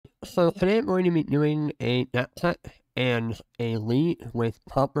So today I'm going to be doing a net set and a lead with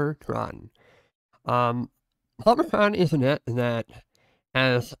Pauper Tron. Um, Pauper Tron is a net that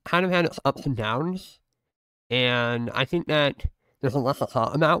has kind of had its ups and downs, and I think that there's a lot to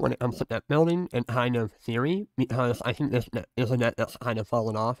talk about when it comes to net building and kind of theory, because I think this net is a net that's kind of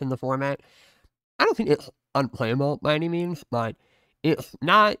fallen off in the format. I don't think it's unplayable by any means, but it's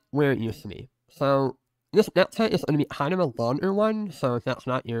not where it used to be. So this next set is going to be kind of a longer one, so if that's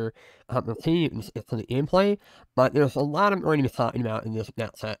not your cup of tea, you can skip to the gameplay. But there's a lot I'm going to be talking about in this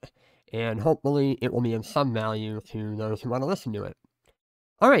next set, and hopefully it will be of some value to those who want to listen to it.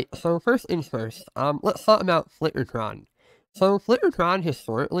 Alright, so first things first, let's talk about Flickertron. So Flickertron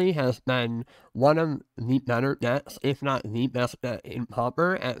historically has been one of the better nets, if not the best net in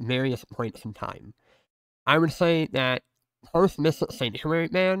Pauper at various points in time. I would say that post Mystic Sanctuary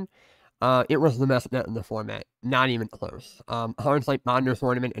Man, it was the best net in the format. Not even close. Cards like Bonder's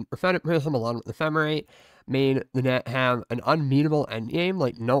Ornament and Prophetic Prism, along with Ephemerate, made the net have an unbeatable endgame,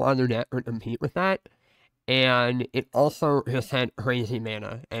 like no other net could compete with that. And it also just had crazy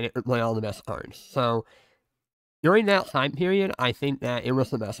mana, and it could play all the best cards. So, during that time period, I think that it was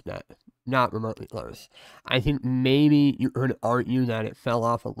the best net. Not remotely close. I think maybe you could argue that it fell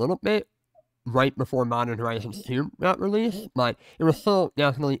off a little bit right before Modern Horizons 2 got released, but it was still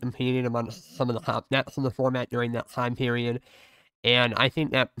definitely competing amongst some of the top nets in the format during that time period. And I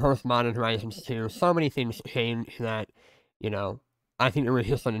think that post Modern Horizons 2, so many things changed that, you know, I think it was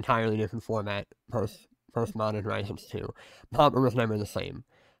just an entirely different format post Modern Horizons 2. Pauper was never the same.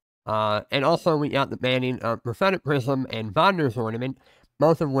 And also we got the banning of Prophetic Prism and Vonder's Ornament,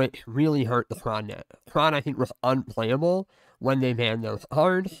 both of which really hurt the Tron net. Tron, I think, was unplayable when they banned those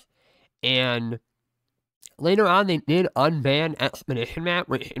cards. And later on, they did unban Expedition Map,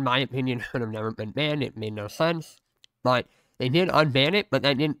 which in my opinion should have never been banned. It made no sense. But they did unban it, but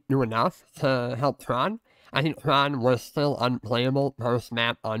that didn't do enough to help Tron. I think Tron was still unplayable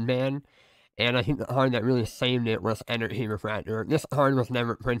post-map unban. And I think the card that really saved it was Energy Refractor. If this card was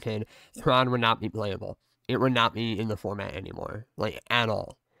never printed, Tron would not be playable. It would not be in the format anymore, like, at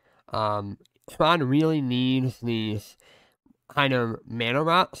all. Tron really needs these kind of mana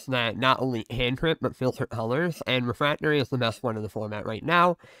rots that not only hand trip but filter colors, and Refractory is the best one in the format right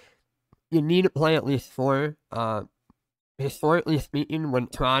now. You need to play at least 4. Historically speaking, when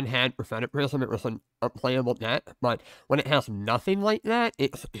Tron had Prophetic Prism, it was an unplayable net, but when it has nothing like that,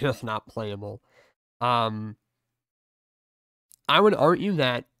 it's just not playable. I would argue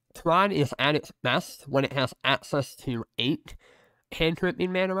that Tron is at its best when it has access to 8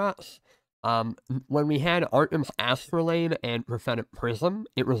 hand-tripping mana rots. When we had Arkhim's Astrolabe and Prophetic Prism,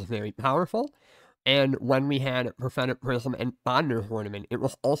 it was very powerful. And when we had Prophetic Prism and Bonder's Ornament, it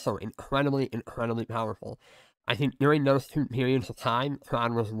was also incredibly, incredibly powerful. I think during those 2 periods of time,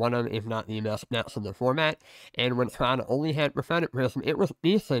 Tron was one of, if not the best nets in the format. And when Tron only had Prophetic Prism, it was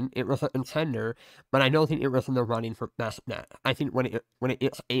decent, it was a contender, but I don't think it was in the running for best net. I think when it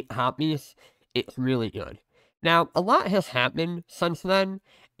gets 8 copies, it's really good. Now, a lot has happened since then,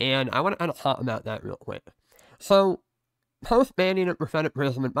 and I want to kind of talk about that real quick. So, post-banning of Prophetic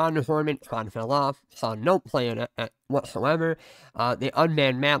Prism and Bonder's Ornament, Tron fell off, saw no play in it whatsoever. They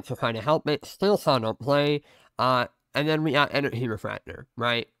unbanned maps to try to help it, still saw no play. And then we got Energy Refractor,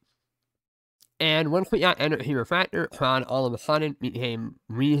 right? And once we got Energy Refractor, Tron all of a sudden became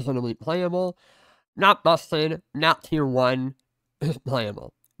reasonably playable. Not busted, not tier 1, just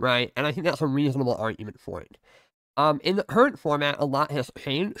playable, right? And I think that's a reasonable argument for it. In the current format, a lot has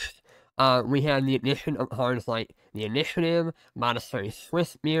changed. We had the addition of cards like the Initiative, Monastery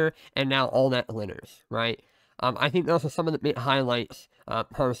Swissmere, and now all that glitters, right? I think those are some of the big highlights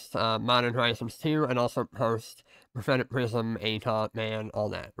post Modern Horizons 2 and also post Prophetic Prism, ATOG, Man, all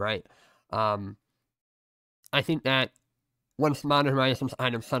that, right? I think that once Modern Horizons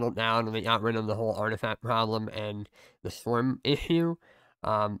kind of settled down and they got rid of the whole artifact problem and the storm issue,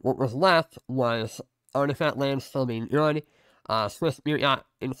 what was left was artifact lands still being good. Swissmere got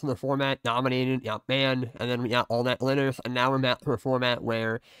into the format, dominated, got banned, and then we got all that glitters, and now we're back to a format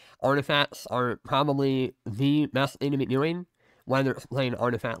where artifacts are probably the best thing to be doing, whether it's playing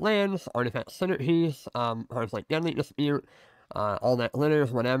artifact lands, artifact synergies, cards like Deadly Dispute, all that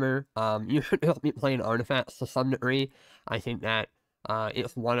glitters, whatever. You should just be playing artifacts to some degree. I think that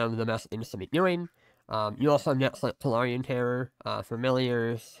it's one of the best things to be doing. You also have decks like Tolarian Terror,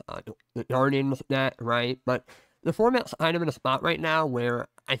 Familiars, the Guardians net, right? But the format's kind of in a spot right now where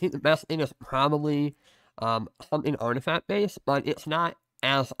I think the best thing is probably something artifact-based, but it's not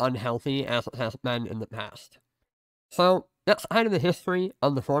as unhealthy as it has been in the past. So that's kind of the history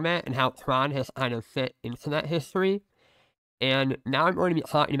of the format and how Tron has kind of fit into that history. And now I'm going to be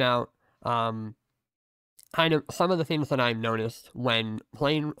talking about, kind of some of the things that I've noticed when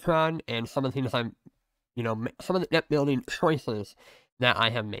playing Tron, and some of the things some of the deck building choices that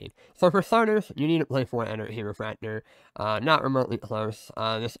I have made. So for starters, you need to play 4 Energy Refractor, not remotely close.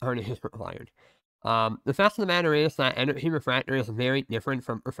 This card is required. The fact of the matter is that Energy Refractor is very different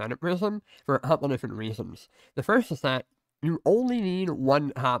from Prophetic Prism for a couple different reasons. The first is that you only need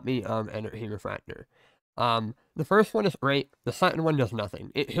 1 copy of Energy Refractor. The first one is great, the second one does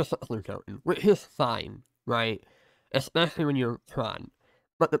nothing. It's just a clue token, which is fine, right? Especially when you're Tron.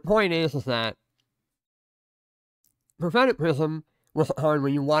 But the point is that Prophetic Prism was hard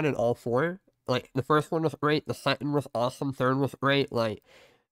when you wanted all 4. Like, the first one was great, the second was awesome, third was great, like,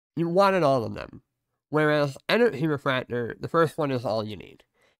 you wanted all of them. Whereas Energy Refractor, the first one is all you need.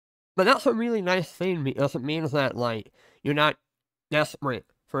 But that's a really nice thing, because it means that, like, you're not desperate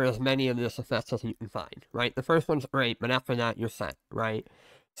for as many of this effects as you can find, right? The first one's great, but after that, you're set, right?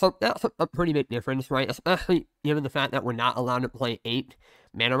 So that's a pretty big difference, right? Especially given the fact that we're not allowed to play 8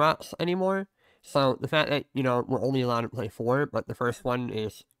 mana rots anymore. So the fact that, we're only allowed to play 4, but the first one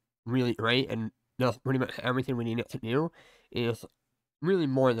is really great and does pretty much everything we need it to do is really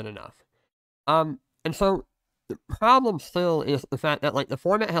more than enough. And so the problem still is the fact that, like, the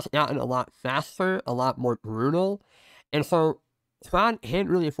format has gotten a lot faster, a lot more brutal, and so Tron can't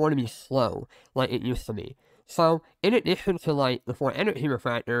really afford to be slow like it used to be. So, in addition to, like, the 4 Energy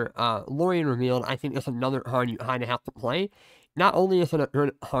Refractor, Lorien Revealed, I think, is another card you kind of have to play. Not only is it a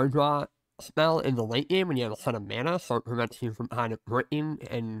good hard draw spell in the late game when you have a ton of mana, so it prevents you from kind of bricking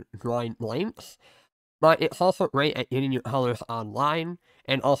and drawing blanks, but it's also great at getting your colors online,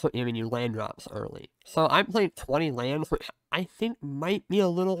 and also giving you land drops early. So I'm playing 20 lands, which I think might be a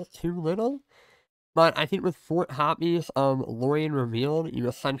little too little, but I think with 4 copies of Lorien Revealed, you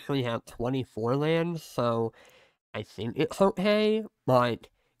essentially have 24 lands, so I think it's okay, but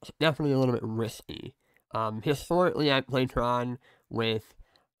it's definitely a little bit risky. Historically, I played Tron with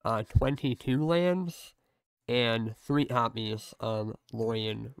 22 lands and 3 copies of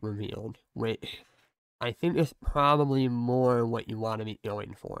Lorien Revealed, which I think is probably more what you want to be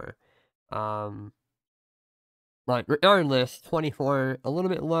going for. But regardless, 24, a little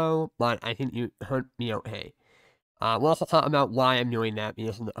bit low, but I think you could be okay. We'll also talk about why I'm doing that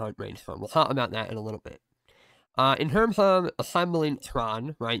because of the Brainstorm. We'll talk about that in a little bit. In terms of assembling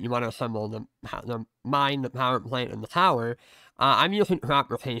Tron, right, you want to assemble the mine, the power plant, and the tower. I'm using crop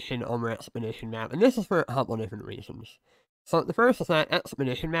rotation over Expedition Map, and this is for a couple different reasons. So the first is that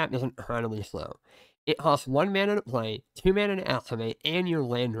Expedition Map is incredibly slow. It costs 1 mana to play, 2 mana to activate, and your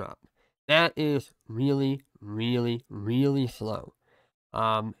land drop. That is really, really, really slow.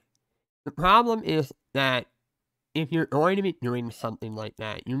 The problem is that if you're going to be doing something like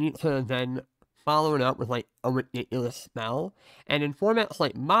that, you need to then follow it up with, like, a ridiculous spell. And in formats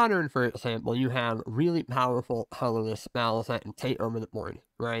like Modern, for example, you have really powerful colorless spells that can take over the board,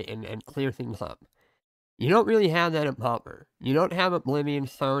 right, and clear things up. You don't really have that in Pauper. You don't have Oblivion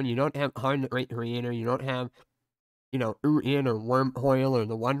Stone, you don't have Harden the Great Creator, you don't have, Uin or Wormcoil or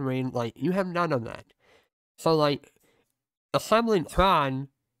the One Ring, like, you have none of that. So, like, assembling Tron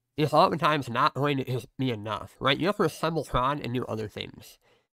is oftentimes not going to just be enough, right? You have to assemble Tron and do other things.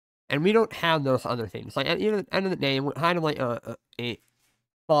 And we don't have those other things. Like, at the end of the day, we're kind of like a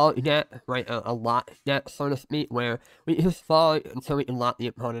fall debt, right? A lot debt, so to speak, where we just fall until we can lock the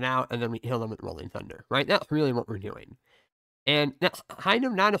opponent out, and then we kill them with Rolling Thunder, right? That's really what we're doing. And that's kind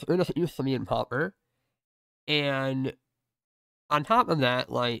of not as good as it used to be in Pauper. And on top of that,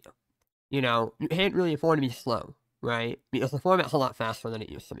 like, you can't really afford to be slow, right? Because the format's a lot faster than it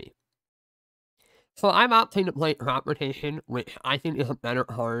used to be. So I'm opting to play Crop Rotation, which I think is a better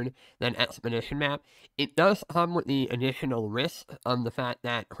card than Expedition Map. It does come with the additional risk of the fact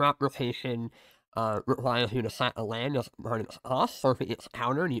that Crop Rotation requires you to set a land as part of its cost, so if it gets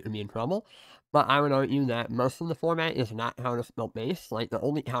countered, you can be in trouble. But I would argue that most of the format is not counterspell based. Like, the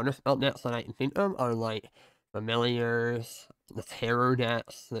only counterspell decks that I can think of are, like, Familiars, the Terror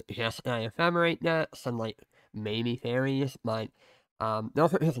decks, the Jeskai Ephemerate decks, and, like, maybe Fairies, but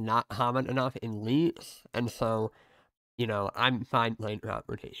those are just not common enough in leagues, and so, I'm fine playing Crop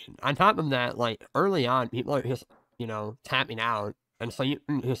Rotation. On top of that, like, early on, people are just, tapping out, and so you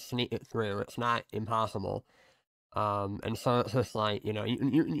can just sneak it through. It's not impossible. And so it's just like, you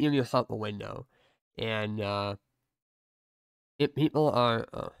can give yourself a window. And if people are,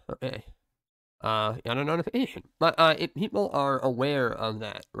 okay. Got a notification. But if people are aware of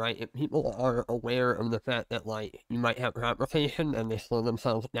that, right? If people are aware of the fact that, like, you might have Crop Rotation and they slow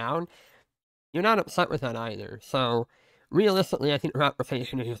themselves down, you're not upset with that either. So realistically, I think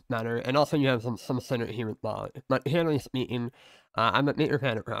reputation is just better, and also you have some synergy with mod. But generally speaking, I'm a bigger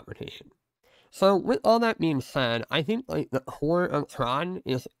fan of reputation. So with all that being said, I think like the core of Tron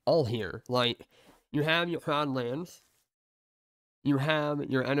is all here. Like you have your Tron lands, you have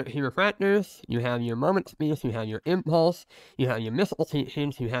your energy refractors, you have your moment speeds, you have your impulse, you have your missile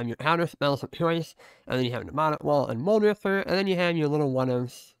teachings, you have your counter spells of choice, and then you have Demonic Wall and Mold Rifter, and then you have your little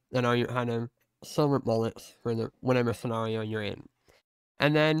one-ofs that are your kind of silver bullets for the whatever scenario you're in.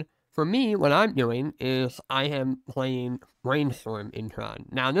 And then for me, what I'm doing is I am playing Brainstorm in Tron.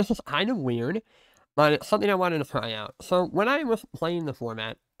 Now this is kind of weird, but it's something I wanted to try out. So when I was playing the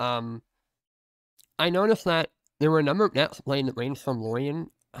format, I noticed that there were a number of decks playing the Brainstorm Lorien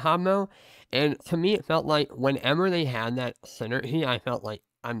combo, and to me it felt like whenever they had that synergy, I felt like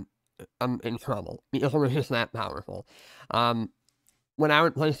I'm in trouble because it was just that powerful. When I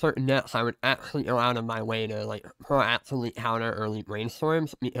would play certain decks, I would actually go out of my way to like proactively counter early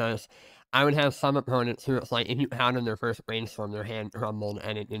Brainstorms because I would have some opponents who it's like if you countered their first Brainstorm, their hand crumbled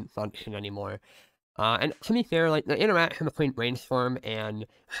and it didn't function anymore. And to be fair, like, the interaction between Brainstorm and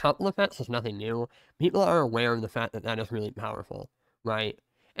Shuffle effects is nothing new. People are aware of the fact that that is really powerful, right?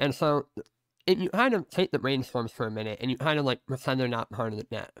 And so, if you kind of take the Brainstorms for a minute, and you kind of, like, pretend they're not part of the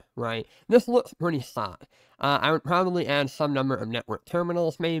net, right? This looks pretty stock. I would probably add some number of network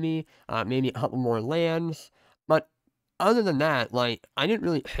terminals, maybe a couple more lands, but other than that, like, I didn't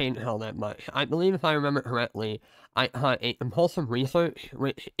really change all that much. I believe if I remember correctly, I had a Impulsive Research,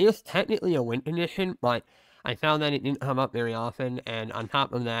 which is technically a win condition, but I found that it didn't come up very often, and on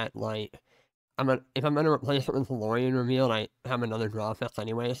top of that, like, if I'm gonna replace it with the Lorien reveal, I have another draw effect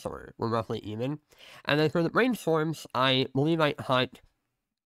anyway, so we're roughly even. And then for the Brainstorms, I believe I hunt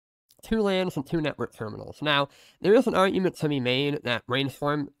 2 lands and 2 network terminals. Now, there is an argument to be made that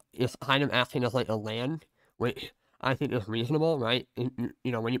Brainstorm is kind of acting as like a land, which I think is reasonable, right? You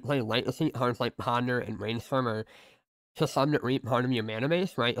know, when you play Legacy, cards like Ponder and Brainstorm are to some degree part of your mana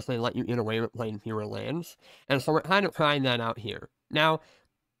base, right? As they let you get away with playing fewer lands. And so we're kind of trying that out here. Now,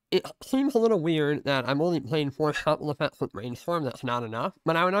 it seems a little weird that I'm only playing 4 shuffle effects with Brainstorm, that's not enough,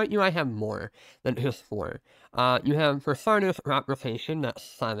 but I would argue I have more than just 4. You have, for starters, Rock Rotation, that's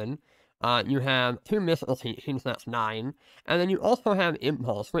 7. You have 2 Mystical Teachings, that's 9. And then you also have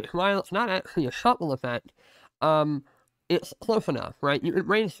Impulse, which, while it's not actually a shuffle effect, it's close enough, right? You can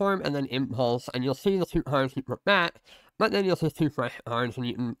Brainstorm and then Impulse, and you'll see the 2 cards you put back, but then you'll see 2 fresh cards, and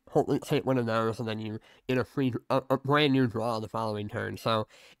you can hopefully take one of those, and then you get a brand new draw the following turn. So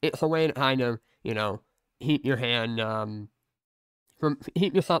it's a way to kind of, you know, heat your hand,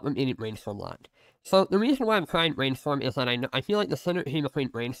 heat yourself from any Brainstorm lot. So the reason why I'm trying Brainstorm is that I feel like the synergy between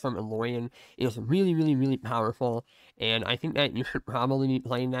Brainstorm and Lorien is really, really, really powerful, and I think that you should probably be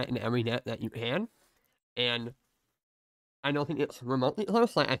playing that in every deck that you can. And I don't think it's remotely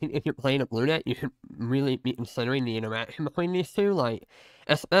close. Like, I think if you're playing a blue net, you should really be considering the interaction between these two. Like,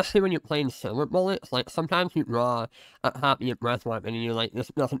 especially when you're playing silver bullets, like, sometimes you draw a copy of Breath Weapon and you're like, this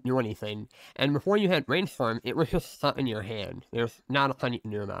doesn't do anything. And before you had Brainstorm, it was just stuck in your hand. There's not a ton you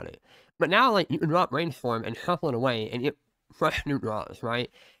can do about it. But now, like, you can draw Brainstorm and shuffle it away and get fresh new draws, right?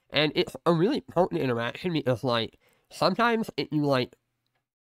 And it's a really potent interaction because, like, sometimes you, like,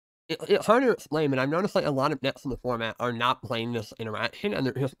 it's hard to explain, but I've noticed like a lot of decks in the format are not playing this interaction, and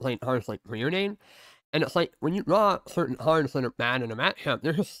they're just playing cards like Preordain. And it's like when you draw certain cards that are bad in a matchup,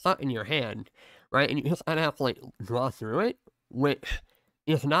 they're just stuck in your hand, right? And you just kind of have to like draw through it, which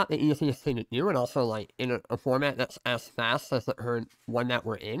is not the easiest thing to do. And also, like in a format that's as fast as the current one that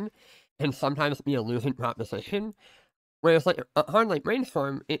we're in, can sometimes be a losing proposition. Whereas like a card like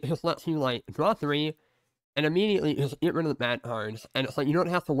Brainstorm, it just lets you like draw 3 and immediately just get rid of the bad cards, and it's like you don't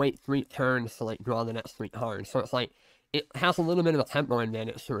have to wait 3 turns to like draw the next 3 cards. So it's like it has a little bit of a tempo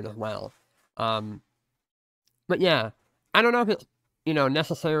advantage to it as well. But yeah, I don't know if it's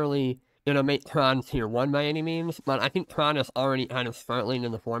necessarily make Tron tier 1 by any means, but I think Tron is already kind of struggling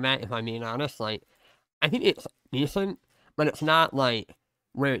in the format. If I'm being honest, like I think it's decent, but it's not like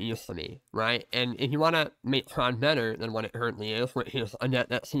where it used to be, right? And if you want to make Tron better than what it currently is, which is a net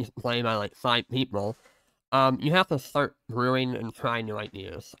that seems played by like 5 people. You have to start brewing and trying new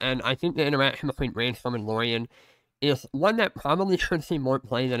ideas. And I think the interaction between Brainstorm and Lorien is one that probably should see more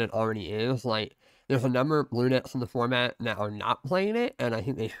play than it already is. Like, there's a number of blue nets in the format that are not playing it, and I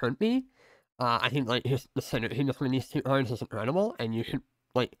think they should be. I think, like, just the synergy between these 2 cards is incredible, and you should,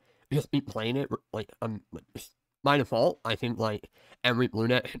 like, just be playing it, like, just by default. I think, like, every blue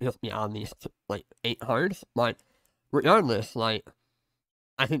net should just be on these, like, 8 cards. But regardless, like,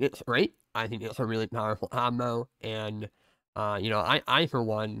 I think it's great. I think it's a really powerful combo, and I for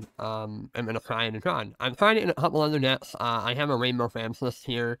one, am gonna try it in Tron. I'm trying it in a couple other decks. I have a Rainbow Fans list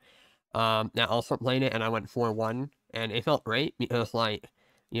here, that also played it, and I went 4-1, and it felt great because, like,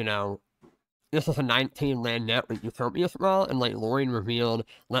 you know, this is a 19 land net with Utopia Sprawl, and like Lorien Revealed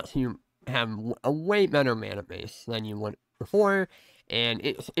lets you have a way better mana base than you would before, and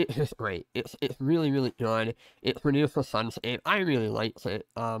it's just great. It's really really good. It's produced with Sunscape. I really liked it.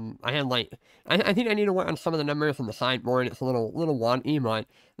 I had like I think I need to work on some of the numbers on the sideboard. It's a little wonky, but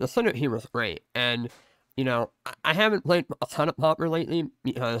the synergy was great. And I haven't played a ton of Pauper lately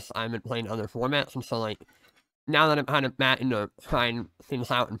because I've been playing other formats, and so like now that I'm kind of back into trying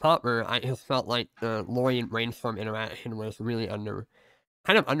things out in Pauper, I just felt like the Lorien Brainstorm interaction was really kind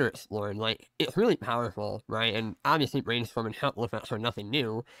of underexplored. Like, it's really powerful, right? And obviously Brainstorm and Help effects are nothing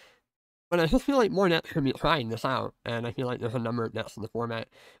new, but I just feel like more decks should be trying this out, and I feel like there's a number of decks in the format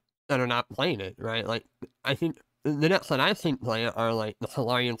that are not playing it, right? Like, I think the decks that I've seen play it are like the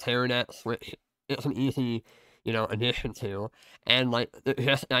Solarian Terror decks, which it's an easy, addition to, and like the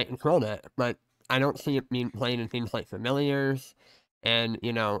Just Knight Control deck, but I don't see it being played in things like Familiars, and,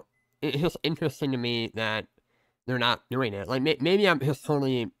 it's just interesting to me that they're not doing it. Like, maybe I'm just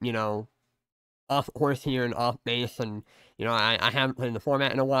totally, off course here and off base, and, I haven't played the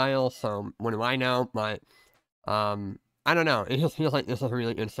format in a while, so what do I know? But, I don't know. It just feels like this is a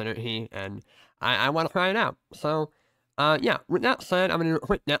really good synergy, and I want to try it out. So, yeah, with that said, I'm going to do a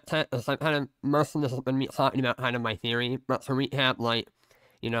quick net test, as most of this has been me talking about kind of my theory, but to recap, like,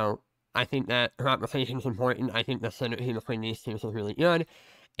 I think that conversation is important. I think the synergy between these two is really good,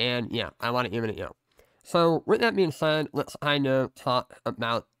 and yeah, I want to give it a go. So, with that being said, let's kind of talk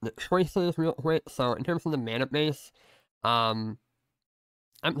about the choices real quick. So, in terms of the mana base, I'm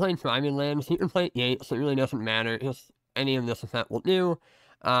playing Thriving Lands. You can play 8, so it really doesn't matter. Just any of this effect will do.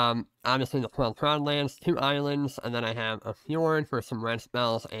 Obviously the 12 Tron lands, 2 islands, and then I have a Fjord for some red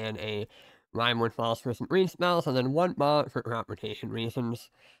spells and a Rimewood Falls for some green spells, and then 1 bot for crop rotation reasons.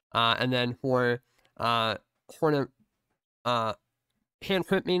 And then for sort of hand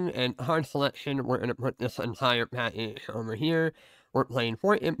tripping and hard selection, we're going to put this entire package over here. We're playing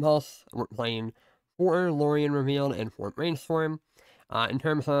 4 Impulse, we're playing 4 Lorien Revealed, and 4 Brainstorm. In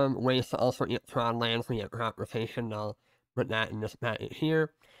terms of ways to also get Tron lands, we have crop rotation. I'll put that in this package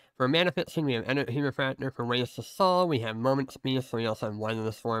here. For mana fixing, we have Energy Refractor. For ways to solve, we have Moment Speed, so we also have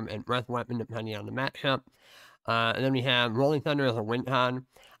Weather Storm and Breath Weapon, depending on the matchup. And then we have Rolling Thunder as a win con.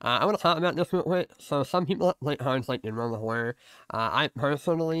 I want to talk about this real quick. So some people play cards like Enroll the Horror. I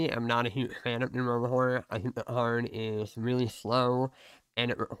personally am not a huge fan of Enroll the Horror. I think the card is really slow,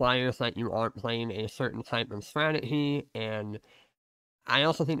 and it requires that you are playing a certain type of strategy, and I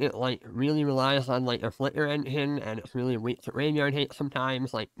also think it, like, really relies on, like, a Flicker engine, and it's really weak to Graveyard Hate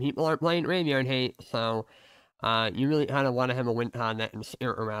sometimes. Like, people aren't playing Graveyard Hate, so you really kind of want to have a win con that can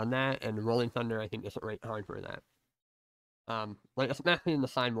steer around that, and Rolling Thunder, I think, is a great card for that. Like, especially in the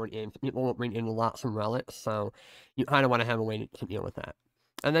sideboard games, people will bring in lots of relics, so you kind of want to have a way to deal with that.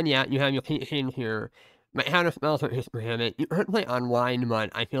 And then, yeah, you have your teachings here. My counter spells are just prohibit. You could play Unwind, but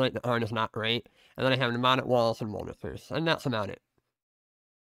I feel like the card is not great. And then I have Mnemonic Walls and Monitors, and that's about it.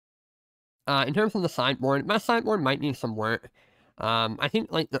 In terms of the sideboard, my sideboard might need some work. I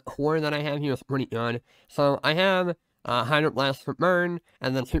think, like, the core that I have here is pretty good. So, I have Hydroblast for burn,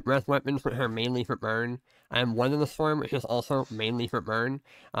 and then 2 Breath Weapons, which are mainly for burn. I have Weather the Storm, which is also mainly for burn.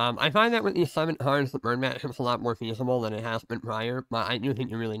 I find that with these 7 cards, the burn matchup's a lot more feasible than it has been prior, but I do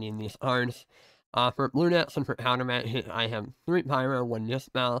think you really need these cards. For blue nets and for counter match, I have 3 Pyro, 1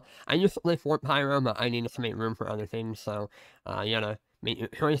 Dispel. I used to play 4 Pyro, but I needed to make room for other things, so you gotta make your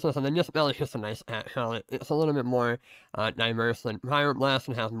choices. And then Dispel is just a nice actual. It's a little bit more diverse than Pyroblast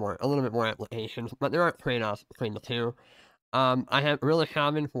and has a little bit more applications, but there are trade-offs between the two. I have Relic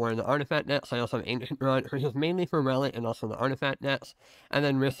Shaman for the artifact nets. I also have Ancient Rod, which is mainly for relic and also the artifact nets. And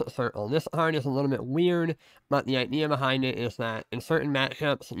then Risk Circle. This card is a little bit weird, but the idea behind it is that in certain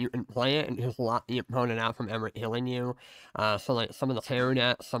matchups, you can play it and just lock the opponent out from ever killing you. So like some of the Terror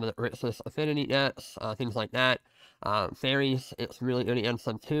nets, some of the Riskless Affinity nets, things like that. Fairies, it's really good against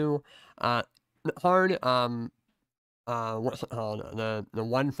them too. The card, what's it called? The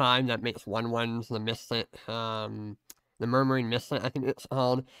 1/5 that makes 1/1s, the Mystic, the Murmuring Mystic, I think it's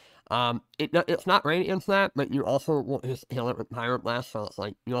called. It's not great against that, but you also won't just kill it with Pyroblast, so it's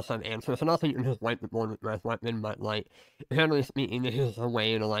like, you also have answers, and also you can just wipe the board with Breath Weapon, but like, generally speaking, this is a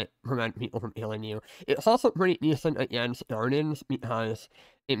way to like, prevent people from killing you. It's also pretty decent against Gardens, because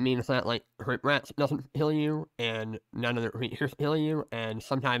it means that like, Crit Rats doesn't kill you, and none of the creatures kill you, and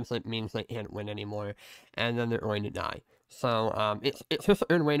sometimes it means they can't win anymore, and then they're going to die. So, it's just a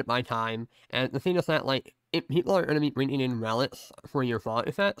good way to buy time, and the thing is that, like, if people are going to be bringing in relics for your fault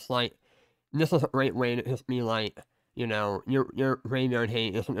effects, like, this is a great way to just be like, you know, your graveyard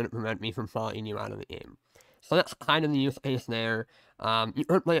hate isn't going to prevent me from faulting you out of the game. So that's kind of the use case there. You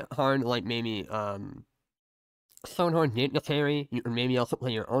could play it hard, like maybe Stonehorn Dignitary. You can maybe also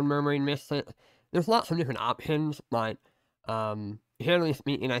play your own Murmuring Mystic. There's lots of different options, but generally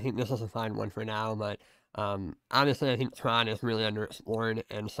speaking, I think this is a fine one for now. But obviously, I think Tron is really underexplored,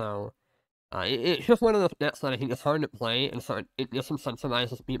 and so it's just one of those decks that I think is hard to play, and so it just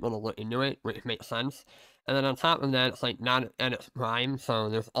incentivizes people to look into it, which makes sense. And then on top of that, it's like not at its prime, so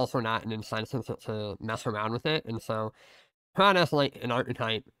there's also not an incentive to mess around with it, and so Tron as like an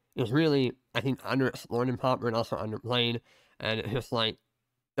archetype is really, I think, underexplored in Pauper and also underplayed, and it's just like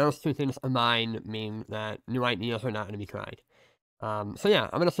those two things combined mean that new ideas are not going to be tried. So yeah,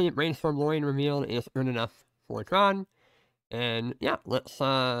 I'm going to say Brainstorm Lorien revealed is good enough for Tron. And yeah, let's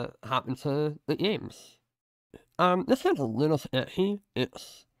hop into the games. This is a little sketchy.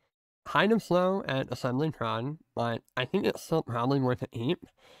 It's kind of slow at assembling Tron, but I think it's still probably worth a keep.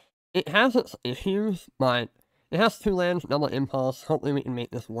 It has its issues, but it has 2 lands, double impulse. Hopefully we can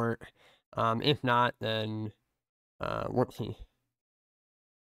make this work. If not, then whoopsie.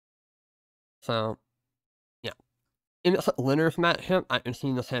 So yeah, in its Litters matchup, I can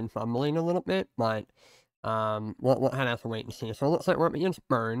see this hand fumbling a little bit, but we'll kind of have to wait and see. So it looks like we're up against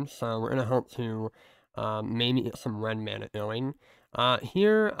Burn, so we're going to hope to maybe get some red mana going.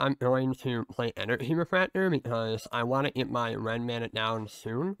 Here, I'm going to play Energy Refractor because I want to get my red mana down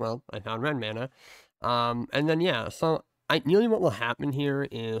soon. Well, I found red mana. And then, yeah, so ideally what will happen here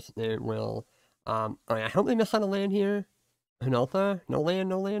is there will... I hope they miss on a land here. Hanotha? No land,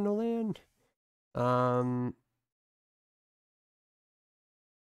 no land, no land.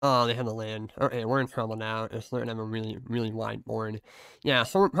 Oh, they have the land. Okay, we're in trouble now. It's letting them a really, really wide board. Yeah,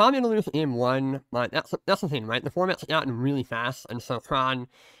 so we're probably going to lose game 1, but that's the thing, right? The format's gotten really fast, and so Tron,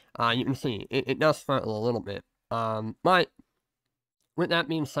 you can see, it does struggle a little bit. But with that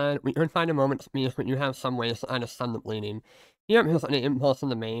being said, we could find a moment's peace, but you have some ways to kind of stun the bleeding. Here, because an impulse in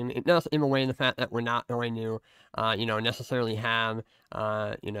the main, it does give away the fact that we're not going to, you know, necessarily have,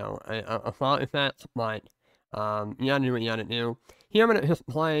 you know, a fault effect, but you gotta do what you gotta do. Here, I'm gonna just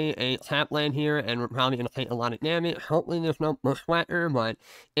play a tap land here, and we're probably gonna take a lot of damage. Hopefully, there's no Bushwhacker, but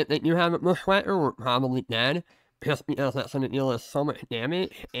if they do have a Bushwhacker, we're probably dead, just because that's gonna deal us so much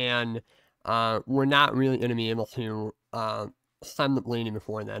damage, and we're not really gonna be able to stun the bleeding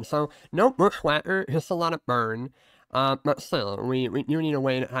before then. So, no Bushwhacker, just a lot of burn. But still, we do need a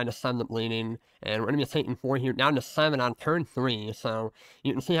way to kind of stun the bleeding, and we're going to be taking 4 here, down to 7 on turn 3, so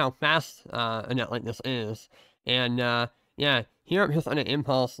you can see how fast a net like this is. And, yeah, here I'm just on an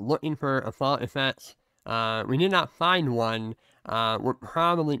impulse, looking for a fault effect. We did not find one. We're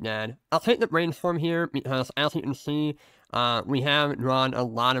probably dead. I'll take the Brainstorm here, because as you can see, we have drawn a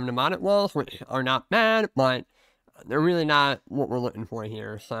lot of mnemonic walls, which are not bad, but they're really not what we're looking for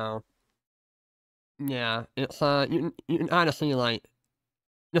here, so... Yeah, it's, you can kind of see, like,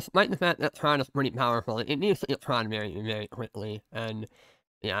 despite the fact that Tron is pretty powerful, it needs to get Tron very, very quickly, and,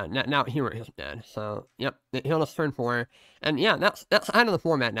 yeah, now here is dead, so, yep, it healed us turn 4, and yeah, that's kind of the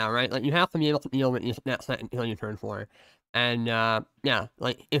format now, right? Like, you have to be able to deal with these net set until you turn 4, and, yeah,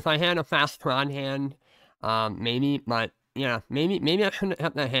 like, if I had a fast Tron hand, maybe, but, yeah, maybe I shouldn't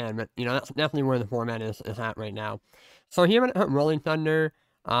have that hand, but, you know, that's definitely where the format is at right now. So here I'm gonna have Rolling Thunder.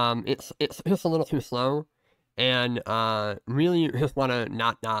 It's just a little too slow, and really just want to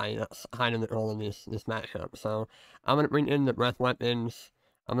not die. That's kind of the goal of this matchup. So I'm gonna bring in the breath weapons.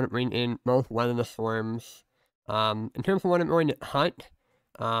 I'm gonna bring in both Weather the Storms. In terms of what I'm going to hunt,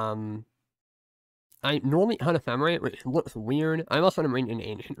 I normally hunt Ephemerate, which looks weird. I'm also gonna bring in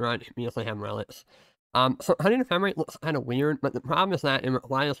Ancient Rod because I have relics. So hunting Ephemerate looks kind of weird, but the problem is that it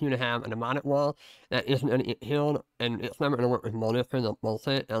requires you to have a mnemonic wall that isn't going to get healed, and it's never going to work with motive for the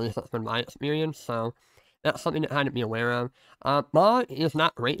bullshit, at least that's been my experience, so that's something to kind of be aware of. Maw is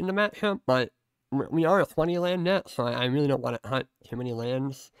not great in the matchup, but we are a 20 land net, so I really don't want to hunt too many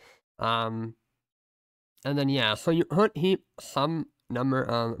lands. And then yeah, so you could heap some number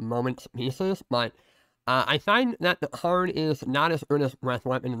of moments pieces, but I find that the card is not as good as Breath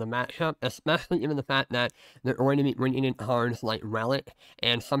Weapon in the matchup, especially given the fact that they're going to be bringing in cards like Relic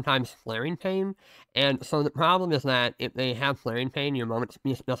and sometimes Flaring Pain. And so the problem is that if they have Flaring Pain, your Moments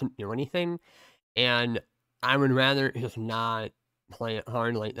piece doesn't do anything. And I would rather just not play it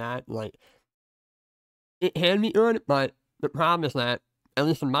hard like that. Like, it can be good, but the problem is that, at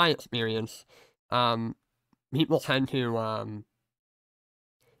least in my experience, people tend to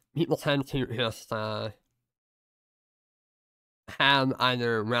just, have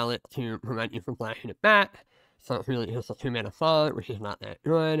either Relic to prevent you from flashing it back, so it's really just a 2-mana fall, which is not that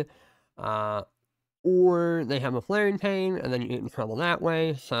good. Or they have a Flaring Pain, and then you get in trouble that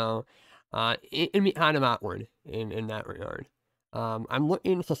way, so it'd be kind of awkward in that regard. I'm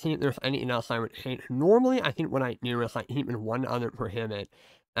looking to see if there's anything else I would change. Normally, I think what I do is I keep in one other prohibit,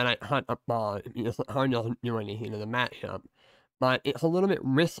 and I hunt a ball, because the card doesn't do anything in the matchup. But it's a little bit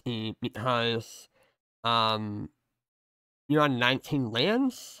risky, because you're on 19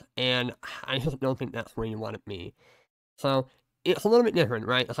 lands, and I just don't think that's where you want to be. So, it's a little bit different,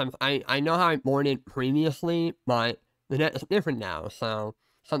 right? I know how I boarded previously, but the deck is different now, so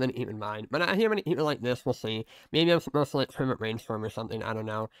something to keep in mind. But I think I'm going to keep it like this, we'll see. Maybe I'm supposed to like trim at Brainstorm or something, I don't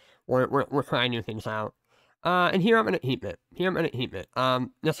know. We're trying new things out. And here I'm going to keep it.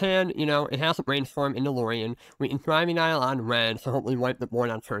 This hand, you know, it has a Brainstorm in DeLorean. We can Thriving Isle on red, so hopefully wipe the board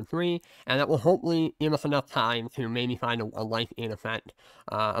on turn 3, and that will hopefully give us enough time to maybe find a life gain effect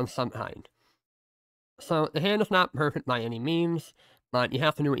of some kind. So the hand is not perfect by any means, but you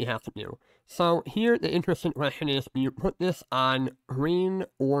have to do what you have to do. So here the interesting question is, do you put this on green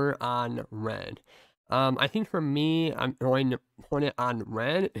or on red? I think for me, I'm going to put it on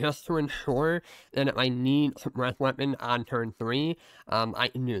red just to ensure that if I need some Breath Weapon on turn 3, I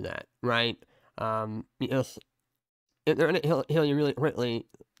can do that, right? Because if they're going to heal you really quickly,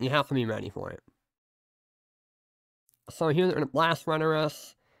 you have to be ready for it. So here they're going to Blast Runner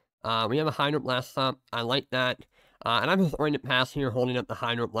us. We have a Hydro Blast up. I like that. And I'm just going to pass here, holding up the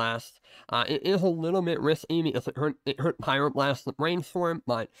Hydro Blast. It is a little bit risky because it hurt Pyroblast the Brainstorm,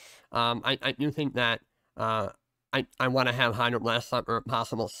 but I do think that I want to have Hydro Blast up or a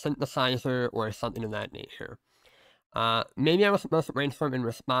possible Synthesizer or something of that nature. Maybe I was supposed to Brainstorm in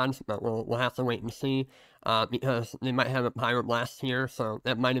response, but we'll have to wait and see, because they might have a Pyroblast here, so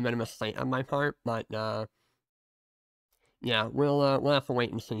that might have been a mistake on my part, but yeah, we'll have to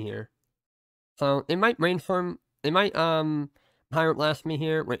wait and see here. So they might Brainstorm, they might Pyroblast me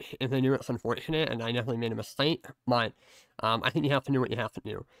here, which if they do, it's unfortunate, and I definitely made a mistake, but I think you have to do what you have to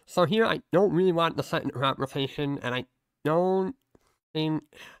do. So here I don't really want the second crop rotation, and I don't think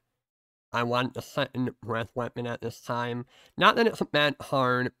I want the second Breath Weapon at this time. Not that it's a bad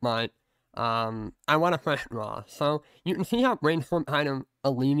card, but I want a fresh draw. So you can see how Brainstorm kind of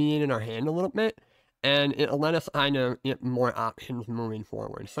alleviated our hand a little bit, and it'll let us kind of get more options moving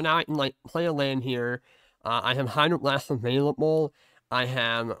forward. So now I can like play a land here. I have Hydro Blast available. I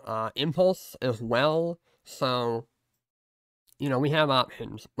have Impulse as well. So, you know, we have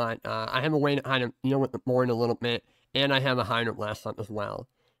options, but I have a way to kind of deal with the board a little bit, and I have a Hydro Blast up as well.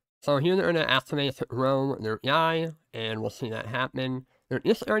 So here they're going to activate to grow their AI, and we'll see that happen. There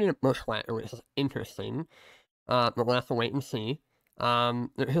is already a Bushwhacker, which is interesting, but we'll have to wait and see.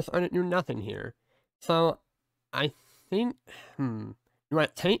 They're just going to do nothing here. So, I think, do I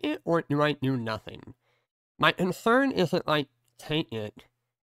take it or do I do nothing? My concern is that I take it,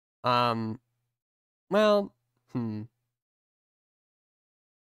 well,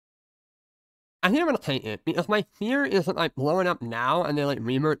 I think I'm gonna take it, because my fear is that I blow it up now and they like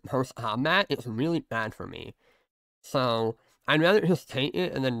remerge post-combat, it's really bad for me. So, I'd rather just take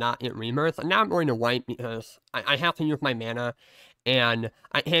it and then not get remerged. And now I'm going to wipe because I have to use my mana, and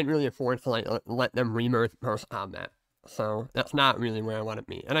I can't really afford to like let them remerge post-combat. So, that's not really where I want to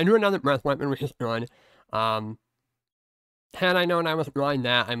be. And I do another Breath Weapon, which is good. Had I known I was drawing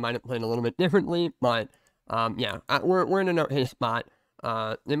that, I might have played a little bit differently, but, yeah, we're in an okay spot.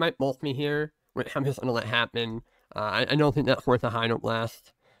 They might bolt me here, which I'm just gonna let happen. I don't think that's worth a Hydro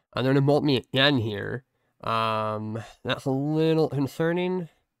Blast. They're gonna bolt me again here. That's a little concerning.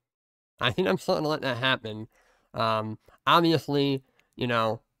 I think I'm still gonna let that happen. Obviously, you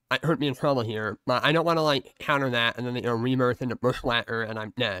know, I hurt me in trouble here, but I don't want to like counter that and then they remerge into Bushwhacker and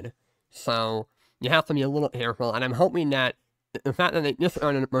I'm dead. So you have to be a little careful, and I'm hoping that the fact that they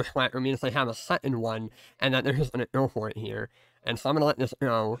discarded a Bushwhacker means they have a second one and that they're just gonna go for it here. And so I'm gonna let this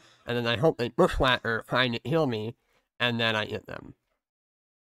go, and then I hope they Bushwhacker trying to heal me, and then I hit them.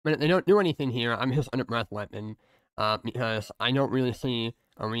 But if they don't do anything here, I'm just gonna Breath Weapon, because I don't really see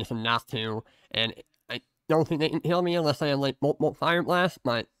a reason not to, and I don't think they can heal me unless I have like multiple Fire Blast,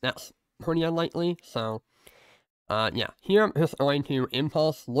 but that's pretty unlikely, so yeah, here I'm just going to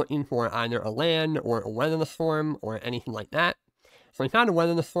Impulse, looking for either a land or a Weather the Storm or anything like that. So we found a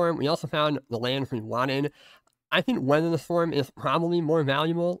Weather the Storm, we also found the lands we wanted. I think Weather the Storm is probably more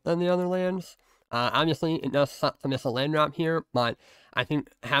valuable than the other lands. Obviously, it does suck to miss a land drop here, but I think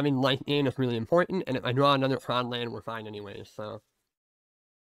having life gain is really important, and if I draw another Tron land, we're fine anyways, so.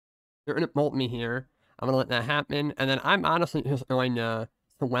 They're going to bolt me here. I'm going to let that happen, and then I'm honestly just going to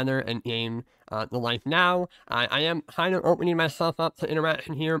to weather and gain the life now. I am kind of opening myself up to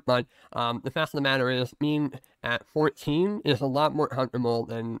interaction here, but the fact of the matter is, being at 14 is a lot more comfortable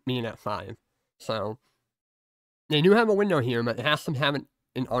than being at 5. So they do have a window here, but it has to have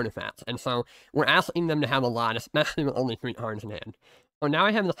an artifact, and so we're asking them to have a lot, especially with only 3 cards in hand. So now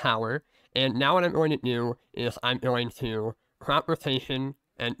I have the tower, and now what I'm going to do is I'm going to crop rotation,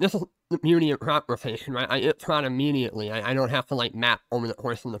 and this is the beauty of crop rotation, right? I get Tron immediately. I don't have to like map over the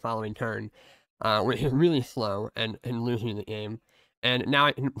course of the following turn, which is really slow and losing the game. And now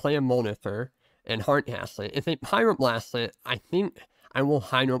I can play a Moldifer and Hardcast it. If they Pyroblast it, I think I will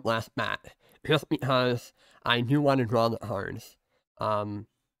Hydroblast back, just because I do want to draw the cards. And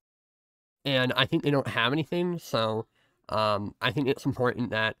I think they don't have anything, so I think it's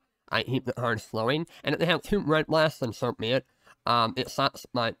important that I keep the cards flowing. And if they have 2 Red Blasts, then so be it. It sucks,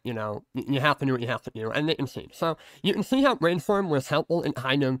 but, you know, you have to do what you have to do, and they can see. So, you can see how Brainstorm was helpful in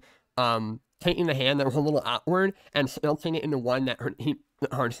kind of taking the hand that was a little awkward and smelting it into one that could keep the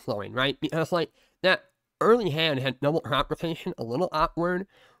cards flowing, right? Because, like, that early hand had double crop rotation, a little awkward,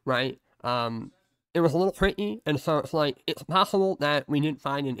 right? It was a little tricky, and so it's like, it's possible that we didn't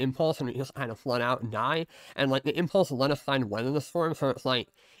find an impulse and we just kind of flood out and die, and like, the impulse let us find Weather the Storm, so it's like,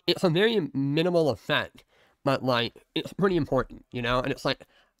 it's a very minimal effect, but like, it's pretty important, you know, and it's like,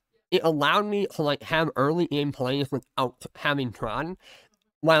 it allowed me to like, have early game plays without having Tron,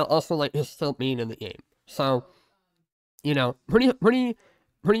 while also like, just still being in the game. So, you know, pretty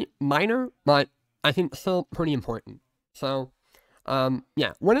minor, but I think still pretty important. So,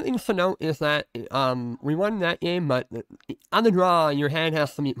 yeah, one of the things to note is that, we won that game, but on the draw, your hand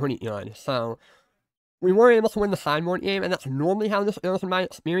has to be pretty good, so we were able to win the sideboard game, and that's normally how this goes in my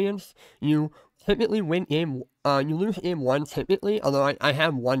experience. You typically win game, you lose game 1 typically, although I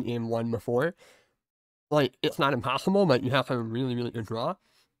have won game 1 before. Like, it's not impossible, but you have to have a really good draw.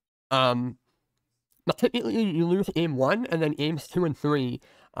 But typically you lose game 1, and then games 2 and 3,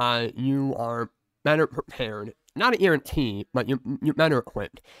 you are better prepared. Not a guarantee, but you're better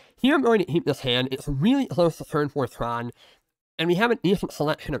equipped. Here I'm going to keep this hand. It's really close to turn 4 Tron, and we have a decent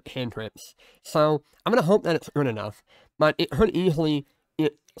selection of cantrips. So I'm going to hope that it's good enough, but it could easily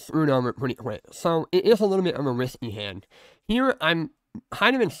get screwed over pretty quick. So it is a little bit of a risky hand. Here I'm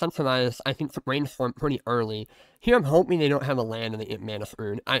kind of incentivized, I think, to Brainstorm pretty early. Here I'm hoping they don't have a land and they get mana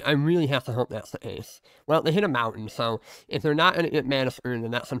screwed. I really have to hope that's the case. Well, they hit a mountain, so if they're not going to get mana screwed,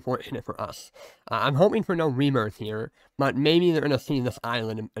 then that's unfortunate for us. I'm hoping for no rebirth here, but maybe they're going to see this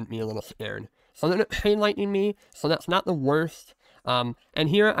island and be a little scared. So they're going to Chain Lightning me, so that's not the worst. And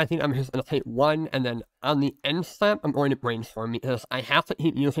here, I think I'm just going to take 1, and then on the end step, I'm going to Brainstorm, because I have to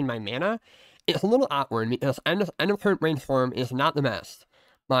keep using my mana. It's a little awkward, because end of turn Brainstorm is not the best.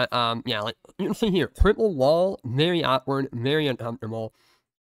 But, yeah, like, you can see here, triple wall, very awkward, very uncomfortable.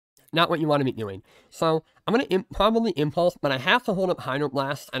 Not what you want to be doing. So, I'm going to probably Impulse, but I have to hold up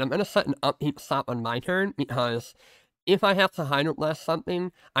Hydroblast, and I'm going to set an upkeep stop on my turn, because if I have to Hydroblast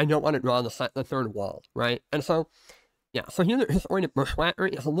something, I don't want to draw the 3rd wall, right? And so, yeah, so here there's going to Bushwhacker.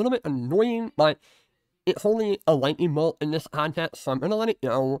 It's a little bit annoying, but it's only a lightning bolt in this context, so I'm going to let it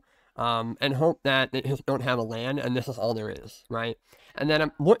go. And hope that they just don't have a land, and this is all there is, right? And then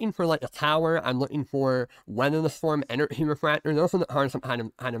I'm looking for, like, a tower. I'm looking for Weather the Storm, Energy Refractor. Those are the cards I'm kind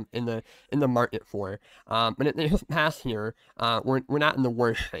of in the market for. But if they just pass here, we're not in the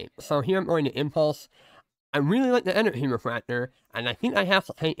worst shape. So here I'm going to Impulse. I really like the Energy Refractor, and I think I have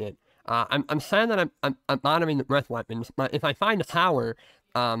to take it. I'm sad that I'm bottoming the Breath Weapons, but if I find a tower,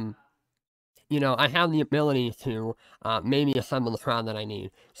 you know, I have the ability to maybe assemble the Tron that I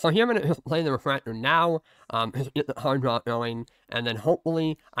need. So here I'm going to just play the Refractor now, just get the hard draw going, and then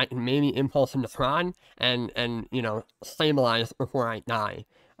hopefully I can maybe Impulse into Tron and you know, stabilize before I die.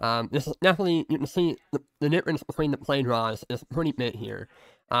 This is definitely, you can see the difference between the play draws is pretty big here.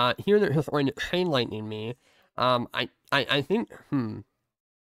 Here they're just going to Chain Lightning me. I think,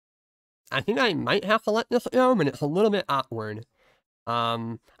 I think I might have to let this go, but it's a little bit awkward.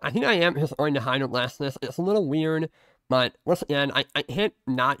 I think I am just going to Hydroblast this. It's a little weird, but once again, I can't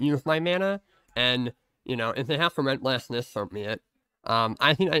not use my mana, and, you know, if they have to Red Blast this, so be it.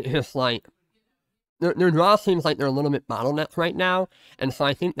 I think I just, like, their draw seems like they're a little bit bottlenecked right now, and so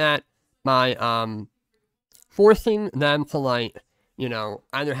I think that by, forcing them to, like, you know,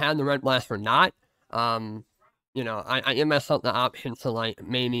 either have the Red Blast or not, you know, I give myself the option to, like,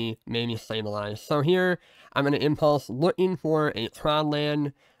 maybe stabilize. So here, I'm going to Impulse, looking for a Tron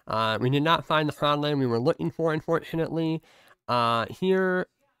land. We did not find the Tron land we were looking for, unfortunately. Here,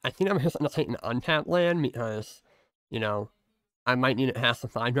 I think I'm just going to take an untapped land, because, you know, I might need it has to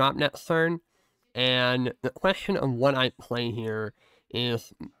 5-drop next turn. And the question of what I play here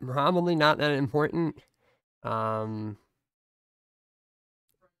is probably not that important. I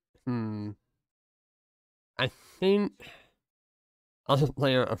think I'll just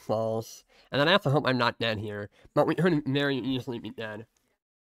play a false, and then I have to hope I'm not dead here. But we could very easily be dead.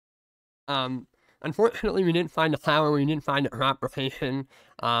 Unfortunately, we didn't find a tower. We didn't find a crop rotation.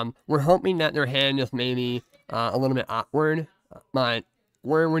 We're hoping that their hand is maybe a little bit awkward, but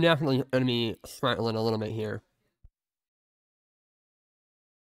we're definitely going to be struggling a little bit here.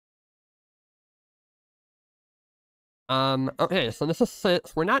 Okay, so this is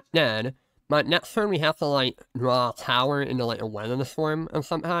 6. We're not dead, but next turn we have to, like, draw a tower into, like, a weather storm of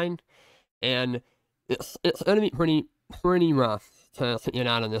some kind, and it's going to be pretty rough to get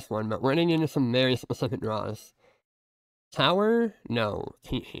out of this one, but we're getting into some very specific draws. Tower? No.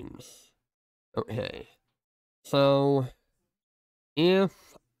 Teams. Okay. So,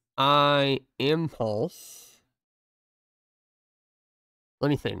 if I impulse... Let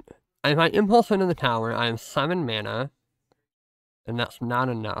me think. If I impulse into the tower, I have 7 mana, and that's not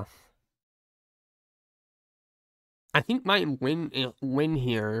enough. I think my win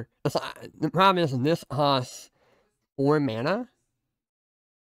here. The problem is this costs 4 mana,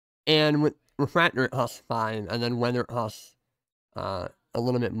 and with Refractor it costs 5, and then Weather costs a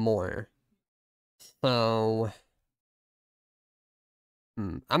little bit more. So,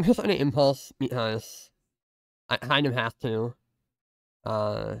 I'm just gonna impulse because I kind of have to.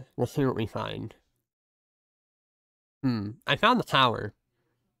 We'll see what we find. I found the tower.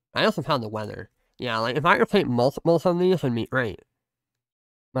 I also found the weather. Yeah, like, if I could take multiples of these, it'd be great.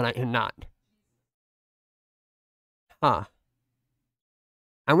 But I cannot. Huh.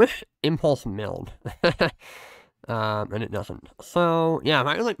 I wish Impulse milled. And it doesn't. So, yeah, if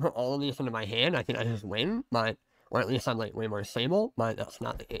I could, like, put all of these into my hand, I think I just win, but... Or at least I'm, like, way more stable, but that's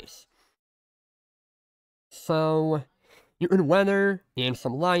not the case. So, you can weather, gain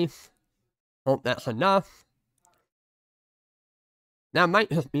some life. Hope that's enough. That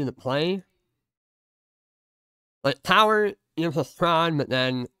might just be the play. Like, Tower gives us Tron, but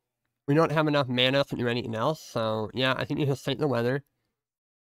then we don't have enough mana to do anything else, so yeah, I think you just take the weather.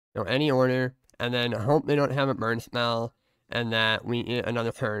 You know, any order, and then hope they don't have a burn spell, and that we get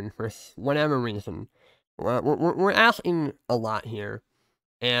another turn for whatever reason. We're asking a lot here,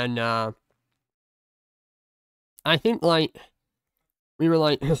 and I think, like, we were,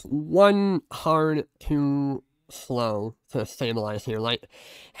 like, just one card too slow to stabilize here. Like,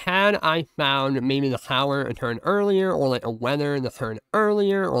 had I found maybe the tower a turn earlier, or, like, a weather the turn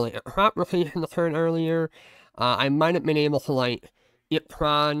earlier, or, like, a crop rotation the turn earlier, I might have been able to, like, get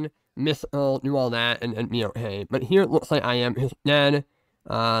Tron, Mystical, do all that, and be okay. But here it looks like I am just dead.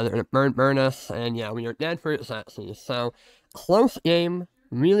 They're gonna burn us, and yeah, we are dead for Xaxes. So, close game,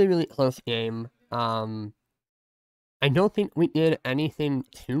 really close game. I don't think we did anything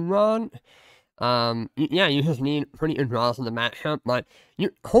too wrong. Yeah, you just need pretty good draws in the matchup, but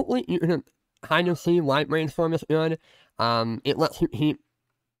hopefully you can kind of see why Brainstorm is good. It lets you keep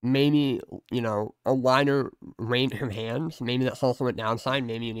maybe, you know, a wider range of hands. Maybe that's also a downside.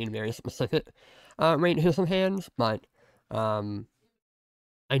 Maybe you need very specific ranges of hands, but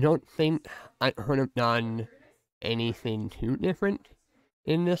I don't think I could have done anything too different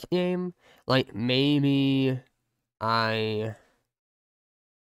in this game. Like, maybe I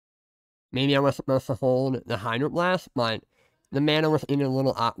was supposed to hold the Hydroblast, but the mana was in a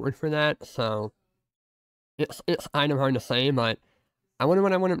little awkward for that, so it's kind of hard to say, but I wonder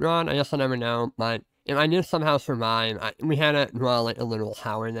what I would have drawn. I guess I'll never know, but if I did somehow survive, we had to draw, like, a literal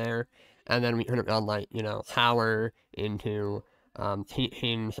tower there, and then we could have done, like, you know, tower into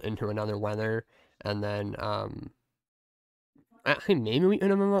teachings into another weather, and then actually maybe we could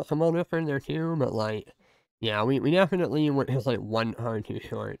have been some more different there too, but, like, yeah, we definitely were just, like, one card too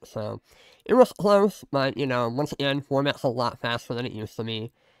short, so it was close, but, you know, once again, format's a lot faster than it used to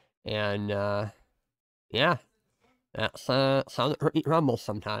be, and yeah, that's how the cookie crumbles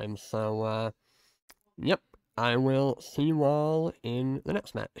sometimes, so yep, I will see you all in the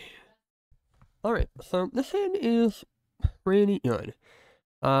next match. Alright, so this hand is pretty good.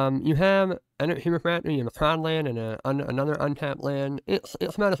 You have Energy Refractor, you have a Tron land, and another untapped land.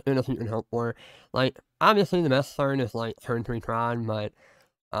 It's not as good as you can hope for. Like, obviously the best turn is, like, turn 3 Tron, but,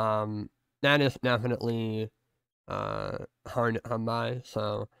 that is definitely, hard to come by,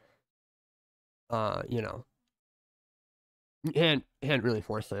 so, you know. You can't really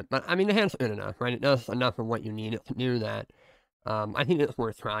force it, but, I mean, the hand's good enough, right? It does enough of what you need it to do that, I think it's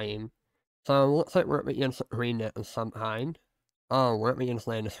worth trying. So, looks like we're up against green net of some kind. Oh, we're up against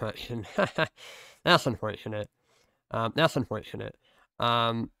land destruction. That's unfortunate. That's unfortunate.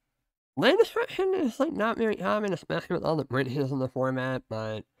 land destruction is, like, not very common, especially with all the bridges in the format,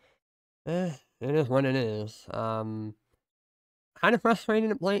 but, it is what it is. Kind of frustrating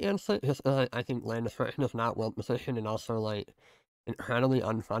to play against it, just 'cause I think land destruction is not well positioned and also, like, incredibly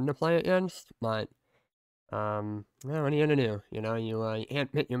unfun to play against, but, yeah, what are you gonna do? You know, you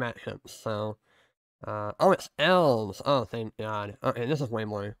can't pick your matchups, so, oh, it's elves! Oh, thank God. Okay, this is way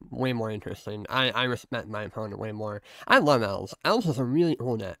more interesting. I respect my opponent way more. I love elves. Elves is a really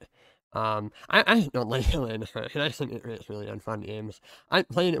cool net. I just don't like land destruction. I just think it's really unfun games. I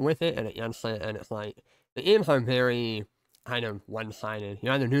played it with it and against it, and it's like, the games are very kind of one-sided.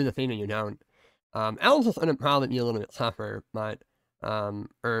 You either do the thing or you don't. Elves is gonna probably be a little bit tougher, but,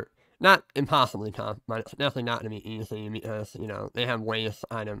 or not impossibly tough, but it's definitely not gonna be easy because, you know, they have ways to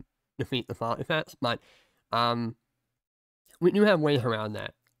kind of defeat the fault effects, but, we do have ways around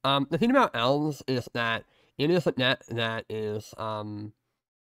that. The thing about elves is that it is a net that is,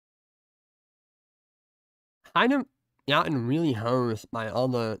 kind of gotten really hosed by all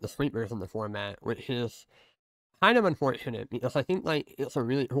the sweepers in the format, which is kind of unfortunate because I think, like, it's a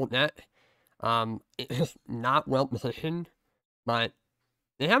really cool net. It's just not well positioned, but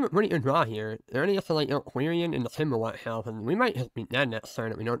they have a pretty good draw here. They're gonna get to, like, Aquarian and the Timberwatch health, and we might just be dead next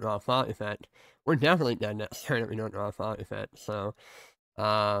turn if we don't draw a thought effect. We're definitely dead next turn if we don't draw a thought effect, so,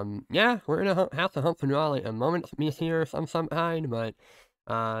 yeah, we're gonna have to hope to draw, like, a Moment's Peace here of some kind, but,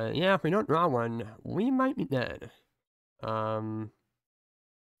 yeah, if we don't draw one, we might be dead. Yeah,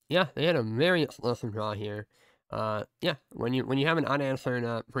 they had a very explosive draw here. Yeah, when you have an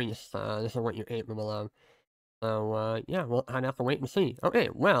unanswered, priest, this is what you're capable of. So, yeah, we'll kind of have to wait and see. Okay,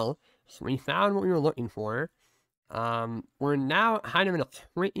 well, so we found what we were looking for. We're now kind of in a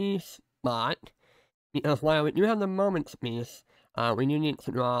tricky spot, because while we do have the Moment's Peace, we do need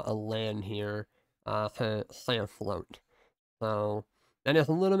to draw a land here, to stay afloat. So, that is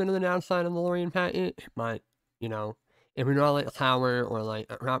a little bit of the downside of the Lorien package, but, you know, if we draw, like, a tower, or, like,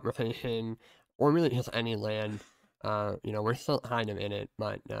 a crop rotation, or really just any land, you know, we're still kind of in it,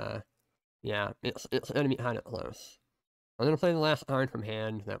 but, yeah, it's gonna be kind of close. I'm gonna play the last card from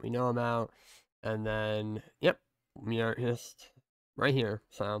hand that we know about, and then, yep, we are just right here.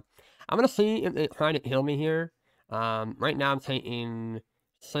 So, I'm gonna see if they try to kill me here. Right now I'm taking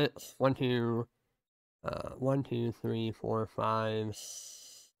 6, 1, 2, 1, 2, 3, 4, 5,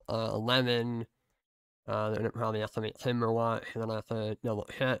 11. They're gonna probably estimate Timberwatch, and then I have to double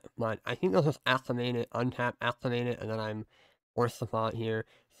check, but I think they'll just estimate it, untap, estimate it, and then I'm forced to thought here.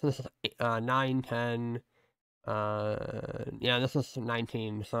 So this is 9, 10, yeah, this is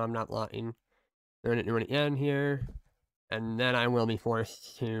 19, so I'm not lying. They're gonna do it again here, and then I will be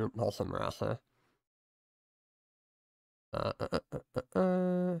forced to pull some Rasa.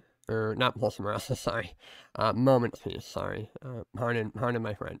 Or not pull some Rasa, sorry. Moment Peace, sorry. Pardon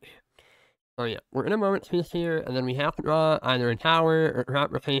my friend. Oh yeah, we're in a Moment Peace here, and then we have to draw either a tower, or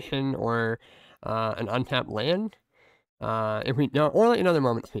crop rotation, or an untapped land. If we don't, or like another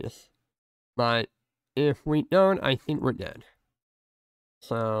Moment Peace. But if we don't, I think we're dead.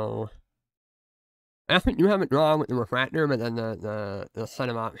 So, I think you have a draw with the Refractor, but then the set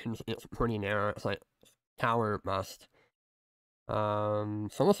of options is pretty narrow. It's like tower must. So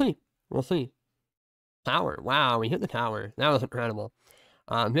we'll see. We'll see. Tower. Wow, we hit the tower. That was incredible.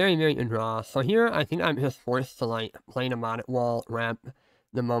 Very, very good draw. So here, I think I'm just forced to, like, play a Mnemonic Wall, ramp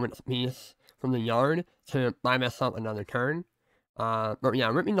the Moment's Peace from the yard to buy myself another turn. But yeah,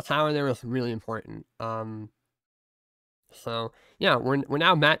 ripping the tower there was really important. So yeah, we're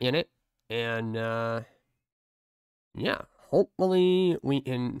now back in it, and yeah, hopefully we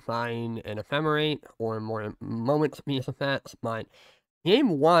can find an Ephemerate or more Moment's Peace effects. But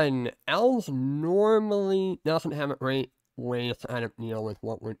game 1, Elves normally doesn't have a great way to kind of deal with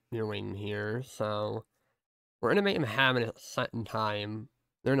what we're doing here, so we're gonna make them have it at a certain time.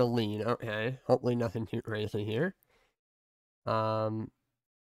 They're in a lead, okay. Hopefully nothing too crazy here. They are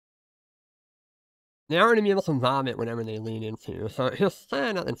gonna be able to vomit whenever they lean into, so it's just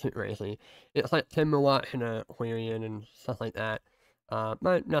nothing too crazy. It's like Timberwatch and Aquarian and stuff like that,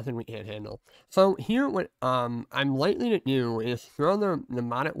 but nothing we can't handle. So here, what I'm likely to do is throw the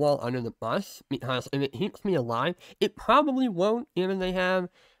Mnemonic Wall under the bus, because if it keeps me alive, it probably won't, given they have,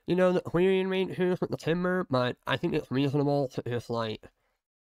 you know, the Aquarian ranges with the Timber, but I think it's reasonable to just, like,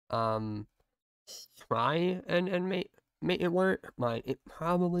 try and make it work, but it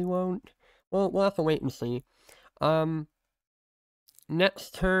probably won't. Well, we'll have to wait and see.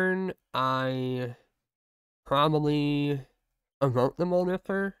 Next turn, I probably evoke the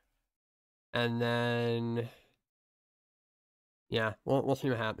Molnifter, and then, yeah, we'll see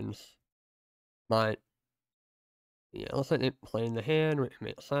what happens. But Yeah, it looks like they played the hand, which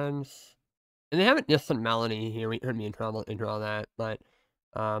makes sense. And they have a distant melody here. We heard me in trouble to draw that, but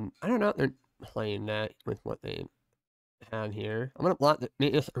I don't know if they're playing that with what they have here. I'm gonna block the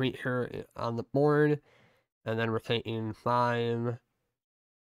make this right here on the board, and then we're taking 5,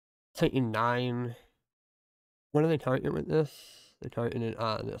 taking 9. What do they target with this? They targeted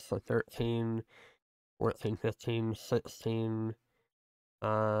this, so 13, 14, 15, 16.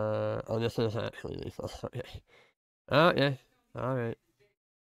 Oh, this is actually lethal. Okay. Okay. Alright.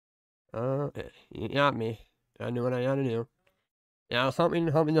 Okay. You got me. I knew what I gotta do. Yeah, I was hoping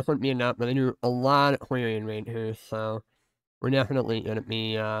this wouldn't be enough, but they do a lot of clearing right here, so we're definitely gonna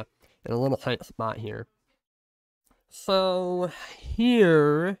be in a little tight spot here. So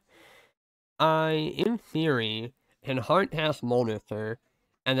here, in theory, can hard pass Molother,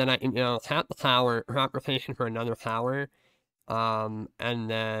 and then I can, tap the tower, drop rotation for another tower, and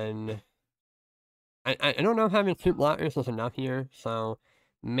then I don't know if having 2 blockers is enough here, so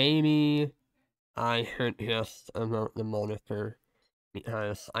maybe I should just evoke the Molother,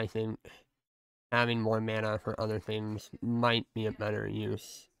 because I think having more mana for other things might be a better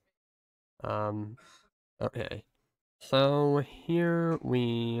use. Okay. So here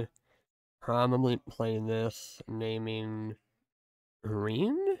we probably play this naming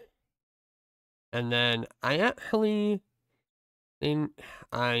green. And then I actually think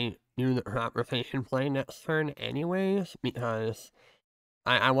I do the crop rotation play next turn anyways, because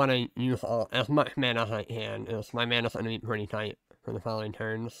I want to use as much mana as I can, as my mana's going to be pretty tight for the following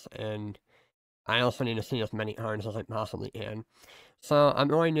turns, and I also need to see as many cards as I possibly can. So I'm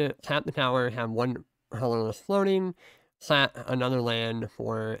going to tap the tower, have 1 colorless floating, set another land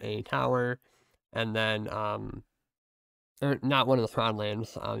for a tower, and then, or not one of the Tron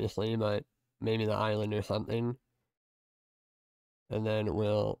lands, obviously, but maybe the island or something. And then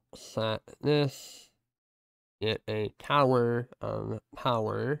we'll set this, get a tower of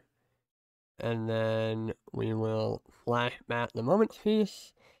power, and then we will flash back the Moments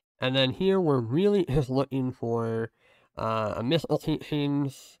piece, and then here we're really just looking for a Mystical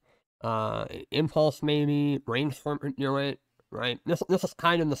Teachings, Impulse maybe, Brainstorm could do it, right? This is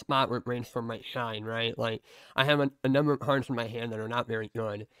kind of the spot where Brainstorm might shine, right? Like, I have a number of cards in my hand that are not very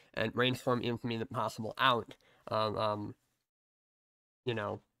good, and Brainstorm gives me the possible out of, you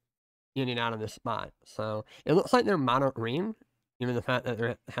know, getting out of this spot. So, it looks like they're mono green, given the fact that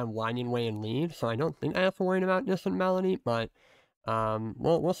they have Winding Way and Lead, so I don't think I have to worry about Distant Melody, but,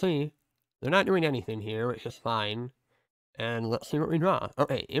 we'll see. They're not doing anything here, which is fine. And let's see what we draw.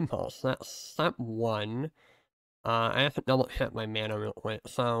 Okay, Impulse. That's step 1. I have to double check my mana real quick.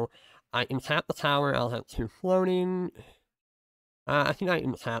 So, I can tap the tower, I'll have 2 floating. I think I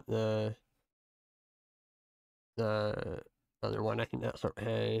can tap the other one, I think that's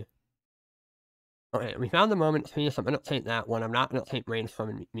okay. Okay, we found the Moments piece, I'm gonna take that one, I'm not gonna take Brainstorm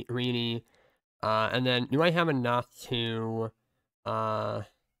and be greedy. And then, do I have enough to,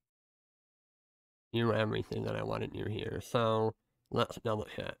 do everything that I want to do here? So, let's double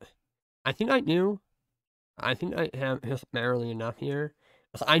check. I think I do. I think I have just barely enough here.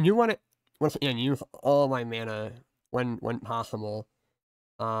 So I do want to, once again, use all my mana when possible.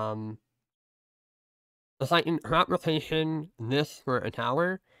 So I can crop rotation this for a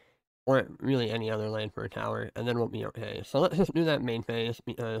tower, or really any other land for a tower, and then we'll be okay. So let's just do that main phase,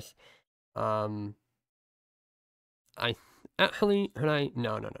 because, I, actually, could I,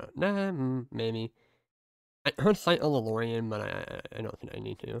 no, maybe. I could cite a Lelorian, but I don't think I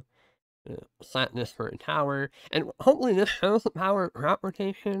need to. Set this for a tower, and hopefully this shows the power of crop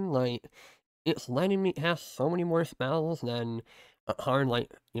rotation. Like, it's letting me cast so many more spells than a card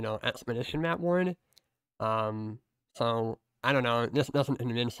like, Expedition Map would. So, I don't know, this doesn't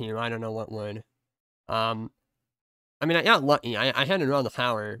convince you, I don't know what would. I mean, I got lucky, I had to draw the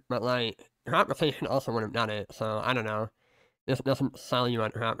tower, but, like, crop rotation also would have done it, so I don't know. This doesn't sell you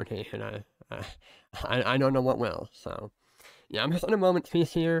on crop rotation, I don't know what will, so. Yeah, I'm just in a Moments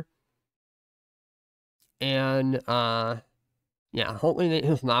piece here. And, yeah, hopefully they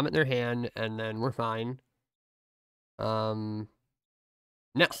just vomit their hand, and then we're fine.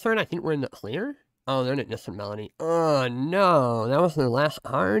 Next turn, I think we're in the clear. Oh, they're in a Distant Melody. Oh, no, that was their last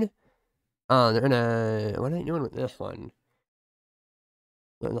card? Oh, they're in a, what are they doing with this one?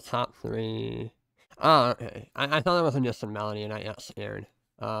 They're in the top 3. Oh, okay. I thought that was a Distant Melody, and I got scared.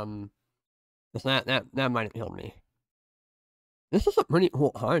 Cause that might have killed me. This is a pretty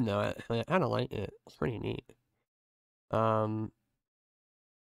cool card, though, actually. I kinda like it. It's pretty neat.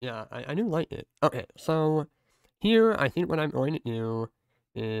 Yeah, I do like it. Okay, so here I think what I'm going to do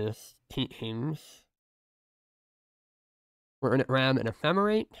is teachings. We're going to grab an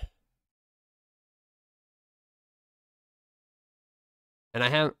ephemerate. And I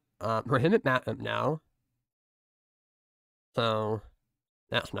have Prohibit Matchup now, so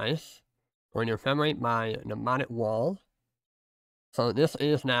that's nice. When you ephemerate my Mnemonic Wall. So this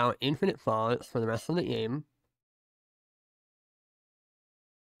is now Infinite Thoughts for the rest of the game.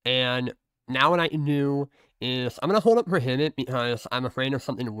 And now what I can do is I'm gonna hold up Prohibit because I'm afraid of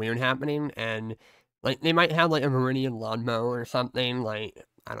something weird happening, and like they might have like a Meridian Lawnmower or something. Like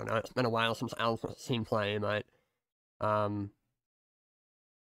I don't know. It's been a while since I've seen play, but I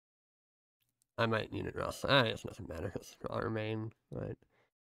might need it else. It doesn't matter. It's draw remain, but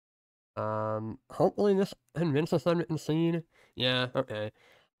hopefully this convinces them to concede. Yeah, okay.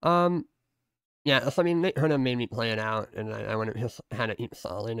 Yeah, so I mean, they kind of made me play it out, and I would have just had it keep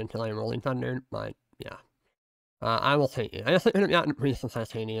solid until I Rolling Thunder, but yeah. I will take it. I guess I could have gotten Priest of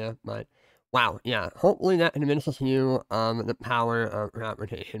Titania, but wow, yeah. Hopefully that convinces you the power of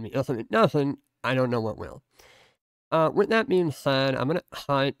rotation, because if it doesn't, I don't know what will. With that being said, I'm gonna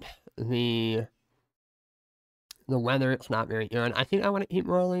cut the weather. It's not very good. I think I want to keep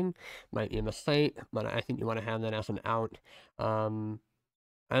rolling. Might be a mistake, but I think you want to have that as an out.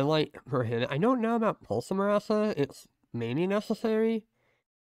 I like Prohibit. I don't know about Pulsamarasa. It's maybe necessary.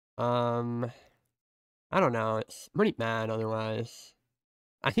 I don't know. It's pretty bad otherwise.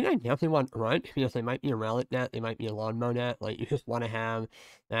 I think I definitely want Grunt because they might be a Relic net, they might be a Lawnmower net. Like, you just want to have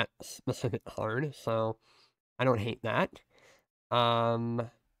that specific card, so I don't hate that.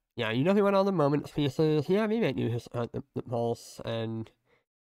 Yeah, you definitely want all the Moments pieces. Yeah, maybe I do just the Pulse, and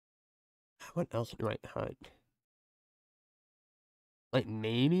what else do I cut? Like,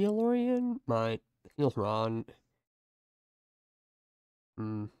 maybe a Lorien, but it feels wrong.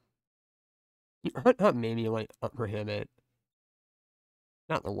 You cut maybe, like, a Prohibit.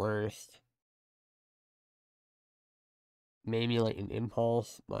 Not the worst. Maybe, like, an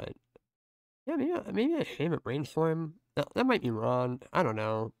Impulse, but yeah, maybe I shave a Brainstorm. That might be wrong. I don't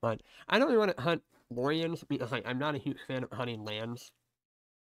know, but I don't really want to hunt Lorians because like I'm not a huge fan of hunting lands.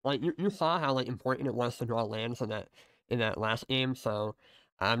 Like you saw how like important it was to draw lands in that last game, so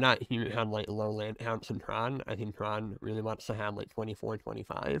I'm not huge on like low land counts in Tron. I think Tron really wants to have like 24,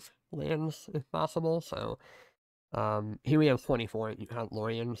 25 lands if possible. So here we have 24. You count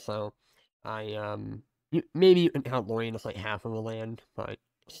Lorien, so I maybe you can count Lorien as like half of a land, but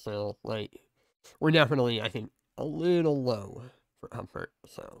still like we're definitely, I think, a little low for comfort.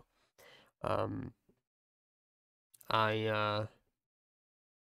 So, um, I, uh,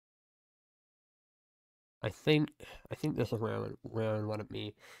 I think this is where I would want to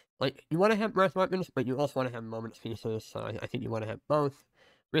be. Like, you want to have breath weapons, but you also want to have moments pieces. So I think you want to have both.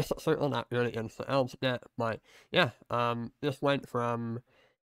 Risk certainly not good against the elves yet, but yeah. This went from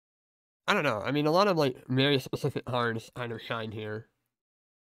I don't know. I mean, a lot of like very specific cards kind of shine here.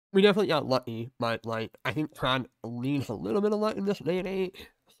 We definitely got lucky, but like I think Tron leaves a little bit of luck in this day and age.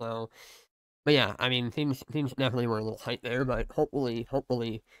 So but yeah, I mean, things definitely were a little tight there, but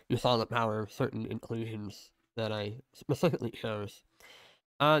hopefully you saw the power of certain inclusions that I specifically chose.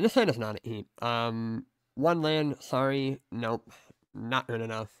 This land is not a heap. One land, sorry, nope, not good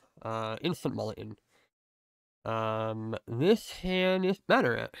enough. Instant mulligan. This hand is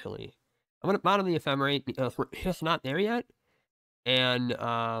better, actually. I'm gonna bottom the Ephemerate because we're just not there yet, and,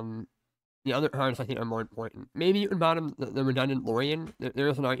 the other cards I think are more important. Maybe you can bottom the redundant Lorien. There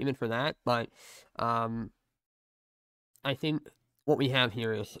is an argument for that, but I think what we have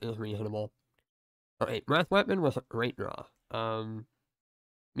here is reasonable. Okay, Breath Weapon was a great draw.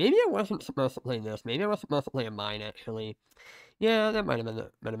 Maybe I wasn't supposed to play this. Maybe I was supposed to play a Mine, actually. Yeah, that might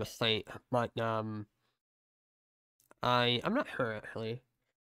have been a mistake, but I'm not sure, actually.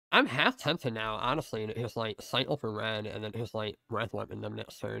 I'm half tempted now, honestly, to just, like, cycle for red and then just, like, Breath Weapon them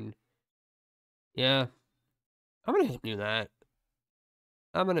next turn. Yeah, I'm gonna just do that.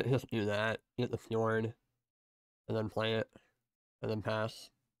 I'm gonna just do that. Get the Fjord, and then play it, and then pass.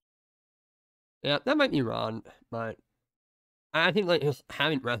 Yeah, that might be wrong, but I think, like, just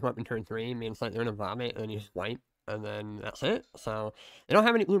having Breath Weapon turn 3 means, like, they're gonna vomit, and then you just wipe, and then that's it. So, they don't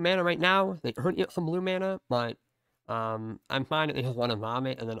have any blue mana right now. They could get some blue mana, but, I'm fine if they just want to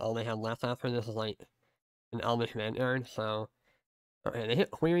vomit, and then all they have left after this is, like, an Elvish Vanguard, so... Okay, they hit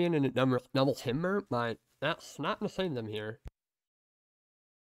Quirion and it double Timber, but that's not gonna save them here.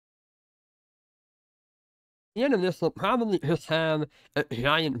 The end of this will probably just have a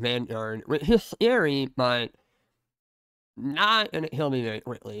giant Vanguard, which is scary, but not gonna kill me very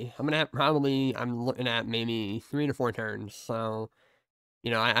quickly. I'm looking at maybe 3 to 4 turns, so, you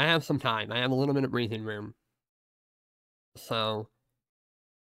know, I have some time. I have a little bit of breathing room. So,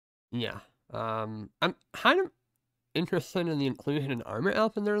 yeah. I'm kind of interested in the inclusion in Armor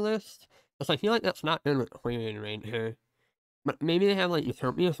Elf in their list, because I feel like that's not good with Quirion right here. But maybe they have, like,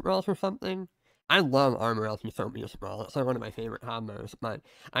 Utopia Sprawls or something? I love Armor Elf Utopia Sprawl, that's, like, one of my favorite combos, but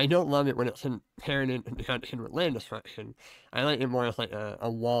I don't love it when it's paired in with Land Destruction. I like it more as, like,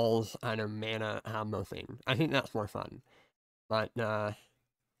 a walls kind of mana combo thing. I think that's more fun. But, yeah,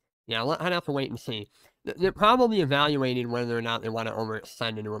 I'd have to wait and see. They're probably evaluating whether or not they want to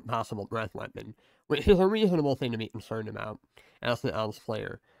overextend into a possible breath weapon, which is a reasonable thing to be concerned about as the Elves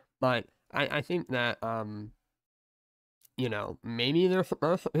player. But I think that, you know, maybe they're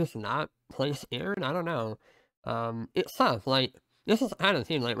supposed to just not play scared. I don't know. It's tough. Like, this is kind of the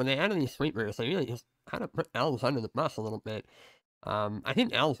thing. Like, when they added these sweepers, they really just kind of put Elves under the bus a little bit. I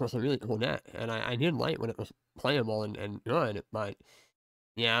think Elves was a really cool net, and I did like when it was playable and good, but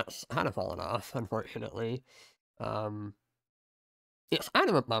yeah, it's kind of fallen off, unfortunately. Um, it's kind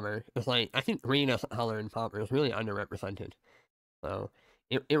of a bummer. It's like, I think green as a color in Pauper is really underrepresented. So,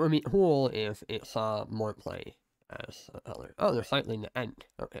 it would be cool if it saw more play as a color. Oh, they're cycling the end.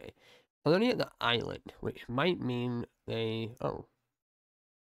 Okay. So they're near the island, which might mean they... Oh.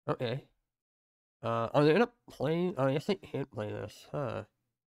 Okay. Are they gonna play... Oh, I guess they can't play this, huh?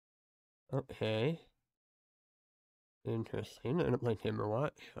 Okay. Interesting. They're gonna play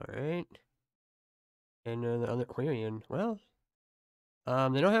Timberwatch. Alright. And the other Quarian. Well,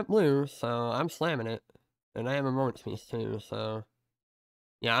 they don't have blue, so I'm slamming it. And I have a Moment's Peace too, so...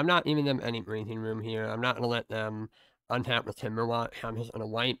 Yeah, I'm not giving them any breathing room here. I'm not gonna let them untap the Timberwatch. I'm just gonna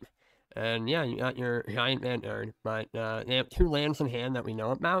wipe. And yeah, you got your giant Vanguard. But they have 2 lands in hand that we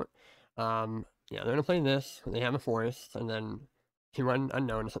know about. Yeah, they're gonna play this. They have a forest, and then 2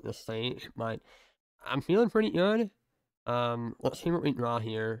 unknowns at this stage. But I'm feeling pretty good. Let's see what we draw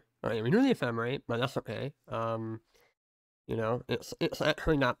here. Okay, we drew the Ephemerate, but that's okay. You know, it's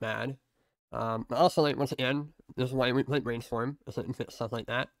actually not bad. But also, like, once again, this is why we play Brainstorm, so it can fit stuff like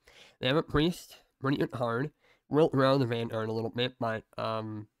that. They have a Priest, pretty hard. We'll grow the Vanguard a little bit, but,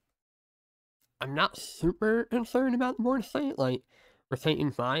 I'm not super concerned about the board state. Like, we're taking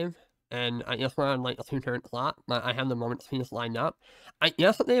 5, and I guess we're on, like, a 2-turn clock, but I have the Moment's Peace lined up. I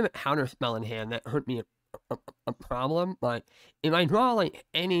guess if they have a counter spell in hand, that could be a problem, but if I draw, like,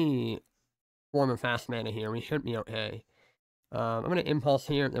 any form of fast mana here, we should be okay. I'm gonna Impulse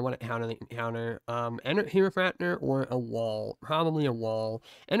here. If they want to counter, they can counter. Energy Refractor or a wall. Probably a wall.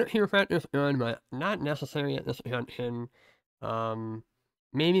 Energy Refractor is good, but not necessary at this junction.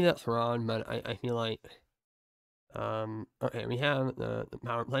 Maybe that's wrong, but I feel like... okay, we have the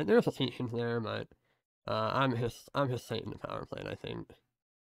power plant. There's a teaching there, but I'm just saying the power plant, I think.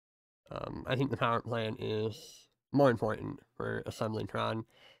 I think the power plant is more important for assembling Tron.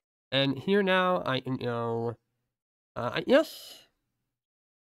 And here now, I can go... I guess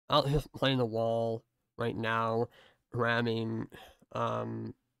I'll just play the wall right now, grabbing,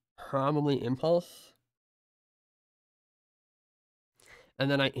 probably Impulse. And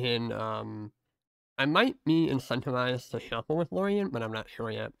then I can, I might be incentivized to shuffle with Lorien, but I'm not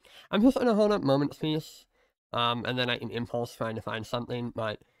sure yet. I'm just gonna hold up Moment's Peace, and then I can Impulse trying to find something,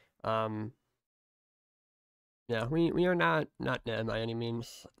 but, yeah, we are not dead by any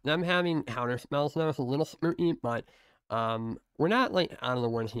means. Them having counter spells though is a little spooky, but we're not like out of the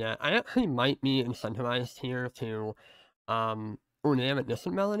woods yet. I actually might be incentivized here to oh, they have a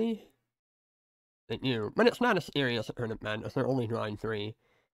distant melody? They do. But it's not as scary as a tournament if they're only drawing 3.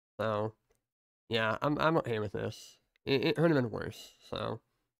 So yeah, I'm okay with this. It could have been worse, so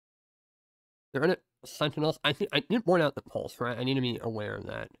they're gonna Sentinels. I think I did warn out the pulse, right? I need to be aware of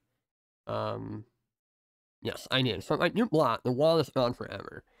that. Yes, I did. So if I do block, the wall is gone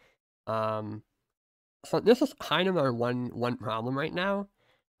forever. So this is kind of our one problem right now.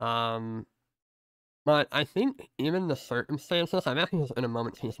 But I think even the circumstances, I'm actually just in a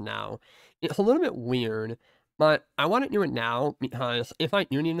Moment's Peace now. It's a little bit weird, but I want to do it now because if I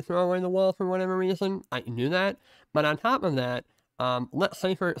do need to throw away the wall for whatever reason, I can do that. But on top of that, let's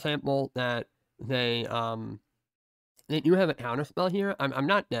say for example that they do have a counterspell here. I'm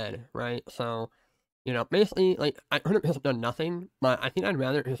not dead, right? So, you know, basically, like, I could have just done nothing, but I think I'd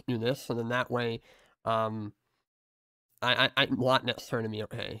rather just do this, so then that way, I want next turn to be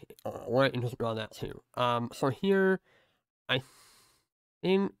okay, or I can just draw that too. So here, I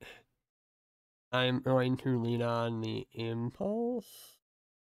think I'm going to lean on the Impulse.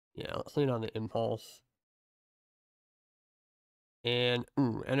 Yeah, let's lean on the Impulse. And,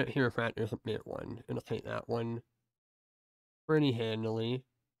 Energy Refractor is a bit one. Gonna take that one pretty handily.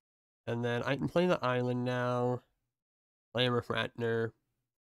 And then I can play the Island now, play a Refractor,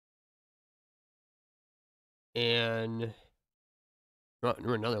 and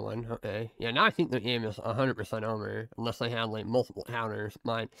do another one, okay. Yeah, now I think the game is 100% over, unless they have, like, multiple counters,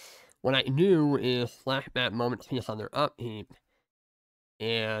 but what I do is flash that moment's piece on their upkeep,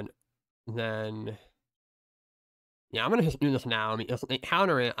 and then, yeah, I'm gonna just do this now, because if they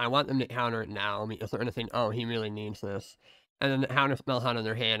counter it, I want them to counter it now, because they're gonna think, oh, he really needs this. And then the counter spell's out of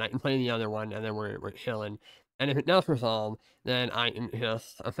their hand, I can play the other one, and then we're chilling. And if it does resolve, then I can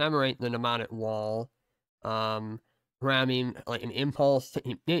just ephemerate the mnemonic wall, grabbing like an impulse to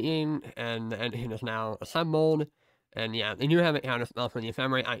keep digging, and the engine is now assembled. And yeah, they do have a counter spell for the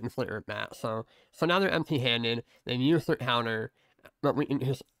ephemerate, I can flicker it back. So now they're empty-handed, they've used their counter, but we can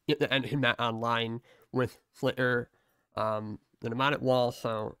just get the engine back online with flicker, the mnemonic wall.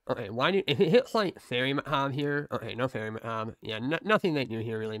 So, okay, if it hits like Fairy Macabre here, okay, no Fairy Macabre, yeah, nothing they do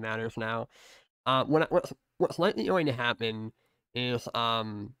here really matters now. What's likely going to happen is,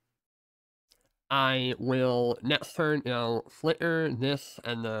 I will next turn, flicker this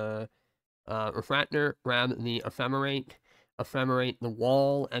and the refractor, grab the ephemerate the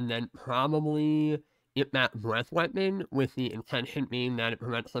wall, and then probably get that breath weapon, with the intention being that it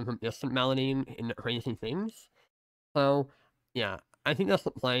prevents them from distant melodying into crazy things. So, yeah, I think that's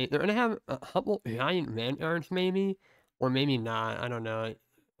the play. They're gonna have a couple giant vanguards, maybe, or maybe not. I don't know.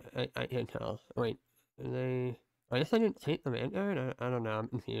 I can't tell. Wait, I guess I didn't take the vanguard. I don't know. I'm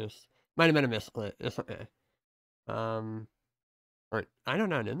confused. Might have been a misclick. It's okay. Or I don't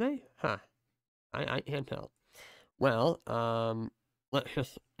know. Did they? Huh. I can't tell. Well, let's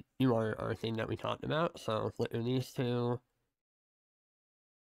just do our thing that we talked about. So flicker these two.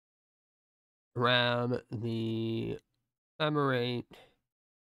 Grab the ephemerate.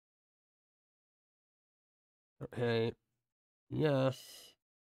 Okay. Yes.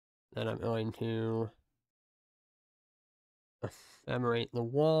 Then I'm going to ephemerate the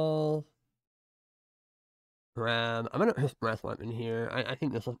wall. I'm gonna just breath weapon here. I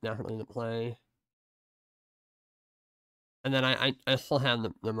think this is definitely the play. And then I still have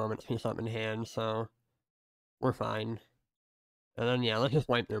the moment's piece up in hand, so we're fine. And then, yeah, let's just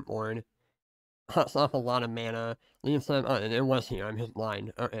wipe their board. Cuts off a lot of mana, leaves them, oh, and it was here, I'm just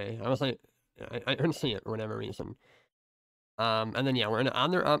blind. Okay, I was like, I couldn't see it for whatever reason. And then, yeah, we're gonna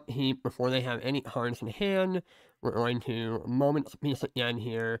on their upkeep before they have any cards in hand. We're going to moment's piece again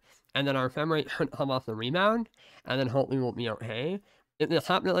here, and then our ephemerate should come off the rebound, and then hopefully we'll be okay. If this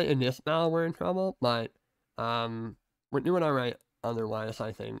happened like in this battle, we're in trouble, but we're doing alright otherwise,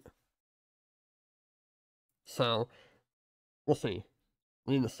 I think. So, we'll see.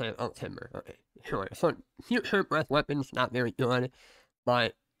 Leave the same, oh, timber, okay, sure. So, future breath weapons, not very good,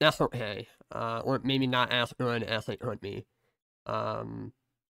 but that's okay. Or maybe not as good as they could be.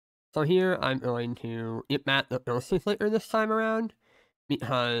 So here I'm going to get back the ghostly flicker this time around,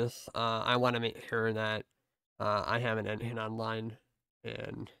 because I want to make sure that I have an engine online,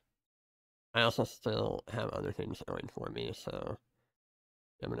 and I also still have other things going for me, so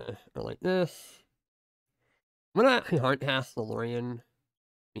I'm gonna go like this. I'm gonna actually hardcast the Lorian,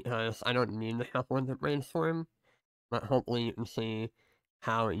 because I don't need the shuffle with the Brainstorm, but hopefully you can see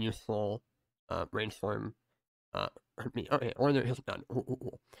how useful Brainstorm could be. Okay, or they're just done.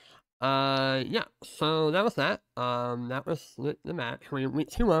 Yeah, so that was that. That was the match. We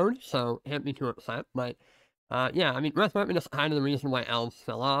 2-0'd, so can't be too upset, but yeah, I mean, Breath Weapon is kind of the reason why Elves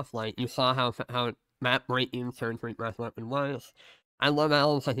fell off. Like, you saw how map breaking turn 3 Breath Weapon was. I love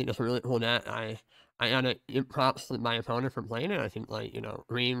Elves, I think it's a really cool net. I gotta give props to my opponent for playing it. I think, like,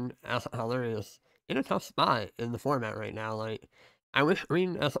 Green as a color is in a tough spot in the format right now. Like, I wish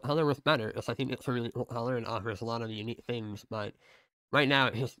Green as a color was better, because I think it's a really cool color and offers a lot of unique things, but right now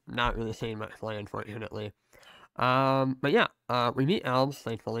it's just not really seeing much play, unfortunately. But yeah, we beat Elves,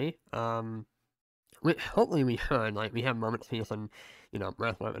 thankfully. Which hopefully we should. Like, we have Moment's Peace and,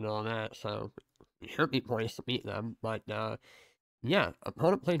 Breath Weapon and all that, so we should be poised to beat them. But, yeah,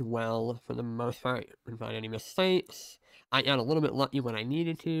 opponent played well for the most part. Didn't find any mistakes. I got a little bit lucky when I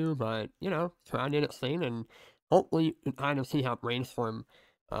needed to, but, Tron did its thing, and hopefully you can kind of see how Brainstorm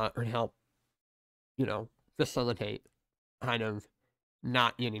could help, facilitate kind of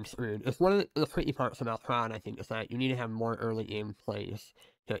not getting screwed. It's one of the tricky parts about Tron, I think, is that you need to have more early game plays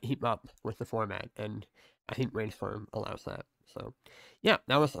to keep up with the format, and I think Brainstorm allows that. So, yeah,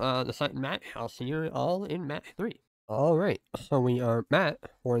 that was the second match. I'll see you all in match 3. Alright, so we are back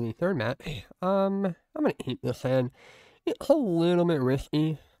for the third match. I'm gonna keep this in. It's a little bit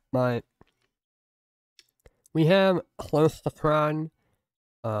risky, but we have close to Tron.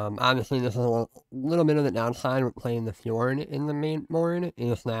 Obviously this is a little bit of the downside with playing the Fjord in the main board,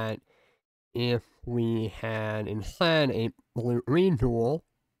 is that if we had instead a blue-green duel,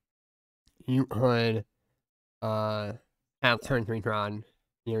 you could have turn 3 Tron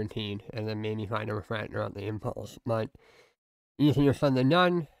guaranteed, and then maybe find a refractor on the impulse. But easier said than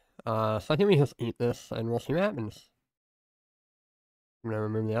done. So I think we just eat this and we'll see what happens. I'm gonna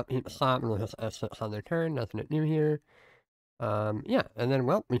remove the upkeep slot and we'll just S6 on their turn, nothing new here. Yeah, and then,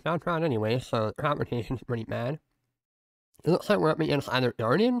 well, we found Tron anyway, so the rotation's pretty bad. It looks like we're up against either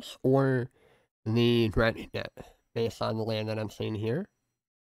Guardians or the Dredge deck, based on the land that I'm seeing here.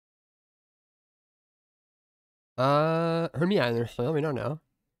 Could be either, so we don't know.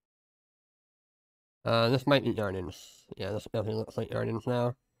 This might be Guardians. Yeah, this definitely looks like Guardians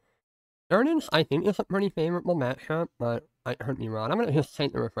now. Guardians, I think, is a pretty favorable matchup, but I could be wrong. I'm gonna just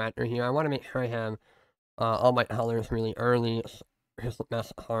take the Refractor here. I want to make sure I have all my colors really early. It's just the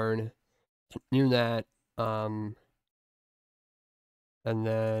best card to do that. And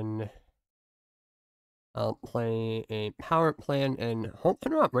then I'll play a power plant and hope to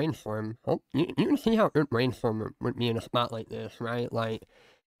draw Brainstorm. Hope you can see how good Brainstorm would be in a spot like this, right? Like,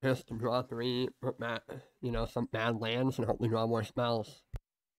 just draw 3, put that, some bad lands, and hopefully draw more spells.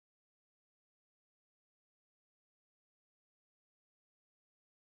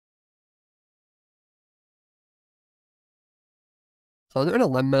 So they're gonna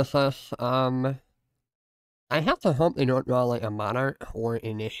limit us. I have to hope they don't draw like a Monarch or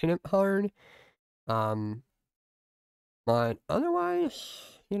Initiative card. But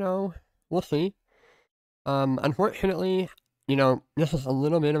otherwise, we'll see. Unfortunately, this is a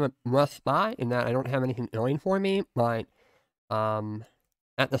little bit of a rough spot in that I don't have anything going for me, but,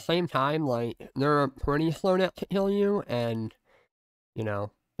 at the same time, like, they're a pretty slow net to kill you, and, they're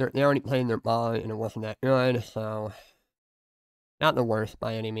already playing their ball, and it wasn't that good, so not the worst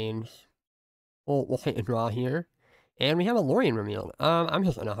by any means. We'll take a draw here. And we have a Lorien revealed. I'm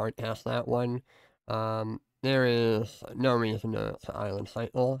just gonna hard cast that one. There is no reason to Island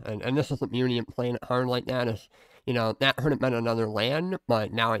Cycle, and this is the beauty of playing it hard like that is, that could have been another land,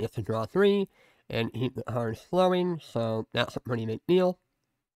 but now I get to draw 3 and keep the cards flowing, so that's a pretty big deal.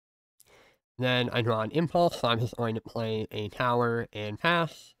 Then I draw an Impulse, so I'm just going to play a Tower and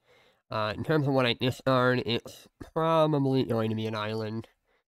pass. In terms of what I discard, it's probably going to be an Island.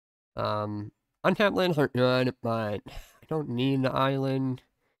 Untapped lands are good, but I don't need the Island.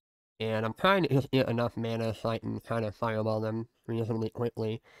 And I'm trying to just get enough mana so I can kind of fireball them reasonably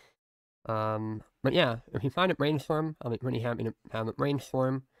quickly. But yeah, if you find a Brainstorm, I'll be pretty happy to have a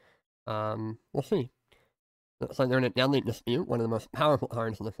Brainstorm. We'll see. Looks like they're in a Deadly Dispute, one of the most powerful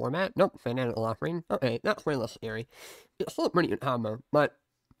cards in the format. Nope, Fanatical Offering. Okay, that's way less scary. It's still a pretty good combo, but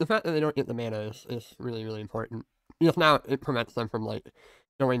the fact that they don't get the mana is really, really important. Because now it prevents them from, like,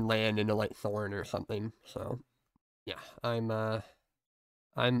 going land into, like, Thorn or something. So, yeah, I'm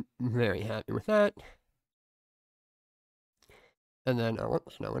very happy with that. And then,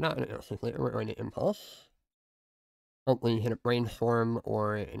 whoops, no, we're not going to Innocent Later, we're going to Impulse. Hopefully hit a Brainstorm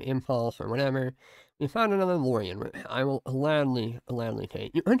or an Impulse or whatever. We found another Lorien, which I will gladly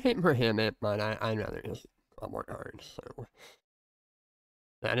take. You could take Prohibit, but I'd rather just draw more cards, so.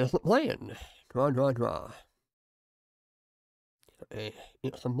 That is the plan. Draw, draw, draw. Okay,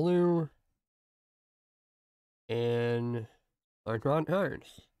 get some blue. And start drawing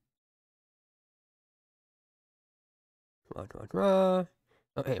cards. Draw, draw, draw.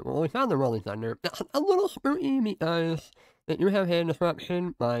 Okay, well, we found the Rolling Thunder. That's a little spooky because they do have hand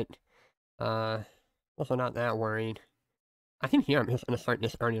disruption, but also not that worried. I think here I'm just gonna start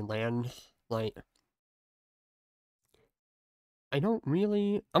discarding lands. Like, I don't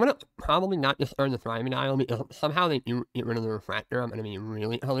really. I'm gonna probably not discard the Thriving Isle because somehow they do get rid of the Refractor. I'm gonna be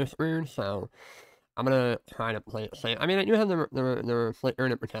really color screwed, so I'm gonna try to play it safe. I mean, I do have the Flicker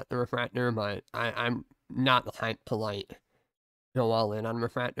to protect the Refractor, but I'm not the type to, like, go all in on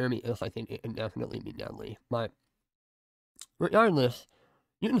Refractor because I think it can definitely be deadly. But regardless,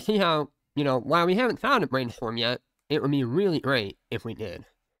 you can see how, while we haven't found a Brainstorm yet, it would be really great if we did.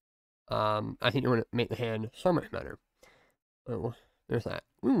 I think it would make the hand so much better. Oh, there's that.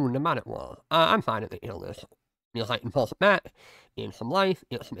 Ooh, Mnemonic Wall. I'm fine if they kill this. Because I can pulse it back, gain some life,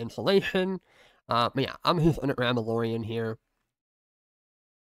 get some insulation. But yeah, I'm just gonna grab a Lorien here.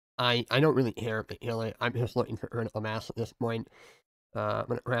 I don't really care if they kill it. I'm just looking for critical mass at this point. I'm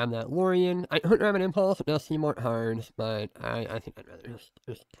gonna grab that Lorien. I could grab an Impulse, it does seem more cards, but I think I'd rather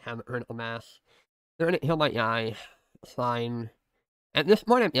just have a critical mass. They're gonna kill my guy. It's fine. At this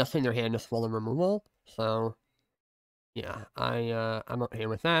point, I'm guessing their hand is full of removal, so yeah, I'm okay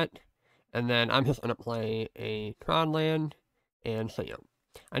with that. And then I'm just gonna play a Tron land, and so yeah.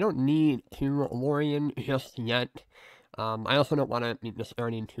 I don't need 2 Lorien just yet. I also don't want to be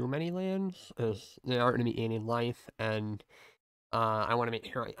discarding too many lands, as they are going to be gaining life, and I want to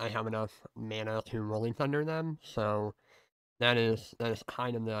make sure I have enough mana to Rolling Thunder them, so that is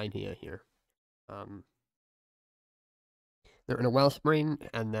kind of the idea here. they're in a Wellspring,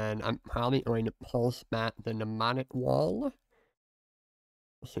 and then I'm probably going to pulse back the Mnemonic Wall.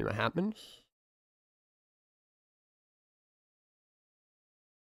 We'll see what happens.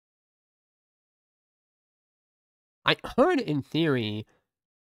 I heard in theory,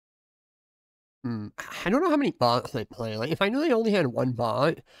 I don't know how many bots they play. Like, if I knew they only had one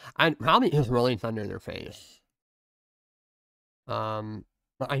bot, I'd probably just Rolling Thunder their face. But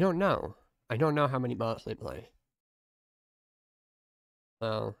I don't know. I don't know how many bots they play.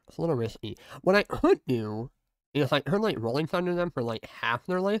 So, it's a little risky. What I could do is I could, like, Rolling Thunder them for, like, half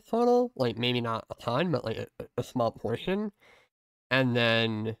their life total. Like, maybe not a ton, but, like, a small portion. And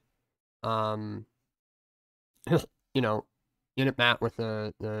then, just, you know, get it back with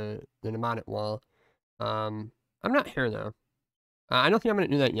the Mnemonic Wall. I'm not sure, though. I don't think I'm going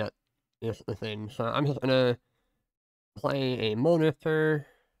to do that yet, is the thing. So, I'm just going to play a Molnifter.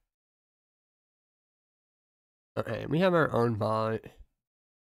 Okay, we have our own bot.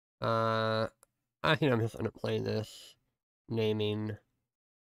 I think I'm just gonna play this, naming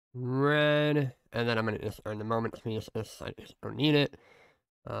red, and then I'm gonna just earn the moment piece. This I just don't need it.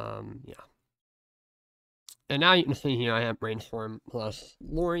 Yeah. And now you can see here I have Brainstorm plus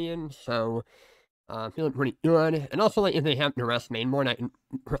Lorien, so feeling pretty good. And also, like, if they have the rest main board, I can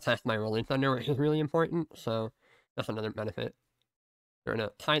protect my Rolling Thunder, which is really important. So that's another benefit. They're gonna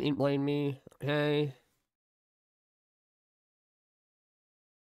tightly blame me. Okay.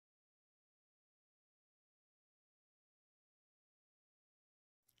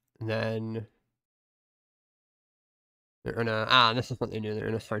 Then they're gonna this is what they do. They're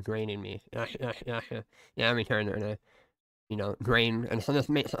gonna start draining me. Yeah, every turn they're gonna drain, and so this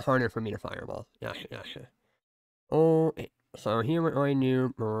makes it harder for me to fireball. Gotcha. Oh, so here we're going to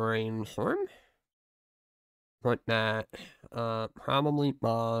Brainstorm. Put that, probably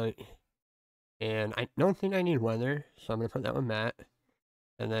by, and I don't think I need weather, so I'm gonna put that with Matt.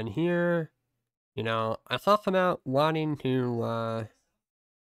 And then here, I talked about wanting to,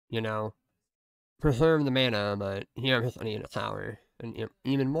 preserve the mana, but here I'm just gonna need a tower, and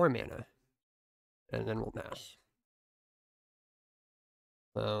even more mana. And then we'll pass.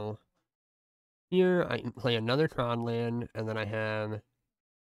 So, here I can play another Tron land, and then I have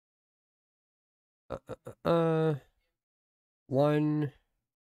 1,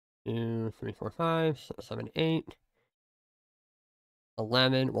 2, 3, 4, 5, 6, 7, 8,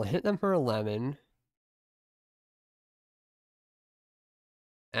 11. We'll hit them for 11.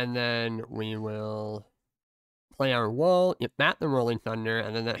 And then we will play our wall, get back the Rolling Thunder,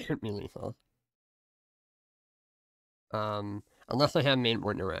 and then that should be lethal. Unless they have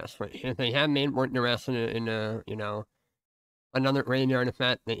mainboard duress. Right? If they have mainboard duress in a another graveyard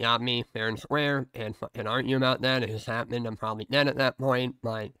effect, they got me fair and square, and fucking argue about that. It has happened. I'm probably dead at that point,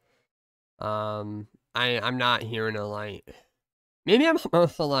 but I'm not here to, like, maybe I'm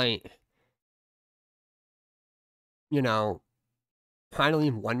supposed to, like, try to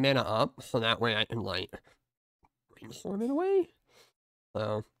leave 1 mana up, so that way I can, like, Brainstorm it away.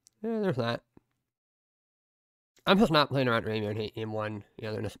 So, yeah, there's that. I'm just not playing around Graveyard Hate Game 1.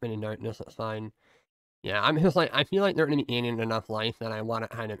 Yeah, they're just spinning darkness, that's fine. Yeah, I'm just, like, I feel like they're going to be gaining enough life that I want to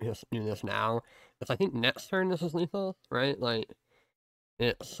kind of just do this now. Because I think next turn this is lethal, right? Like,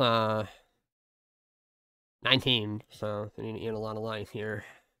 it's, 19, so they need to gain a lot of life here.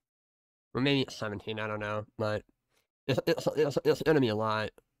 Or maybe it's 17, I don't know, but it's gonna be a lot.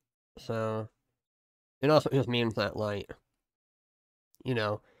 So, it also just means that, like,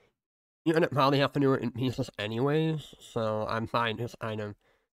 you're gonna probably have to do it in pieces anyways, so I'm fine just kind of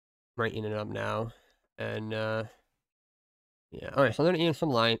breaking it up now. And, yeah, alright, so they're gonna gain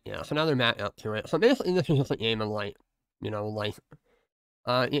some light, yeah, so now they're back up to it. So basically this is just a game of, like, life.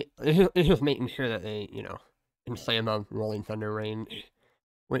 It's just making sure that they, can stay above Rolling Thunder range,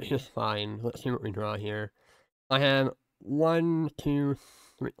 which is fine. Let's see what we draw here. I have 1, 2,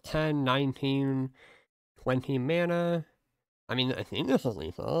 3, 10, 19, 20 mana. I mean, I think this is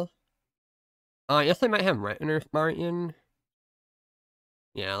lethal. I guess they might have Retiner's Spartan.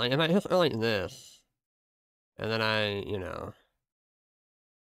 Yeah, like, if I just go like this, and then I,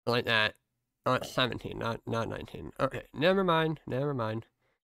 like that. Oh, it's 17, not 19. Okay, never mind.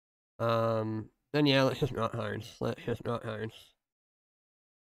 Then yeah, let's just draw cards.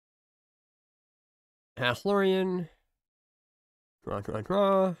 Pass Lorien.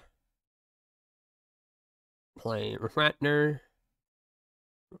 Draw. Play Refractor.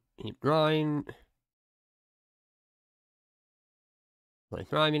 Keep drawing. Play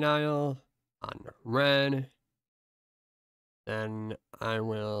Thriving Isle on red. Then I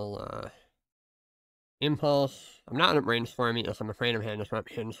will Impulse. I'm not going to Brainstorm because I'm afraid of hand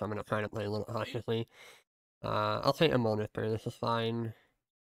disruption, so I'm going to try to play a little cautiously. I'll take a monitor, this is fine.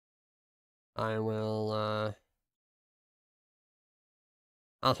 I will,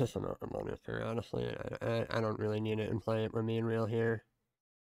 I'll take a monitor, honestly. I don't really need it and play it, we're being real here.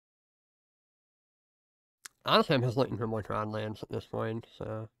 Honestly, I'm just looking for more Tron lands at this point,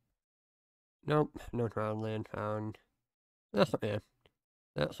 so... Nope, no Tron land found. That's okay.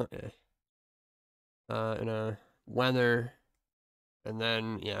 That's okay. In a weather, and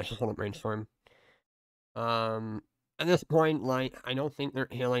then, yeah, I just want to brainstorm. At this point, like, I don't think they're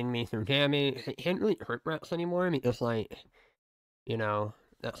healing me through damage. They can't really hurt rats anymore because, like, you know,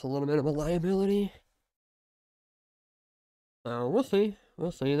 that's a little bit of a liability. So, we'll see.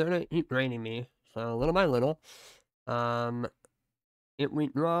 We'll see. They're gonna keep draining me. So, little by little. If we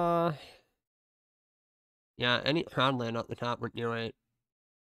draw... Yeah, any Tron land up the top would do it.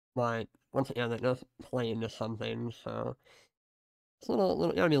 But, once again, that does play into something, so... It's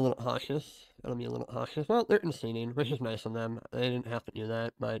gotta be a little cautious. Gotta be a little cautious. Well, they're conceding, which is nice of them. They didn't have to do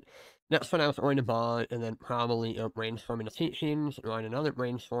that, but that's when I was going to ball, and then probably brainstorm into teachings, run another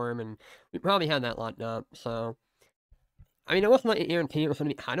brainstorm, and we probably had that locked up, so... I mean, it wasn't like a guarantee it was gonna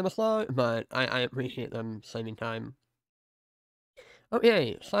be kind of a slog, but I appreciate them saving time.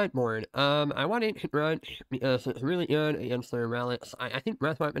 Okay, sideboard. I want Ancient Grudge because it's really good against their relics. I think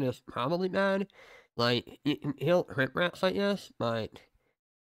Breath Weapon is probably bad. Like, he'll crit rats, I guess, but...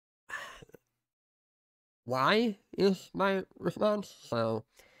 Why is my response, so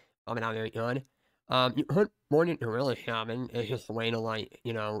probably not very good. You put Morning Gorilla Shaman as just a way to, like,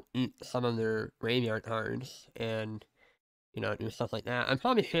 you know, eat some of their graveyard cards and, you know, do stuff like that. I'd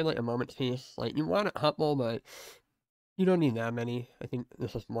probably say, like, a Moment's Peace. Like, you want a couple, but you don't need that many. I think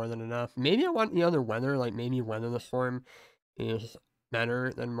this is more than enough. Maybe I want the other Weather, like, maybe Weather the Storm is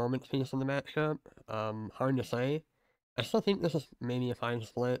better than Moment's Peace in the matchup. Hard to say. I still think this is maybe a fine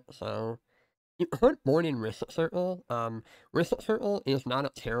split, so... You could board in Wristlet Circle. Wristlet Circle is not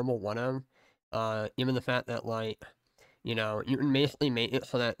a terrible one-of, given the fact that, like, you know, you can basically make it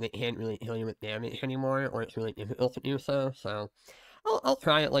so that they can't really heal you with damage anymore, or it's really difficult to do so, so I'll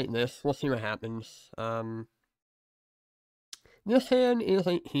try it like this, we'll see what happens. This hand is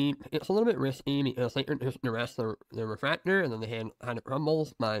like heap, it's a little bit risky because they can just arrest the Refractor, and then the hand kind of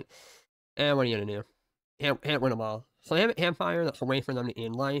crumbles, but, what are you gonna do? Can't win them all. So they have a Campfire, that's a way for them to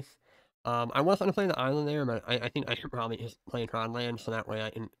end life. I was gonna play the island there, but I think I should probably just play Tron land, so that way I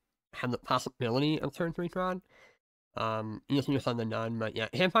can have the possibility of turn 3 Tron. You can use on the none, but yeah,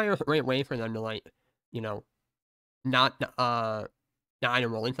 Campfire is a great way for them to, like, you know, not, die to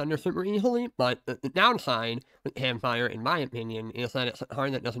Rolling Thunder super easily, but the downside with Campfire, in my opinion, is that it's a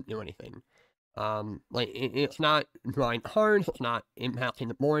card that doesn't do anything. Like, it's not drawing cards, it's not impacting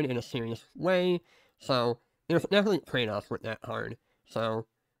the board in a serious way, so there's definitely trade-offs with that card, so...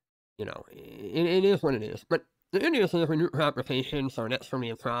 You know, it is what it is. But the good news is we do crop rotation, so that's for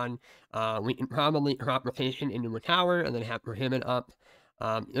me and Tron. We can probably crop rotation into a tower and then have Prohibit up.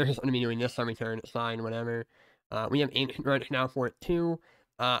 They're just going to be doing this every turn, it's fine, whatever. We have Ancient Grudge now for it too.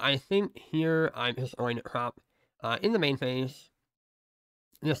 I think here I'm just going to crop in the main phase.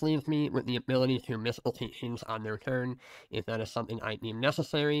 This leaves me with the ability to Mystical Teachings on their turn, if that is something I deem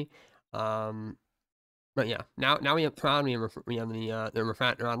necessary. But yeah, now we have Tron, we have the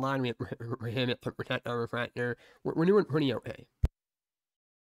Refractor online, we have Prohibit to protect our Refractor. We're doing pretty okay.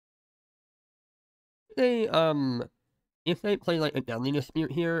 If they play like a Deadly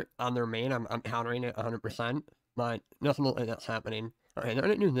Dispute here on their main, I'm countering it 100%, but it doesn't look like that's happening. Okay, they're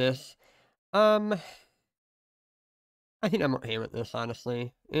gonna do this. I think I'm okay with this,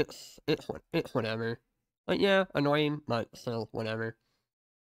 honestly. It's whatever. But yeah, annoying, but still, whatever.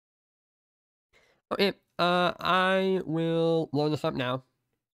 Okay, I will load this up now.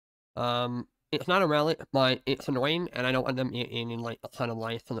 It's not a relic, but it's annoying, and I don't want them in like a ton of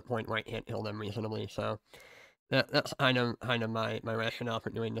life to the point where I can't kill them reasonably, so that's kind of my rationale for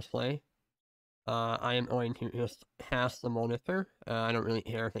doing this play. I am going to just pass the monitor. I don't really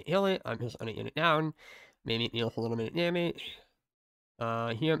care if they heal it, I'm just going to get it down. Maybe it deals a little bit of damage.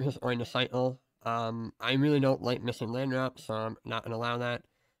 Here I'm just going to cycle. I really don't like missing land drops, so I'm not going to allow that.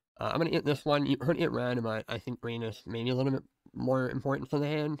 I'm going to get this one. You could get red, but I think green is maybe a little bit more important for the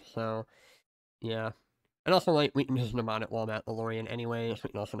hand, so yeah. And also, like, we can just Mnemonic Wallbat the Lorien anyways.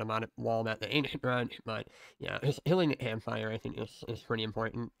 We can also Mnemonic Wallbat the Ancient Grudge, but yeah, just healing the Campfire I think is pretty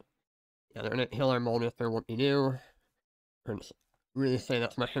important. Yeah, they're going to heal our mold if they're what we do. Or just really say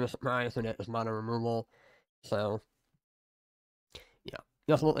that's much of a surprise, and it is mono removal. So, yeah.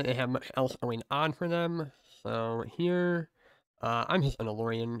 Doesn't look like they have much else going on for them. So, here... I'm just an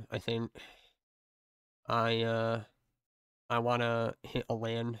Lorien, I think. I want to hit a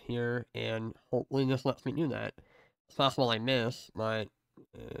land here, and hopefully this lets me do that. It's possible I miss, but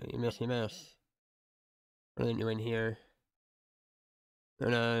you miss, you miss. What are they doing here? They're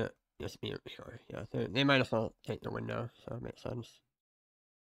gonna just be sure. Yeah, they might as well take the window, so it makes sense.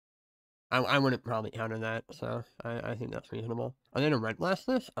 I wouldn't probably counter that, so I think that's reasonable. Are they gonna red blast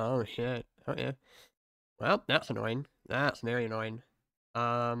this? Oh shit. Okay. Well, that's annoying. That's very annoying.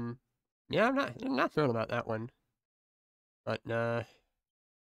 Yeah, I'm not thrilled about that one. But it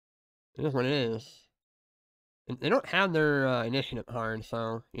is what it is. And they don't have their initiative card,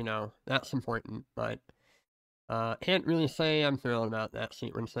 so you know that's important. But can't really say I'm thrilled about that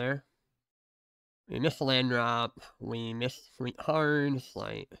sequence there. We missed the land drop. We missed 3 cards.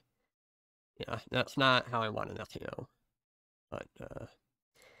 Like, yeah, that's not how I wanted that to go. But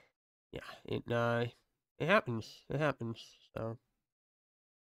yeah, it happens. It happens. So.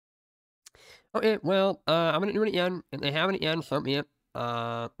 Okay, well, I'm gonna do it again. If they have it again, so be it.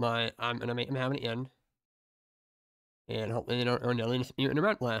 But I'm gonna make them have it again. And hopefully they don't really dispute in a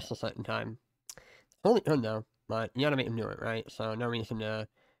red blast the second time. Totally could though, but you gotta make them do it, right? So no reason to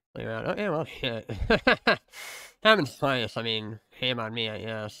play around. Okay, well, shit. Happens twice, I mean, shame on me, I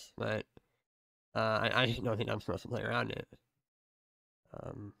guess. But, I just don't think I'm supposed to play around it.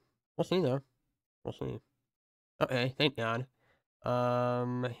 We'll see though. We'll see. Okay, thank God.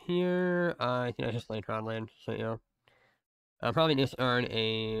 Here, I think I just played Tron land, so, you know. I'll probably just earn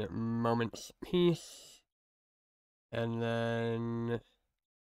a moment's peace. And then...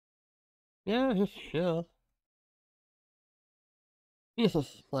 yeah, just chill. He's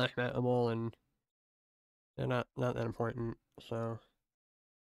just splash matable, and they're not that important, so...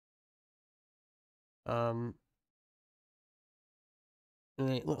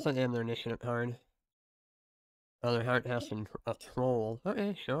 it looks like they have their initiative card. Oh, their heart has a troll.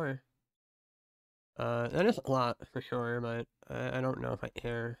 Okay, sure. That is a lot, for sure, but I don't know if I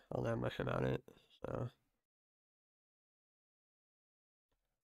care all that much about it, so...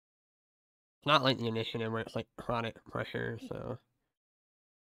 It's not like the initiative where it's like chronic pressure, so...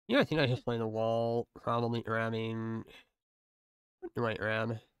 yeah, I think I just play the wall, probably grabbing... what do I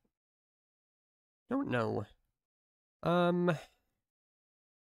grab? Don't know. I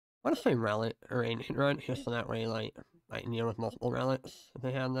want to say Relic or Ancient Run, just so that way, like, I can deal with multiple relics if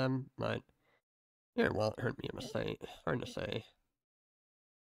they have them, but... yeah, well, it hurt me a mistake. Hard to say.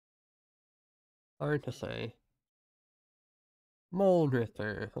 Hard to say. Mold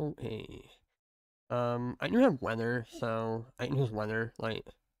Drifter, okay. I do have weather, so I can use weather, like,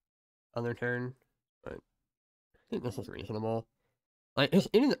 on their turn, but I think this is reasonable. Like, just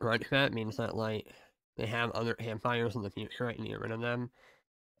any that run that means that, like, they have other campfires in the future, I can get rid of them.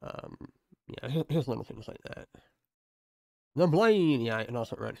 Yeah, here's little things like that. The Blade! Yeah, and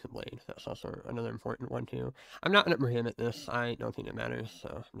also run the Blade. That's also another important one, too. I'm not going to prohibit this. I don't think it matters,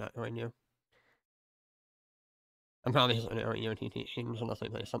 so I'm not going to. I'm probably just going to EOT teachings unless I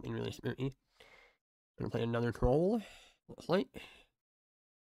play something really spooky. I'm going to play another Troll. Looks like.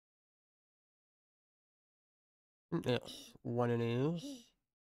 That's what it is.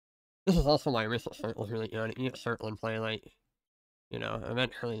 This is also why Wristlet Circle is really good. You get Circle and play, like, you know,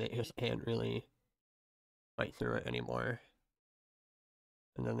 eventually they just can't really fight through it anymore.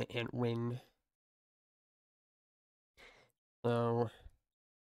 And then they can't win. So...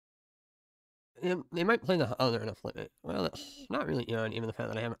 they might play the other to flip it. Well, that's not really good, even the fact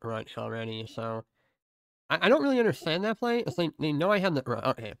that I have it runched already, so... I don't really understand that play. It's like, they know I have the...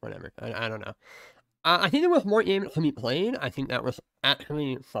 okay, whatever. I don't know. I think there was more games to be played. I think that was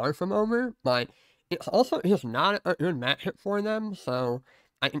actually far from over, but it's also just not a good matchup for them, so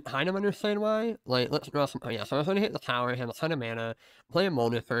I can kind of understand why. Like, let's draw some... oh yeah, so I was going to hit the tower, have a ton of mana, play a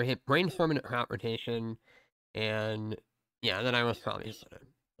Moldifer, hit Brainstorm in a crop rotation, and yeah, then I was probably just going to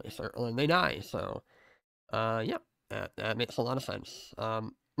play Circle, and they die, so yeah, that makes a lot of sense.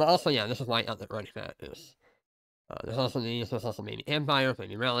 But also, yeah, this is why I got the Grudge Mat is... there's also these, there's also maybe Empires,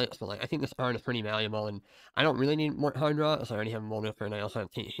 maybe Relics, but like, I think this card is pretty valuable, and I don't really need more card draw, so I already have Moldifer, and I also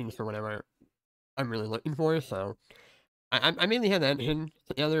have teachings for whatever I'm really looking for, so... I mainly had that engine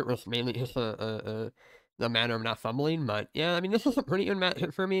together, it was mainly just the matter of not fumbling, but yeah, I mean, this is a pretty good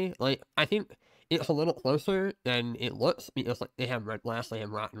matchup for me. Like, I think it's a little closer than it looks, because, like, they have Red Blast, they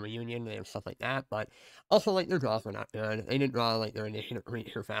have Rotten Reunion, they have stuff like that, but also, like, their draws were not good. They didn't draw, like, their initiative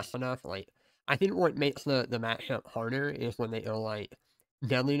creature fast enough. Like, I think what makes the matchup harder is when they go, like,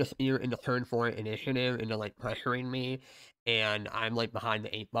 Deadly Dispute into turn 4 initiative into, like, pressuring me, and I'm, like, behind the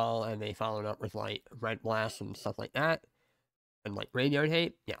 8-ball, and they followed up with, like, Red Blast and stuff like that. And like Graveyard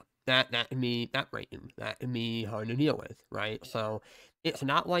Hate, yeah, that can be that can be hard to deal with, right? So it's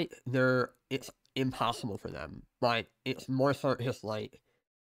not like impossible for them, but it's more so just like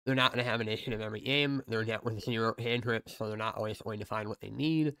they're not going to have an initiative every game. They're net with 0 hand trips, so they're not always going to find what they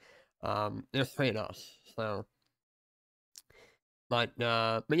need. There's trade-offs, so. But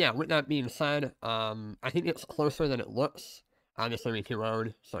yeah, with that being said, I think it's closer than it looks. Obviously, we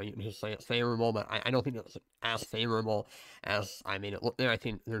 2-0'd, so you can just say it's favorable, but I don't think it's as favorable as I made it look there. I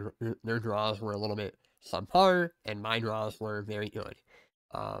think their draws were a little bit subpar, and my draws were very good.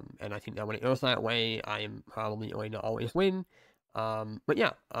 And I think that when it goes that way, I am probably going to always win. But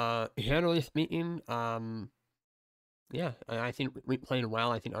yeah, generally speaking, yeah, I think we played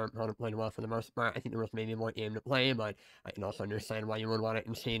well. I think our opponent played well for the most part. I think there was maybe more game to play, but I can also understand why you would want to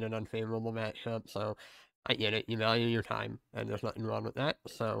concede an unfavorable matchup. So I get it. You value your time, and there's nothing wrong with that.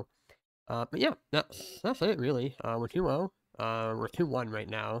 So, but yeah, that's it really. We're 2-0. We're 2-1 right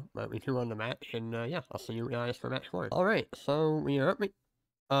now, but we 2-1 the match, and yeah, I'll see you guys for match 4. All right, so we are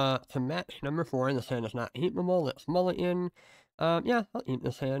up to match number 4. This hand is not heapable. Let's mull it in. Yeah, I'll eat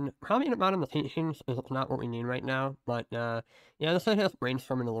this hand. Probably in modifications is not what we need right now, but yeah, this hand has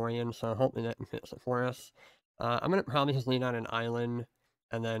Brainstorm and DeLorean, so hopefully that can fix it for us. I'm gonna probably just lean on an island,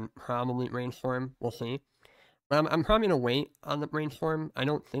 and then probably Brainstorm. We'll see. But I'm probably gonna wait on the Brainstorm. I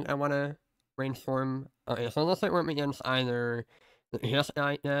don't think I want to Brainstorm. Okay, so unless I work against either the Just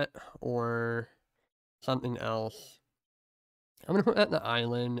Net or something else, I'm gonna put that in the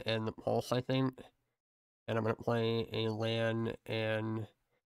island and the Pulse, I think. And I'm going to play a land and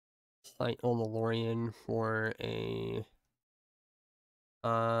cycle DeLorean for a,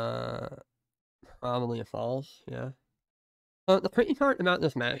 probably a falls, yeah. The pretty part about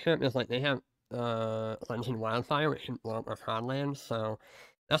this matchup is, like, they have, Cleansing Wildfire, which can blow up our Tron lands, so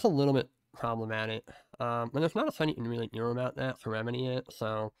that's a little bit problematic. But there's not a ton you can really do about that to remedy it,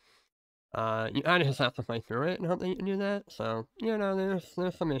 so, you kind of just have to fight through it and hope that you can do that, so, you know,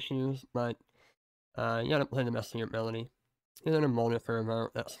 there's some issues, but you gotta play the best of your ability. And then a motive for a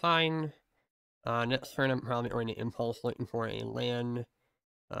vote, that's fine. Next turn, I'm probably going to Impulse looking for a land.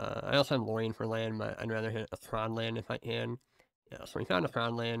 I also have Lorien for land, but I'd rather hit a Tron land if I can. Yeah, so we found a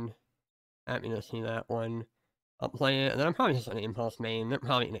Tron land. Happy to see that one. I'll play it, and then I'm probably just an Impulse main. They're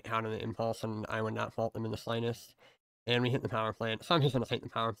probably going to counter the Impulse, and I would not fault them in the slightest. And we hit the Power Plant, so I'm just going to take the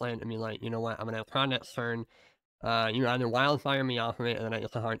Power Plant and be like, you know what, I'm going to have Tron next turn. You either Wildfire me off of it, and then I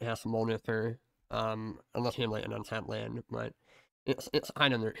get the hard cast motive for unless you have like an untapped land, but it's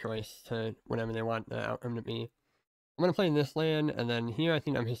kind of their choice to whatever they want the outcome to be. I'm gonna play this land, and then here I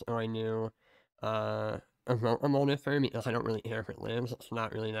think I'm just going to vote a motive for because I don't really care if it lives. It's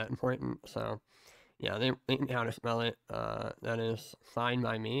not really that important. So yeah, they can counterspell it. That is fine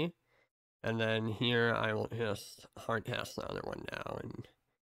by me. And then here I will just hardcast the other one now and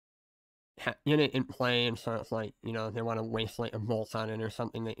get it in play, and so it's like, you know, if they want to waste like a bolt on it or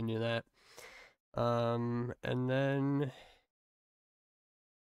something, they can do that. And then,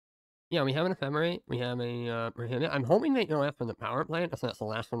 yeah, we have an Ephemerate, we have a, Prohibit. I'm hoping they go after the Power Plant, because that's the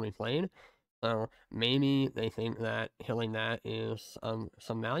last one we played. So, maybe they think that killing that is,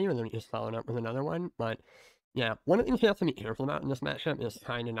 some value, and then just following up with another one, but, yeah, one of the things you have to be careful about in this matchup is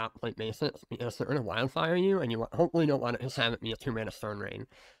trying to not play basics, because they're gonna Wildfire you, and you hopefully don't want to just have it be a 2-mana Stone Rain.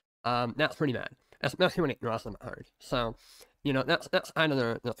 That's pretty bad, especially when it draws them hard. So, you know, that's kind of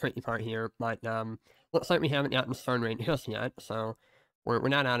the tricky part here, but, looks like we haven't gotten Stone Rain just yet, so we're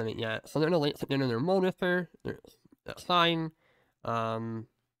not out of it yet. So they're in a late into their Moldifer, that's fine.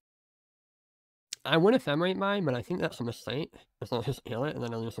 I would Ephemerate mine, but I think that's a mistake, because they'll just kill it, and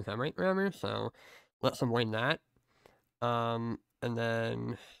then I'll lose Ephemerate forever, so let's avoid that. And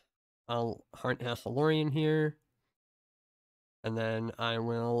then I'll Hardcast a Lorien here, and then I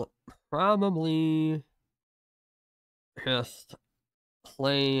will probably just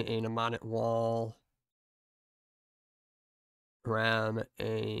play a Mnemonic Wall, grab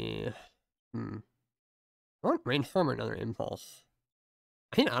a, I want Brainstorm or another Impulse.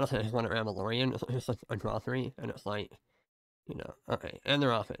 I think honestly I just want to grab a Lorien, it's just like a draw 3, and it's like, you know, okay, and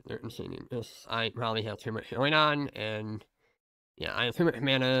they're off it, they're conceding. I probably have too much going on, and yeah, I have too much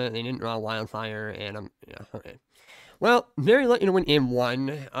mana, they didn't draw Wildfire, and yeah, okay. Well, very lucky to win game 1.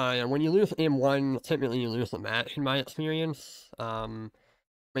 When you lose game 1, typically you lose the match, in my experience. But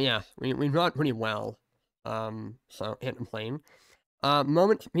yeah, we draw it pretty well. So can't complain.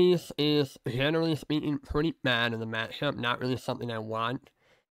 Moment piece is, generally speaking, pretty bad in the matchup, not really something I want.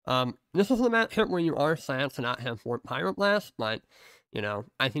 This is the matchup where you are sad to not have 4 Pyroblast, but, you know,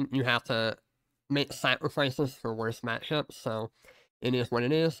 I think you have to make sacrifices for worse matchups, so it is what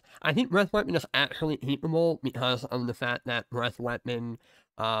it is. I think Breath Weapon is actually keepable because of the fact that Breath Weapon,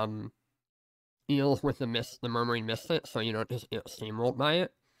 deals with the Murmuring Mystic, so you don't just get steamrolled by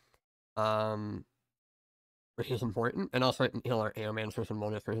it. which is important, and also it can heal our Aeromancers and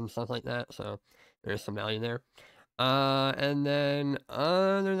Monitors and stuff like that, so there's some value there. And then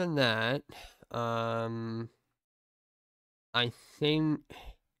other than that, I think,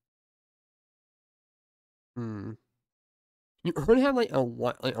 you could have like a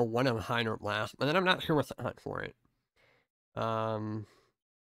one of Hydro Blast, but then I'm not sure what's the hunt for it. Yeah,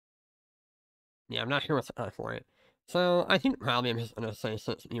 I'm not sure what's the hunt for it. So I think probably I'm just gonna say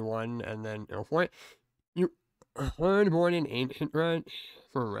 61 and then go for it. You heard more than Ancient Run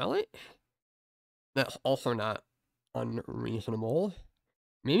for Relic? That's also not unreasonable.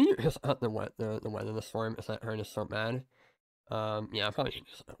 Maybe you just hunt the weather this storm if that hurt is so bad. Yeah, I probably should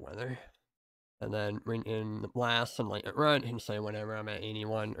just hunt weather. And then bring in the blast and like it run and say whenever I'm at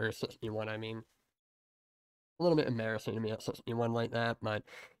 81 or 61, I mean. A little bit embarrassing to me at 61 like that, but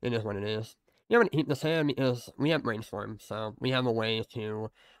it is what it is. You know, I'm gonna keep this hand because we have Brainstorm, so we have a way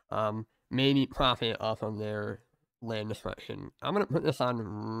to maybe profit off of their land destruction. I'm gonna put this on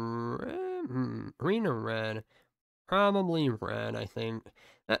green or red. Probably red, I think.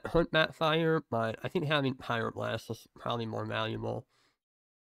 That Hunt Bat Fire, but I think having Pyroblast is probably more valuable.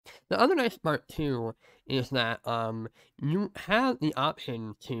 The other nice part too is that you have the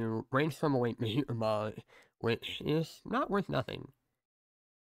option to Brainstorm away Behemoth, which is not worth nothing.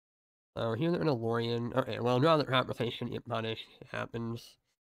 So here they're in a Lorien. Okay, well now that Rapidization get punished happens.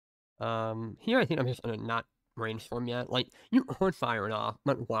 Here I think I'm just gonna not Brainstorm yet. Like, you could fire it off,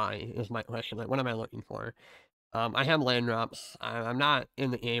 but why is my question. Like, what am I looking for? I have land drops. I'm not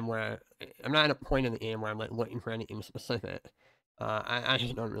in the game where I'm not at a point in the game where I'm like looking for anything specific. I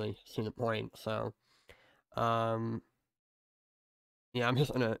just don't really see the point. So, yeah, I'm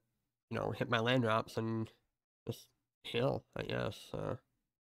just gonna, hit my land drops and just chill, I guess.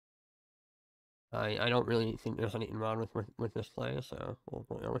 I don't really think there's anything wrong with this play, so we'll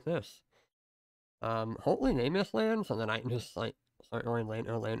go with this. Hopefully they miss lands, and then I can just like start going land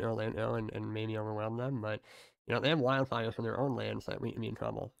and maybe overwhelm them. But they have wildfires from their own lands that we can be in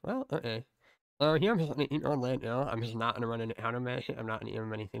trouble. Well, okay. So here I'm just gonna eat on land now. I'm just not gonna run into counter mesh. I'm not gonna give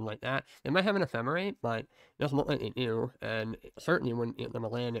them anything like that. They might have an ephemerate, but it doesn't look like they do, and it certainly wouldn't get them a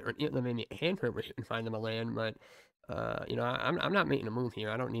land. It would get them maybe a hand trip which can find them a land, but I'm not making a move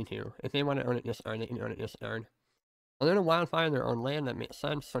here. I don't need to. If they want to own it this turn, they can own it this turn. Well, they're gonna wildfire their own land. That makes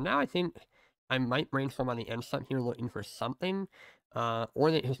sense. So now I think I might Brainstorm on the end step here looking for something,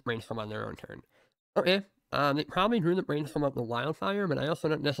 or they just Brainstorm on their own turn. Okay, they probably drew the Brainstorm up the Wildfire, but I also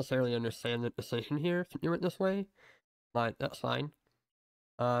don't necessarily understand the decision here to do it this way, but that's fine.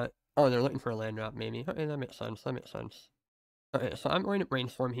 Oh, they're looking for a land drop, maybe. Okay, that makes sense, Okay, so I'm going to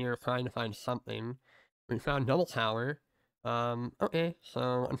Brainstorm here, trying to find something. We found Double Tower. Okay,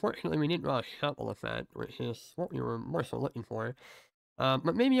 so unfortunately we didn't draw a Shuffle effect, which is what we were more so looking for.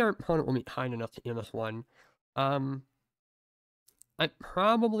 But maybe our opponent will be kind enough to give us one. I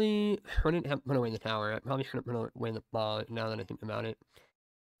probably shouldn't have put away the tower. I probably shouldn't put away the ball now that I think about it.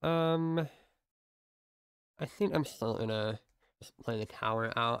 I think I'm still gonna just play the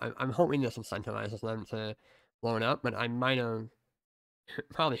tower out. I'm hoping this incentivizes them to blow it up, but I might have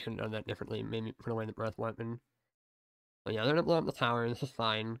probably shouldn't have done that differently. Maybe put away the breath weapon. But yeah, they're gonna blow up the tower. This is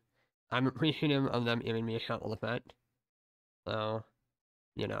fine. I'm appreciative of them giving me a shuttle effect. So,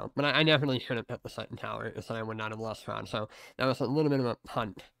 but I definitely should have put the second tower, so I would not have lost Tron. So that was a little bit of a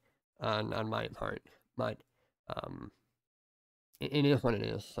punt on my part, but it is what it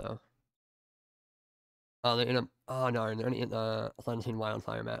is. So, they're gonna, oh no, they're gonna get the Cleansing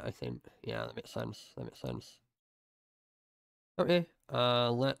Wildfire mat. I think, yeah, that makes sense. Okay,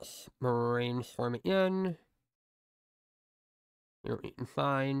 let's Brainstorm again. You're eating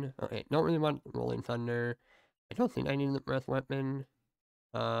fine. Okay, don't really want Rolling Thunder. I don't think I need the breath weapon.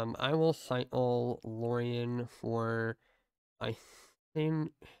 I will cycle Lorien for, I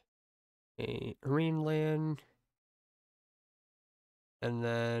think, a Greenland. And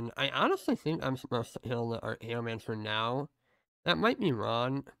then I honestly think I'm supposed to heal our Aeromancer now. That might be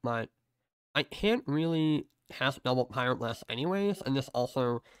wrong, but I can't really cast double Pyroblast anyways, and this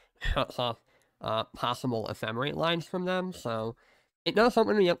also shuts off possible Ephemerate lines from them, so it does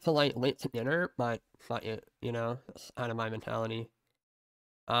open me up to like late to dinner, but fuck it, that's kind of my mentality.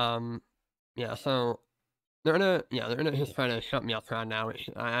 Yeah, so they're gonna just try to shut me up right now, which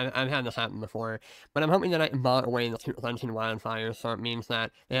I've had this happen before, but I'm hoping that I can bot away the two Cleansing Wildfires, so it means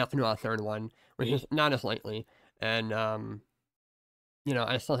that they have to do a third one, which is not as likely, and,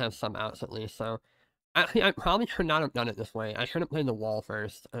 I still have some outs at least, so actually, I probably should not have done it this way. I should have played the wall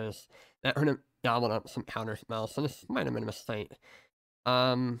first, because that would have gobbled up some counter spells, so this might have been a mistake.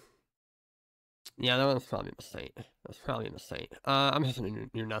 Yeah, that was probably a mistake. That's probably a mistake. I'm just gonna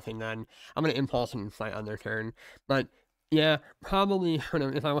do nothing then. I'm gonna impulse and fight on their turn. But yeah, probably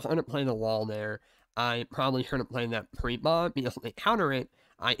should've, if I was gonna play the wall there, I probably should've played that pre-bot, because if they counter it,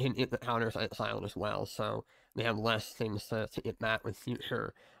 I can hit the counters exiled as well, so they have less things to get back with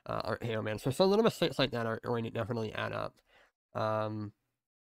future Archaeo Man. So little mistakes like that are going to definitely add up.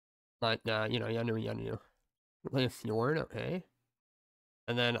 But you know, Yanu. Play a Fjord, okay.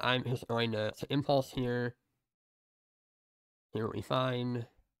 And then I'm just going to impulse here. See what we find.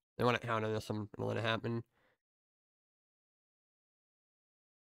 They want to counter this, I'm gonna let it happen.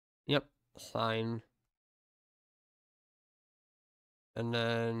 Yep, sign. And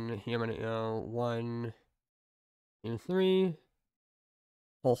then here I'm gonna go 1, 2, 3.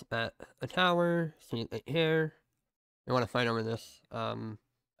 Pulse at a tower. See it here. They want to fight over this. I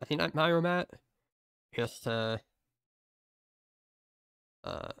think I'm Pyromat. Just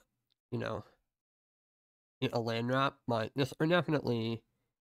you know, get a land drop, but this are definitely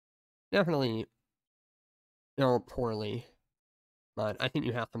poorly. But I think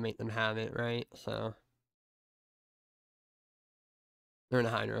you have to make them have it, right? So they're in a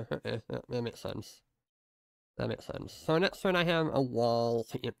Hydra. Okay, that makes sense. That makes sense. So next turn I have a wall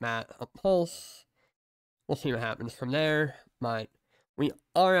to get back a pulse. We'll see what happens from there. But we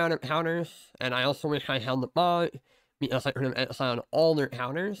are out of counters, and I also wish I held the bot because I could have exiled all their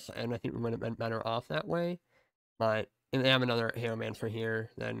counters, and I think we would have been better off that way. But if they have another Hero Mancer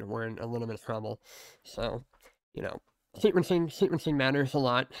here, then we're in a little bit of trouble. So, you know, sequencing matters a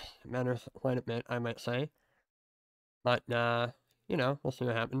lot. It matters quite a bit, I might say. But, you know, we'll see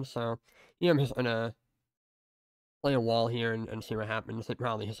what happens. So, yeah, I'm just gonna play a wall here and see what happens. They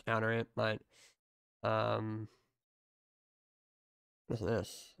probably just counter it, but, what's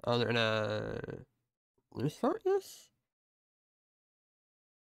this? Oh, they're gonna lose focus?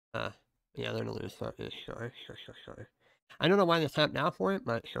 Yeah, they're gonna lose focus. Sure. I don't know why they tapped out for it,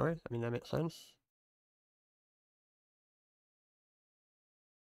 but sure. I mean, that makes sense.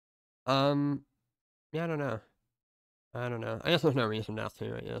 Yeah, I don't know. I guess there's no reason not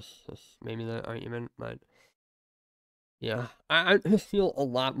to, I guess. That's maybe the argument, but yeah. I just feel a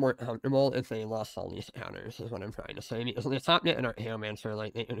lot more comfortable if they lost all these counters, is what I'm trying to say. Because they stopped getting our Hailmancer,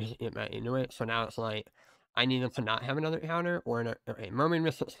 like, they can just get back into it. So now it's like, I need them to not have another counter, or okay, Mermaid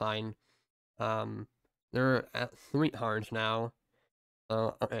Mist is fine. They're at 3 cards now.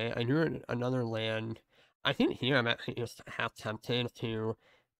 So, okay, I drew another land. I think here I'm actually just half tempted to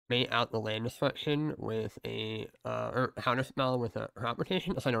bait out the land destruction with a, or counterspell with a crop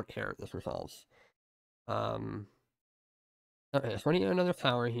rotation, because I don't care if this resolves. Okay, so I need another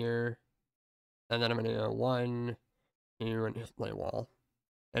tower here, and then I'm gonna go 1, 2, and just play wall.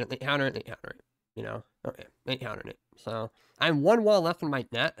 And if they counter it, you know? Okay, they countered it. So, I have 1 wall left in my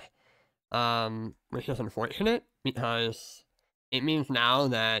deck, which is unfortunate, because it means now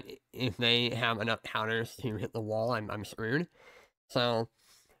that if they have enough counters to hit the wall, I'm screwed. So,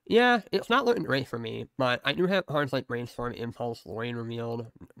 yeah, it's not looking great for me, but I do have cards like Brainstorm, Impulse, Lorien Revealed,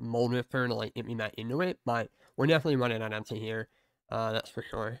 Mold Rifter to like get me back into it, but we're definitely running on empty here. That's for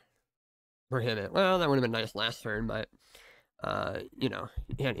sure. Prohibit. Well, that would have been nice last turn, but you know,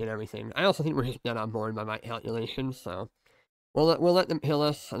 you can't get everything. I also think we're just dead on board by my calculations, so we'll let them kill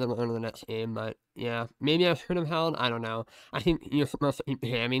us, and then we'll go to the next game. But yeah, maybe I should have held. I don't know. I think you're supposed to keep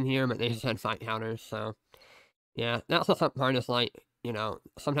jamming here, but they just had 5 counters, so yeah, that's the tough part. Is like, you know,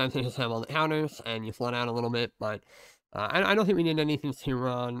 sometimes they just have all the counters and you flood out a little bit, but I don't think we did anything too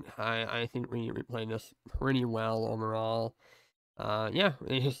wrong. I think we played this pretty well overall. Yeah,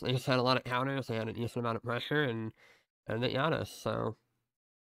 they just had a lot of counters. They had a decent amount of pressure, and they got us. So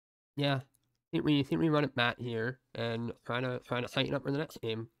yeah, I think we run it back here and try to tighten up for the next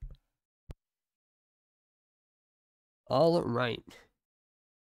game. All right.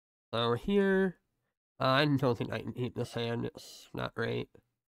 So here, I don't think I can eat this hand. It's not great.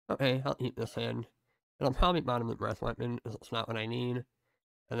 Okay, I'll eat this hand. It'll probably bottom the breath weapon, because it's not what I need.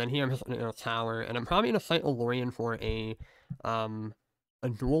 And then here I'm just gonna go tower, and I'm probably gonna cycle Lorien for a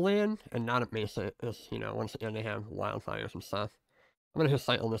dual land, and not a basic, because, you know, once again they have wildfires and stuff. I'm gonna just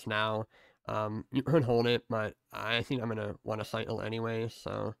cycle this now. You could hold it, but I think I'm gonna want to cycle anyway,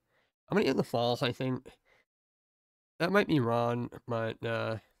 so I'm gonna get the falls, I think. That might be wrong, but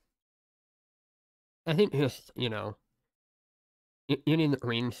I think just, you know, getting the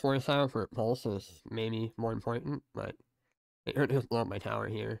range force out for pulse is maybe more important, but they could just blow up my tower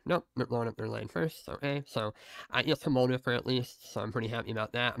here. Nope, they're blowing up their lane first. Okay, so I get some motive for at least, so I'm pretty happy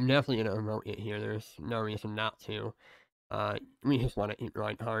about that. I'm definitely gonna remote it here. There's no reason not to. We just want to keep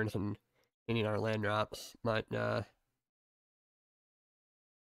drawing cards and getting our land drops, but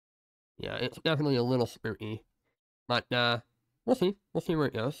Yeah, it's definitely a little spooky. But, we'll see. We'll see where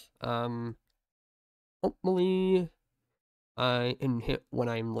it goes. Hopefully I can hit what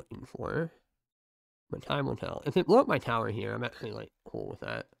I'm looking for. But time will tell. If it blew up my tower here, I'm actually, like, cool with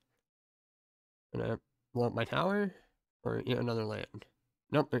that. Gonna blow up my tower? Or get another land?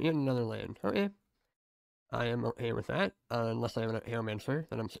 Nope, they're getting another land. Okay. I am okay with that. Unless I have an Aeromancer,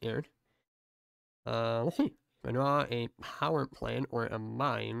 then I'm scared. Let's see. If I draw a power plant or a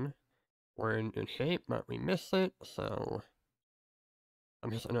mine, we're in good shape, but we missed it, so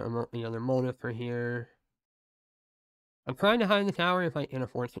I'm just gonna remote the other motive for here. I'm trying to hide the tower if I can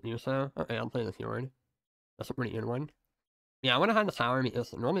afford to do so. Okay, I'll play the fjord. That's a pretty good one. Yeah, I want to hide the tower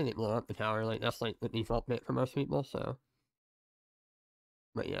because normally they blow up the tower. Like, that's like the default bit for most people, so.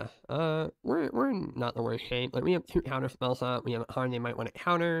 But yeah, we're in not the worst shape. Like, we have 2 counter spells up. We have a Harn they might want to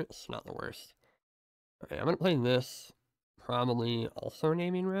counter. It's not the worst. Okay, I'm gonna play this. Probably also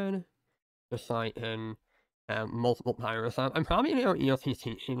naming red. Just so I can have multiple pyros up. I'm probably gonna go EOT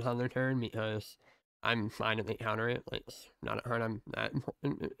teachings on their turn because I'm fine if they counter it. Like, it's not hard. I'm that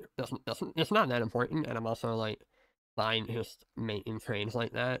important. It's not that important, and I'm also like fine just making trades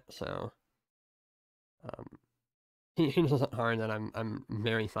like that. So, teachings isn't hard. That I'm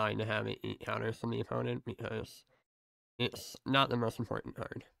very fine to have it eat counters from the opponent because it's not the most important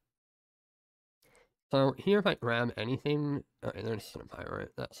card. So here, if I grab anything, okay, they're just gonna pyro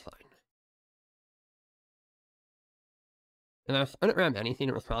it. That's fine. If I was gonna grab anything,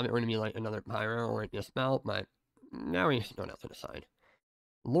 it was probably going to be like another pyro or a dispel, but now we just don't have to decide.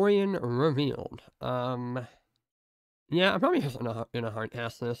 Lorien revealed. Yeah, I'm probably just gonna hard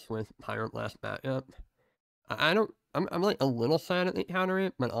cast this with Pyroblast backup. I don't. I'm like a little sad that they counter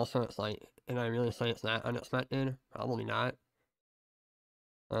it, but also it's like, can I really say it's that unexpected? Probably not.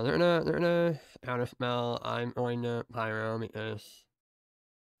 They're gonna counter spell. I'm going to pyro because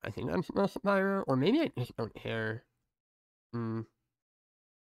I think I'm supposed to pyro, or maybe I just don't care.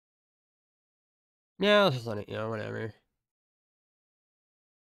 Yeah, I'll just let it go. Whatever.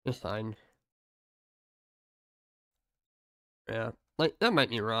 It's fine. Yeah, like, that might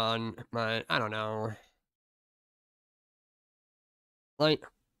be wrong, but I don't know. Like,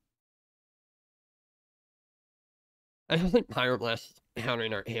 I just think Pyroblast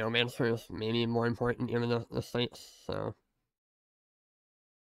countering our Hailmancer is maybe more important given the states, so.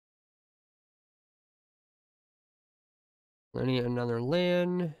 I need another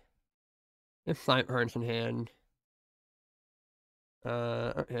land. If 5 cards in hand.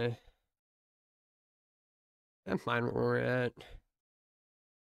 Okay. I'm fine where we're at.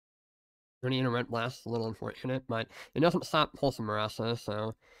 Running in a Red Blast is a little unfortunate, but it doesn't stop Pulse of Marasa,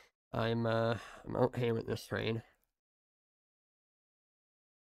 so I'm okay with this trade.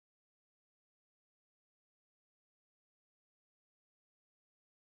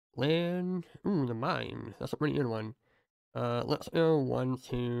 Land. Ooh, the mine. That's a pretty good one. Let's go 1,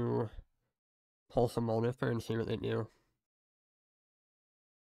 2, Pulse of Molnifer and see what they do.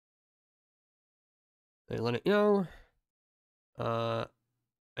 They let it go.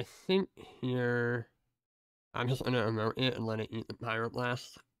 I think here I'm just gonna emote it and let it eat the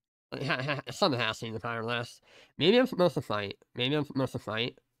Pyroblast. Something has to eat the Pyroblast. Maybe I'm supposed to fight. Maybe I'm supposed to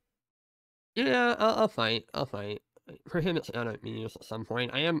fight. Yeah, I'll fight. I'll fight. For him, it's gonna be used at some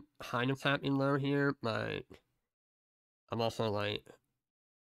point. I am kind of tapping low here, but I'm also like,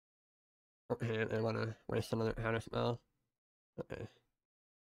 okay, I want to waste another counter spell. Okay.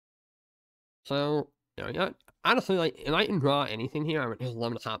 So, yeah, honestly, like, if I can draw anything here, I would just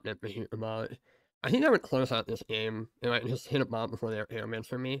love to top deck for here, but I think I would close out this game if I can just hit a bomb before they're airmans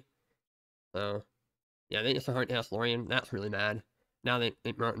for me. So, yeah, they just a hard cast Lorien. That's really bad. Now they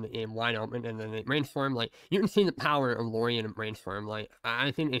broken the game wide open, and then they Brainstorm. Like, you can see the power of Lorien and Brainstorm. Like,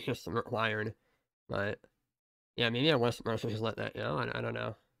 I think it's just required. But, yeah, maybe I was supposed to just let that go. I don't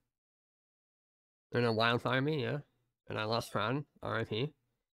know. They're gonna wildfire me, yeah. And I lost Tron, RIP.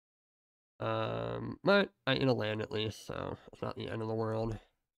 But I need a land at least, so it's not the end of the world.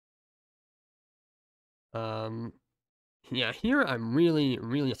 Yeah, here I'm really,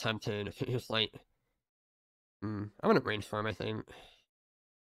 really tempted to just like, I'm gonna Brainstorm, I think.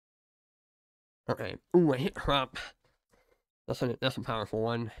 Okay, ooh, I hit crop. That's a powerful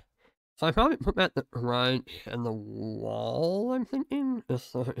one. So I probably put that right in the wall, I'm thinking.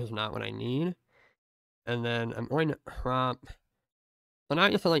 This is not what I need. And then I'm going to crop. So now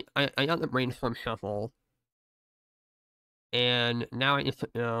I just like, I got the Brainstorm shuffle. And now I just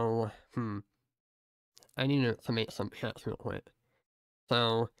go, I need to make some checks real quick.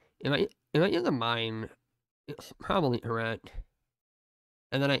 So if I get the mine, it's probably correct.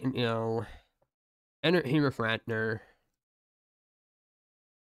 And then I can, you know, Energy Refractor.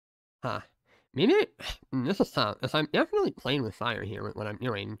 Huh. Maybe this is tough, because I'm definitely playing with fire here with what I'm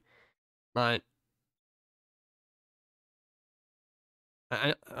doing, but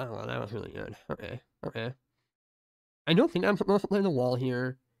oh, well, that was really good. Okay, okay. I don't think I'm supposed to play the wall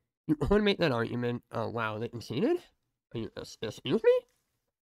here. You could make that argument. Oh, wow, they conceded? Excuse me?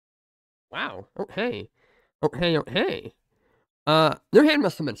 Wow, okay. Okay, okay. Their hand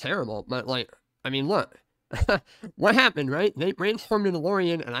must have been terrible, but, like, I mean, look. What happened, right? They brainstormed in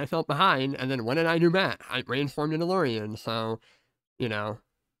DeLorean, and I felt behind, and then what did I do back? I brainstormed in DeLorean, so, you know,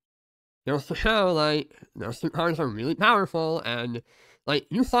 goes to show, like, those two cards are really powerful, and, like,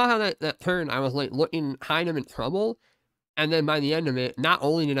 you saw how that turn, I was, like, looking kind of in trouble, and then by the end of it, not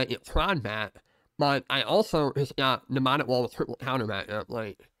only did I get Tron back, but I also just got Mnemonic Wall with triple counter matchup.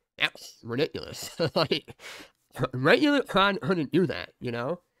 Like, that's ridiculous. Like, regular Tron couldn't do that, you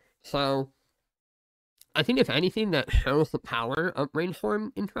know? So, I think if anything, that shows the power of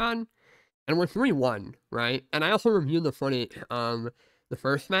Brainstorm in Tron. And we're 3-1, right? And I also reviewed the footage of the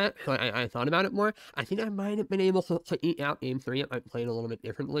first match, so I thought about it more. I think I might have been able to eat out Game 3 if I played a little bit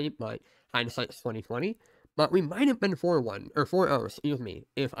differently, but hindsight's 2020. But we might have been 4-1, or 4-0, excuse me,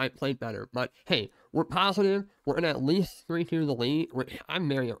 if I played better. But hey, we're positive. We're in at least 3-2 the lead, which I'm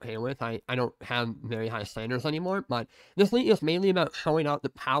very okay with. I don't have very high standards anymore, but this league is mainly about showing out the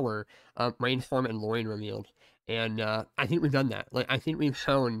power of Brainstorm and Lorien revealed. And I think we've done that. Like, I think we've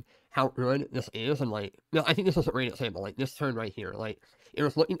shown how good this is, and like, no, I think this was a great example. Like, this turn right here, like, it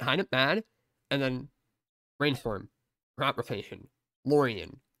was looking kind of bad, and then Brainstorm, crop rotation,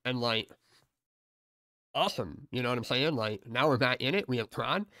 Lorien, and like, awesome. You know what I'm saying? Like, now we're back in it. We have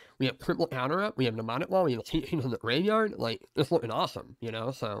Tron, we have triple counter up, we have Mnemonic Wall, we have teachings in the graveyard. Like, it's looking awesome, you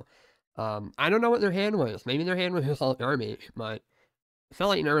know? So, I don't know what their hand was. Maybe their hand was just all garbage, but it felt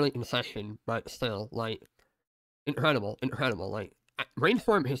like an early concession, but still, like, incredible, incredible. Like,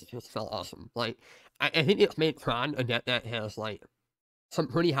 Brainstorm just felt awesome. Like, I think it's made Tron a deck that has, like, some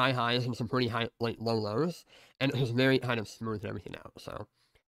pretty high highs and some pretty high, like, low lows, and it has very kind of smoothed everything out. So,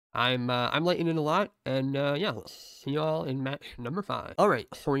 I'm liking it a lot, and, yeah, let's see y'all in match number 5. Alright,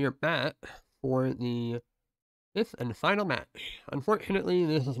 so we're back for the 5th and final match. Unfortunately,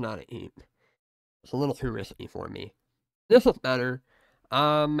 this is not a heat. It's a little too risky for me. This is better.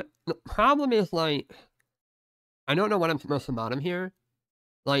 The problem is, like, I don't know what I'm supposed to bottom here.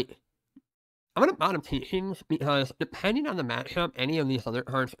 Like, I'm gonna bottom teachings because depending on the matchup, any of these other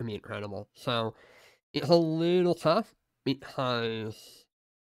cards can be incredible. So, it's a little tough because,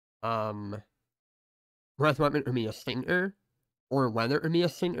 Breath Weapon would be a stinker, or Weather would be a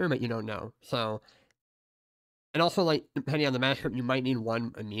stinker, but you don't know. So, and also, like, depending on the matchup, you might need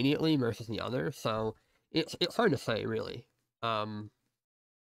one immediately versus the other. So, it's hard to say, really. But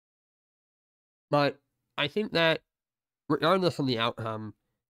I think that regardless of the outcome,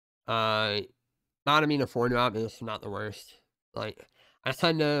 bottoming a 4-drop is not the worst. Like, I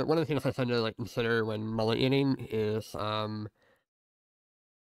tend to, one of the things I tend to, like, consider when mulliganing is,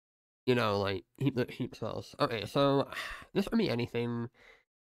 you know, like, heap spells. Okay, so, this could be anything.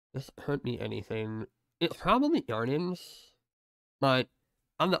 This could be anything. It's probably Gardens, but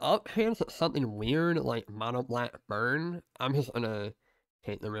on the up chance it's something weird, like Mono Black Burn, I'm just gonna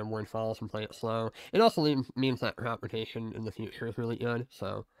take the Rimworn Falls and play it slow. It also means that crop rotation in the future is really good,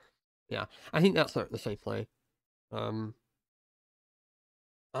 so, yeah. I think that's the safe play. Oh,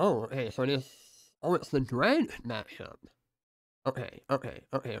 okay, so it is... Oh, it's the Dread matchup. Okay.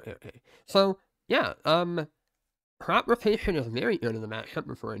 So, yeah, crop rotation is very good in the matchup,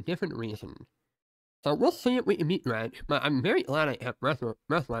 but for a different reason. So we'll see if we can beat Dread, but I'm very glad I have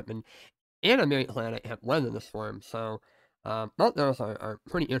Breath Weapon, and I'm very glad I have Weather this form, so, both those are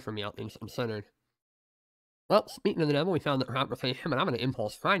pretty good for me, all things considered. Well, speaking of the devil, we found the crop rotation, but I'm gonna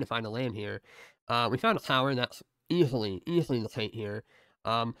Impulse trying to find a land here. We found a tower that's easily the take here.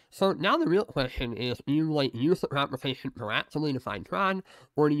 So now the real question is, do you, like, use the crop rotation proactively to find Tron,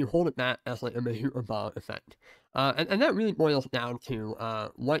 or do you hold it back as, like, a Major Ball effect? And that really boils down to,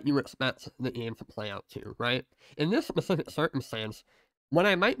 what you expect the game to play out to, right? In this specific circumstance, what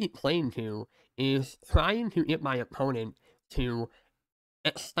I might be playing to is trying to get my opponent to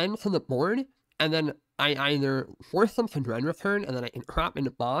extend to the board, and then I either force them to Dread Return, and then I can crop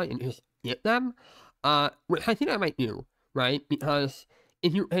into Ball and just get them, which I think I might do, right? Because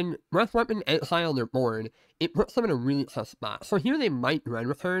if you can Breath Weapon exile their board, it puts them in a really tough spot. So here they might Dread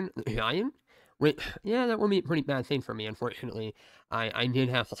Return the Giant, which, yeah, that would be a pretty bad thing for me, unfortunately. I did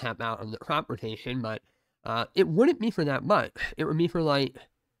have to tap out on the crop rotation, but it wouldn't be for that much. It would be for, like,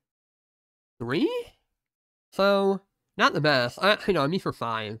 3? So, not the best. Actually, no, it'd be for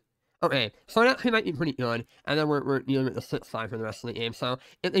 5. Okay, so it actually might be pretty good, and then we're dealing with the 6-5 for the rest of the game, so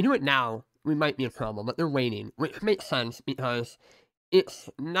if they do it now, we might be in trouble, but they're waiting, which makes sense because it's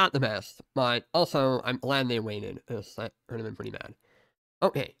not the best, but also I'm glad they waited, because that would have been pretty bad.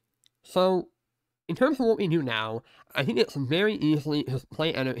 Okay, so in terms of what we do now, I think it's very easily just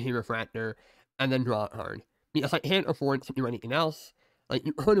play Energy Refractor and then draw it hard. Because I can't afford to do anything else. Like,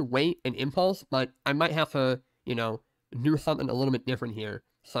 you could wait an Impulse, but I might have to, you know, do something a little bit different here.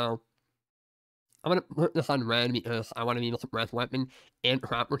 So, I'm going to put this on red because I want to be able to Breath Weapon and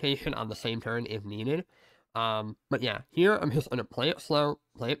Crop Rotation on the same turn if needed. But yeah, here I'm just going to play it slow,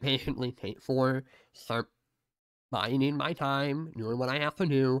 play it patiently, take 4, start biding my time, doing what I have to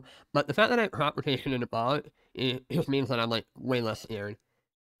do. But the fact that I have crop rotation in the bot, it just means that I'm like way less scared.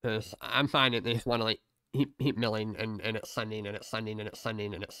 Because I'm finding they just want to like keep milling and it's sending and it's sending and it's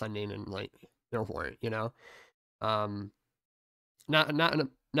sending and it's sending and like go for it, you know? Um not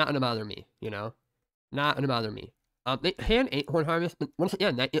gonna bother me, you know? Not gonna bother me. They can Acorn Harvest, but once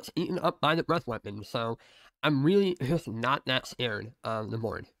again that gets eaten up by the breath weapon, so I'm really just not that scared of the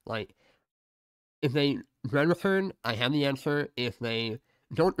board. Like if they run return, I have the answer. If they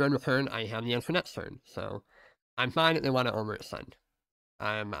don't run return, I have the answer next turn. So I'm fine if they want to overextend.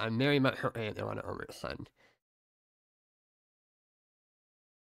 I'm very much okay if they want to overextend.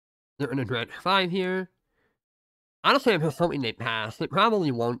 They're gonna dredge 5 here. Honestly, I'm just hoping they pass. They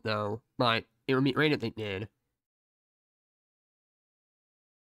probably won't though, but it would be great if they did.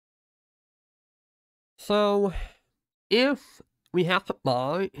 So if we have to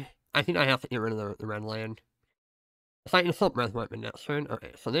buy, I think I have to get rid of the red land. If I can still breath weapon next turn.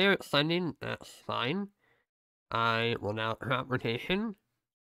 Okay, so they're extending, that's fine. I will now crop rotation.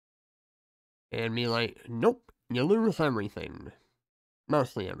 And be like, nope, you lose everything.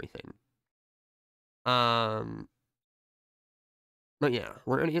 Mostly everything. But yeah,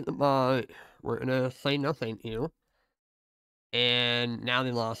 we're gonna get the bot. We're gonna say no thank you. And now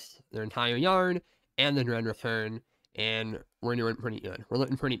they lost their entire yard and the dread return. And we're doing pretty good. We're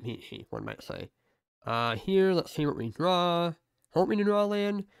looking pretty peachy, one might say. Here, let's see what we draw. Hoping to draw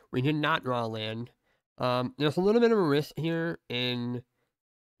land. We did not draw land. There's a little bit of a risk here in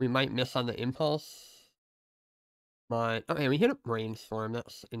we might miss on the impulse. But, okay, we hit a brainstorm.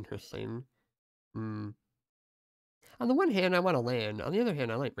 That's interesting. On the one hand, I want to land. On the other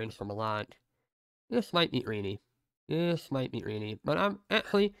hand, I like Brainstorm a lot. This might be greedy. This might be greedy. But I'm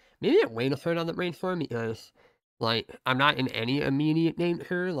actually, maybe I wait a turn on the Brainstorm because, like, I'm not in any immediate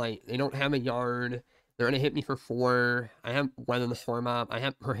danger. Like, they don't have a yard. They're going to hit me for 4. I have Weather the Storm up. I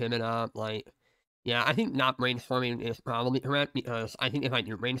have Prohibit up. Like, yeah, I think not Brainstorming is probably correct because I think if I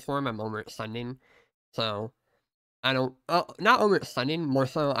do Brainstorm, I'm overextending. So, I don't, not overextending, more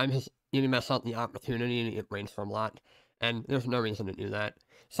so I'm just giving myself the opportunity to get Brainstorm a lot, and there's no reason to do that.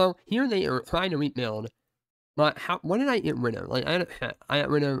 So here they are trying to rebuild, but what did I get rid of? Like, I got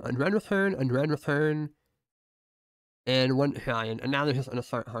rid of a Dread Return, and one Giant, and now they're just going to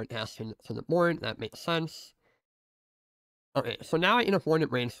start hard casting to the board. That makes sense. Okay, so now I can afford to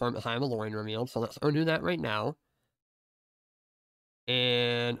Brainstorm as I have a Lorin revealed, so let's go do that right now.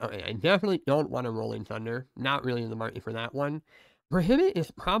 And, okay, I definitely don't want a Rolling Thunder. Not really in the market for that one. Prohibit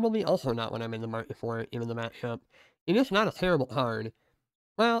is probably also not what I'm in the market for, given the matchup. It is not a terrible card.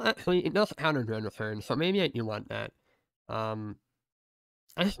 Well, actually, it does counter Dread Return, so maybe I do want that. I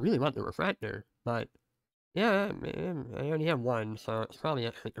just really want the Refractor, but, yeah, I already have one, so it's probably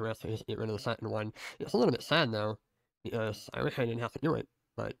actually correct to just get rid of the second one. It's a little bit sad, though, because I wish I didn't have to do it,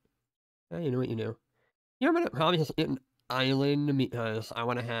 but, yeah, you do what you do. Yeah, I'm gonna probably just get an island because I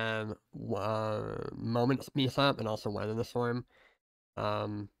want to have moments piece up and also weather the storm.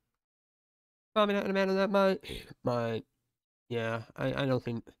 Probably not gonna matter that much, but yeah, I don't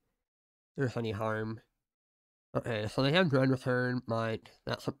think there's any harm. Okay, so they have Dread Return, but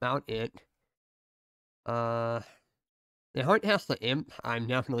that's about it. They hard has the Imp. I'm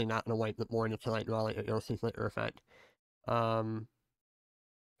definitely not gonna wipe the board until I draw like a Ghostly Flicker effect.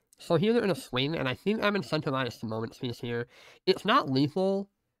 So here they're gonna swing, and I think I'm incentivized to moment piece here. It's not lethal,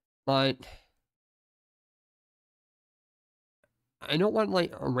 but I don't want,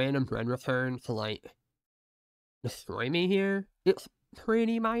 like, a random Dread Return to, like, destroy me here. It's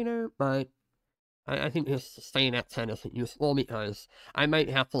pretty minor, but I think just staying at 10 isn't useful because I might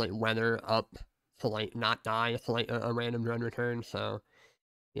have to, like, weather up to, like, not die to, like, a random Dread Return, so,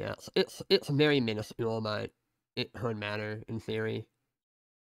 yeah, it's very minuscule, but it could matter in theory.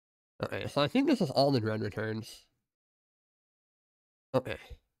 Okay, so I think this is all the Dread Returns. Okay.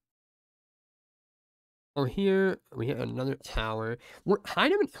 So here, we have another tower. We're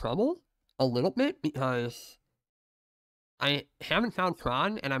kind of in trouble, a little bit, because I haven't found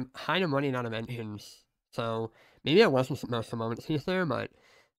Tron, and I'm kind of running out of engines. So maybe I wasn't supposed to moment piece there, but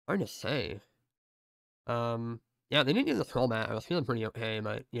hard to say. Yeah, they didn't get the troll mat. I was feeling pretty okay,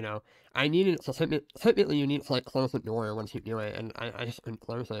 but you know, I needed to typically you need to like close the door once you do it, and I just couldn't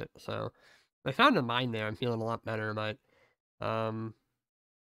close it. So I found a mine there. I'm feeling a lot better, but um,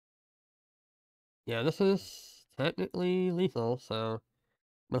 yeah, this is technically lethal. So I'm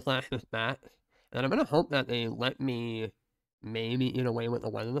gonna flash this back, and I'm gonna hope that they let me maybe get away with the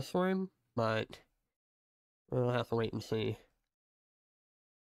weather this storm, but we'll have to wait and see.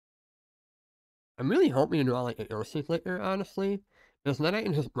 I'm really hoping to draw like a Ghostly Flicker, honestly, because then I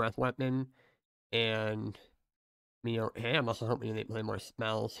can just breath weapon and hey, I'm also hoping they play more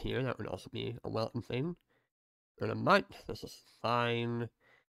spells here. That would also be a welcome thing. In a month, this is fine.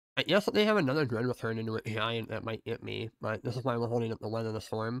 I guess they have another Dread Return into a giant that might get me, but this is why we're holding up the Weather the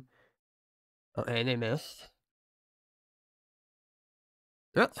Storm. Okay, they missed.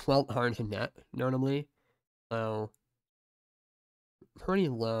 That's 12 cards in net, notably. So, pretty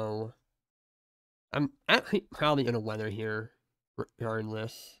low. I'm actually probably gonna weather here,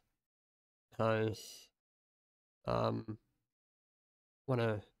 regardless, because, um,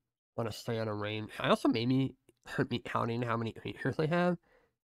 wanna stay on a range. I also maybe should be counting how many creatures they have,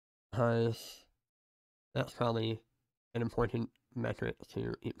 because that's probably an important metric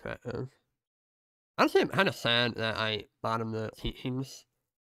to keep track of. Honestly, I'm kind of sad that I bottomed the teachings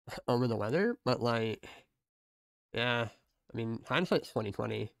over the weather, but like, yeah, I mean, hindsight's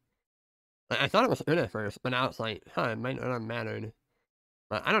 2020. Like, I thought it was good at first, but now it's like, it might not have mattered.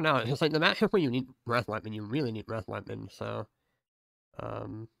 But I don't know, it's just like the matchup where you need breath weapon, you really need breath weapon, so,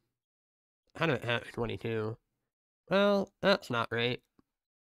 um, kind of at 22. Well, that's not great.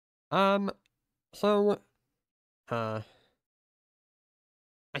 Um, so, uh,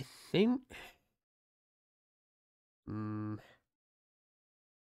 I think, what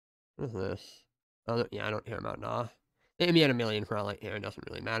is this? Oh, yeah, I don't care about Nah. They me at a million for all I care, it doesn't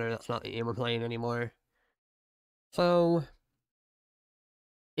really matter, that's not the game we're playing anymore. So,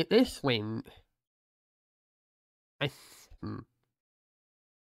 if they swing, I,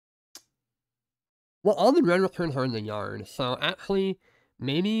 well, all the red returns are in the yard, so actually,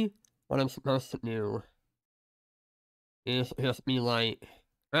 maybe what I'm supposed to do is just be like,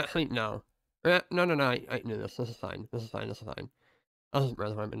 actually, no. No, I can do this, this is fine, this is fine, this is fine. I'll just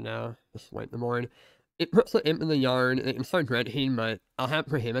breath weapon now, just wipe the board. It puts the imp in the yard, it can start dredging, but I'll have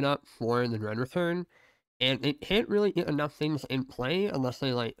prohibit up for the dread return, and it can't really get enough things in play unless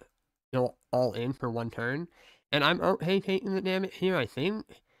they, like, go all in for one turn. And I'm okay taking the damage here, I think.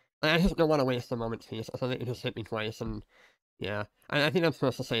 Like, I just don't want to waste a moment's peace, so they can just hit me twice, and yeah. I think I'm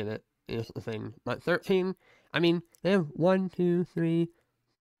supposed to save it, is the thing. But 13, I mean, they have 1, 2, 3,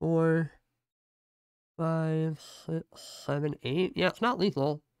 4, 5, 6, 7, 8. Yeah, it's not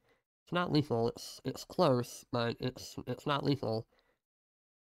lethal. It's not lethal. It's close, but it's not lethal.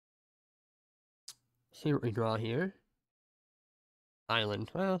 See what we draw here.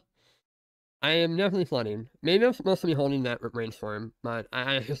 Island. Well, I am definitely flooding. Maybe I'm supposed to be holding that Brainstorm, but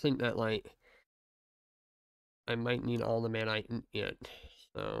I just think that, like, I might need all the mana I can get,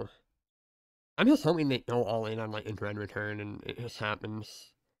 so... I'm just hoping they go all in on, like, a Dread Return, and it just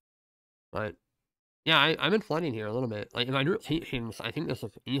happens. But, yeah, I'm in flooding here a little bit. Like, if I drew teachings, I think this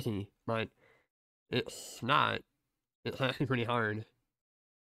is easy, but it's not. It's actually pretty hard.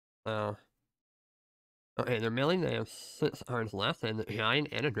 So... Okay, they're milling. They have 6 cards left, and a Giant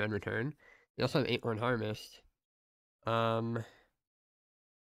and a Dread Return. They also have 8-Horn Harvest. I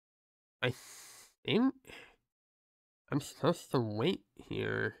think I'm supposed to wait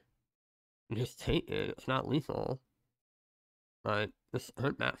here and just take it. It's not lethal, but this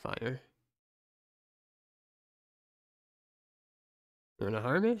hurt backfire. They're gonna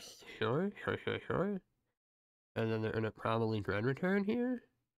harvest? Sure. And then they're gonna probably Dread Return here.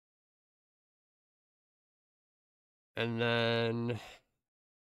 And then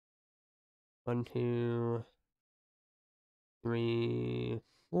 1, 2, 3,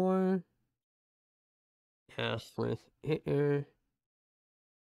 4. Cast with hitter.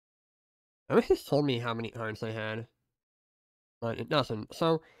 I wish this told me how many cards they had, but it doesn't.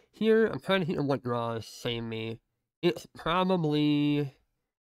 So here, I'm trying to think of what draws save me. It's probably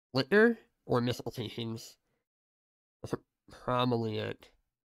Litter or Mystical Teachings. That's probably it.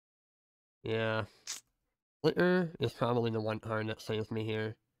 Yeah. Litter is probably the one card that saves me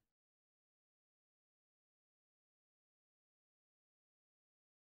here.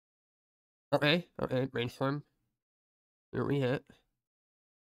 Okay, Brainstorm. Here we hit.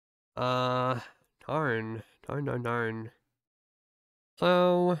 Darn.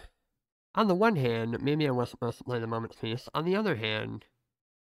 So, On the one hand, maybe I was supposed to play the Moment's Peace. On the other hand,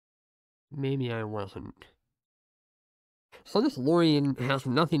 maybe I wasn't. So this Lorien has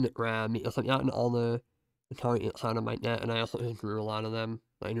nothing to grab because I've gotten all the targets out of my net, and I also just drew a lot of them.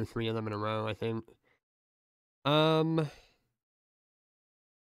 I drew 3 of them in a row, I think.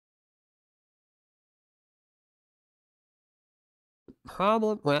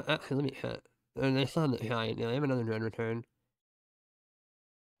 Problem. Well, actually, let me hit. And they still have the giant. Yeah, they have another dread return.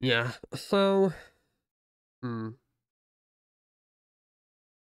 Yeah. So. Oh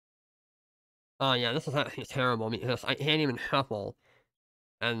yeah, this is actually terrible because I can't even shuffle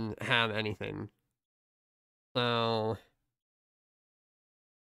and have anything. So.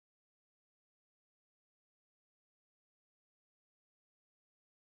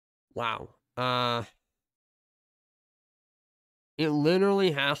 Wow. It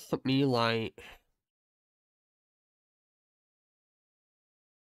literally has to be like.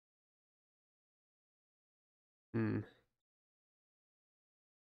 Hmm.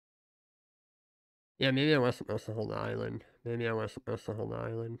 Yeah, maybe I was supposed to hold the island. Maybe I was supposed to hold the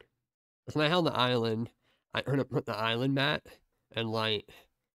island. Because when I held the island, I could have put the island mat and like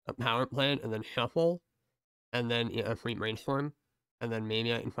a power plant and then shuffle and then a free brainstorm. And then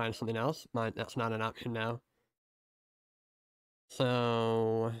maybe I can find something else, but that's not an option now.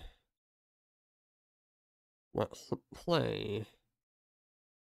 So what's the play?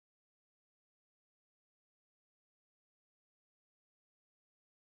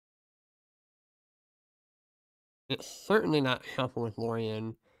 It's certainly not shuffle with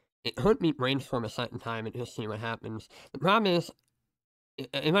Lorien. It could be brainstorm a second time and just see what happens. The problem is,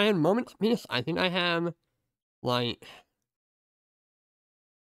 if I had Moment's Peace, I think I have, like,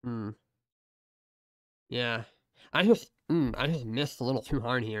 yeah. I just missed a little too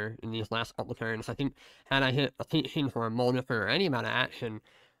hard here in these last couple turns. I think had I hit a teaching for a Molniff or any amount of action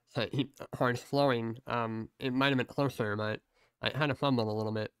to keep cards flowing, it might have been closer, but I kind of fumbled a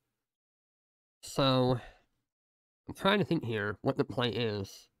little bit. So, I'm trying to think here what the play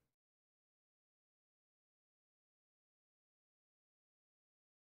is.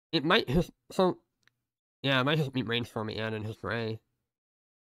 It might just, so, yeah, it might just be Brainstorm again and just Ray.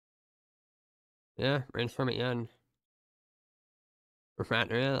 Yeah, Brainstorm again.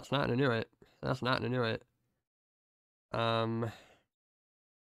 Refractor, yeah, that's not gonna do it. That's not gonna do it.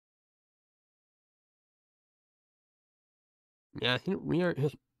 Yeah, I think we are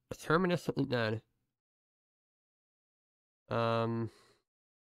just deterministically dead. I'll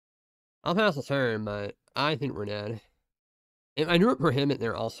pass the turn, but I think we're dead. If I drew a Prohibit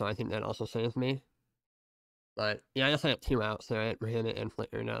there also, I think that also saves me. But, yeah, I guess I have 2 outs there. I had Prohibit and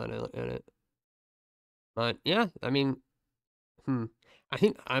Flicker now that I look at it. But, yeah, I mean, I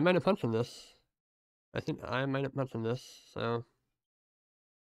think I might have punched in this. I think I might have punched in this, so.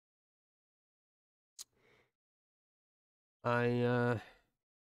 Yeah,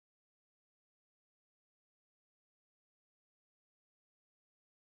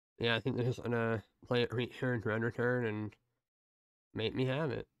 I think they're just gonna play it here and return and make me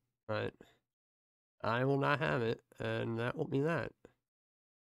have it. But I will not have it, and that will be that.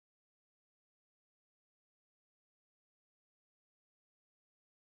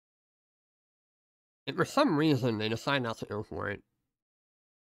 If for some reason they decide not to go for it,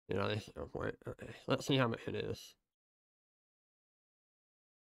 they should go for it. Okay, let's see how much it is.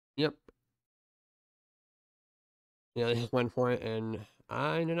 Yep. Yeah, they just went for it, and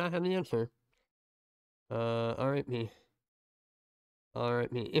I do not have the answer. Alright, me.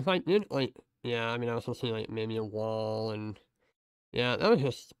 Alright, me. If I did, like, yeah, I mean, I was supposed to see, like, maybe a wall, and, yeah, that was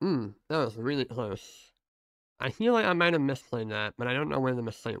just, that was really close. I feel like I might have misplayed that, but I don't know where the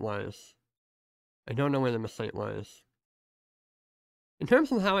mistake was. I don't know where the mistake was. In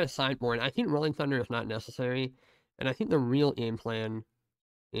terms of how I sideboard, I think Rolling Thunder is not necessary, and I think the real game plan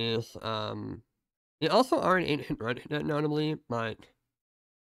is, they also are an Ancient Red notably, but,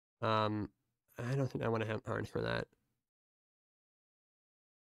 I don't think I want to have cards for that.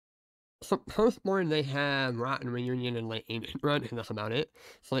 So post-board, they have Rotten Reunion and like Ancient Run, and that's about it.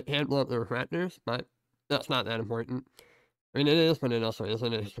 So they can blow up the Refractors, but that's not that important. I mean, it is, but it also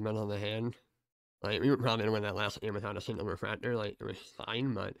isn't. It just depends on the hand. Like, we were probably gonna win that last game without a single Refractor. Like, it was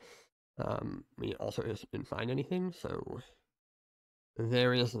fine, but we also just didn't find anything, so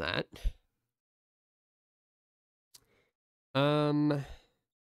there is that. I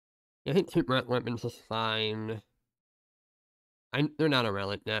think two Brett weapons is fine. They're not a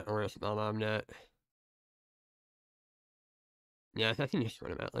Relic net or a Spellbomb net. Yeah, I can just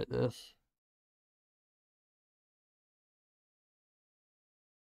run them out like this.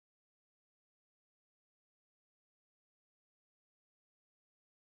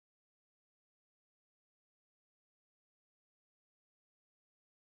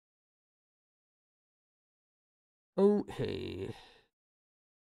 Okay.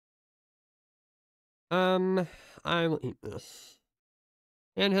 I will eat this.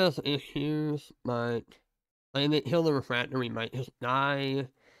 It has issues, but like if it kill the refractor, we might just die.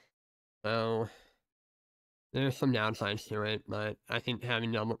 So there's some downsides to it, but I think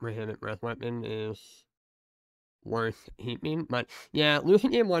having double prohibit breath weapon is worth keeping. But yeah,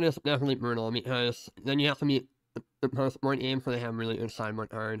 losing game 1 is definitely brutal because then you have to meet the post-board games where they have really good sideboard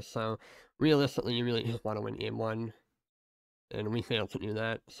cards. So realistically, you really just want to win game 1, and we failed to do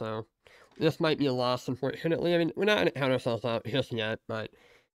that. So this might be a loss, unfortunately. I mean, we're not going to count ourselves out just yet, but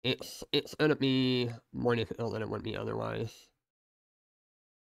it's going to be more difficult than it would be otherwise.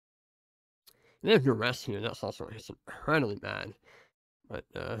 There's the rest here. That's also incredibly bad. But,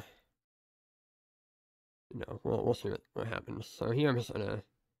 you know, we'll see what happens. So here I'm just going to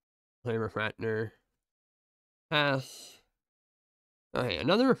play Refractor. Pass. Okay,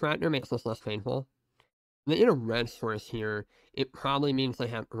 another Refractor makes this less painful. The inner red source here, it probably means they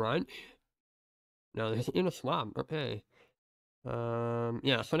have Grunt. No, there's in a swap. Okay.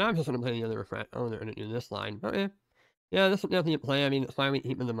 Yeah, so now I'm just going to play the other Refractor. Oh, they're going to do this line. Okay. Yeah, this is definitely a play. I mean, it's fine we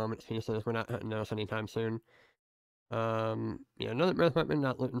keep in the moment pieces. We're not hunting those anytime soon. Yeah, another breath weapon,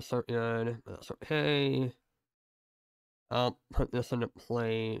 not looking so good. But that's okay. I'll put this into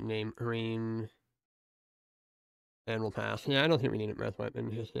play, name green. And we'll pass. Yeah, I don't think we need a breath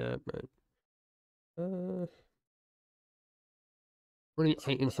weapon just yet, but... we're gonna get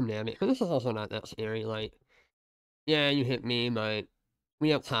taking some damage. But this is also not that scary, like... Yeah, you hit me, but...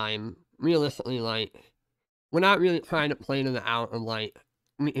 We have time. Realistically, like... We're not really trying to play to the out of, like...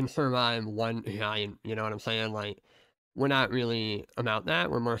 We can survive one giant, you know what I'm saying? Like... We're not really about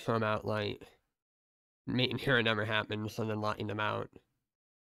that. We're more so about, like... making sure it never happens and then locking them out.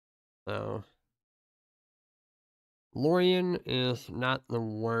 So... Lorien is not the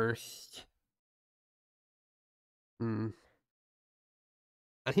worst. I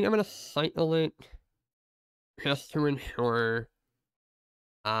think I'm gonna cycle it just to ensure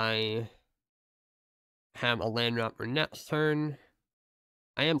I have a land drop for next turn.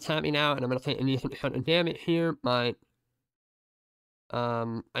 I am tapping out, and I'm gonna take a decent amount of damage here, but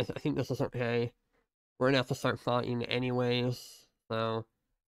I think this is okay. We're gonna have to start fighting anyways, so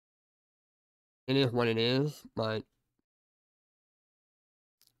it is what it is, but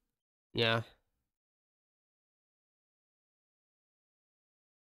yeah.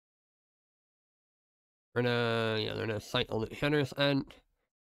 They're gonna cycle the Shatter's End.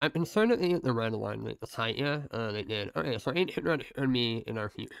 I'm concerned that they get the red one, like the Titya. They did. Okay, so Ancient Red hurt me in our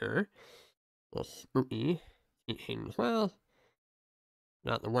future. A little spooky. Teaching as well.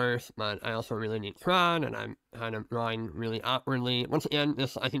 Not the worst, but I also really need Tron, and I'm kind of drawing really awkwardly. Once again,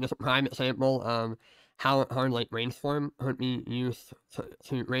 I think this is a prime example of how hard like Brainstorm could be used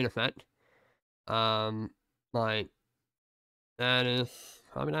to great effect. Like, that is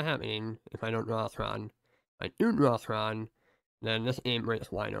probably not happening if I don't draw Tron. If I do draw Tron, then this game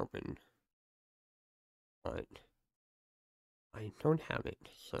breaks wide open. But I don't have it,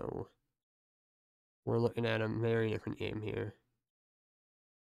 so we're looking at a very different game here.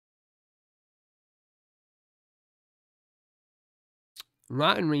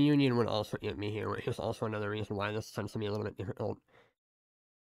 Rotten Reunion would also get me here, which is also another reason why this tends to be a little bit difficult.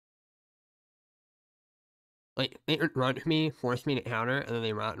 Like, they run me, force me to counter, and then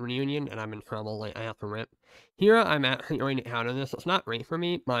they Rotten Reunion, and I'm in trouble, like, I have to rip. Here, I'm actually going to counter this. It's not great for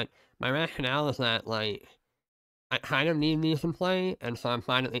me, but my rationale is that, like, I kind of need these in play, and so I'm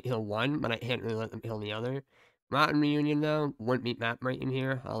fine that they kill one, but I can't really let them kill the other. Rotten Reunion, though, wouldn't be map breaking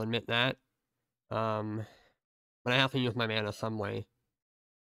here, I'll admit that. But I have to use my mana some way.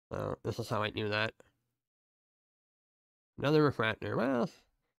 So, this is how I do that. Another Refractor. Well,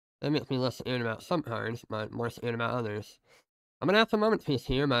 that makes me less scared about some cards, but more scared about others. I'm gonna have some moment piece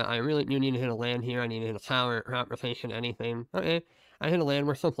here, but I really do need to hit a land here. I need to hit a tower, crop rotation, anything. Okay, I hit a land,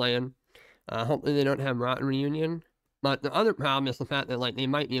 we're still playing. Hopefully they don't have Rotten Reunion. But the other problem is the fact that, like, they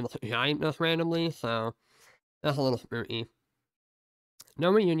might be able to giant us randomly, so that's a little spooky.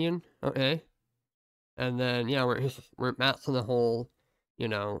 No Reunion, okay. And then, yeah, we're back to the whole, you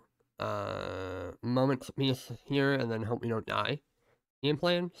know, moments piece here, and then hope we don't die game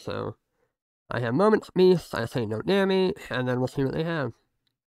plan. So I have moments piece, I say no damage, and then we'll see what they have.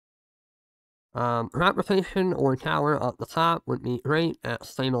 Crop rotation or tower up the top would be great at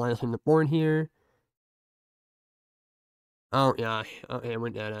stabilizing the board here. Oh yeah, okay, we're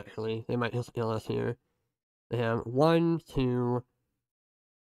dead actually. They might just kill us here. They have 1, 2.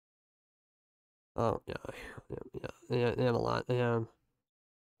 Oh yeah. They have a lot. They have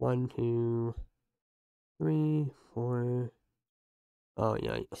 1, 2, 3, 4. Oh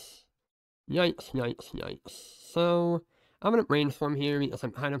yikes. Yikes, yikes, yikes. So, I'm gonna brainstorm here because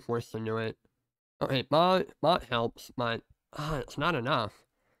I'm kind of forced into it. Okay, bot helps, but it's not enough.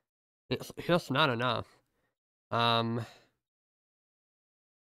 It's just not enough. Um,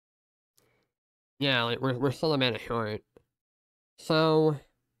 yeah, like we're still a mana short. So,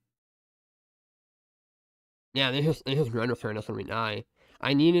 yeah, they just run return us when we die.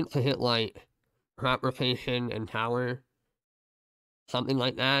 I needed to hit like crop rotation and tower, something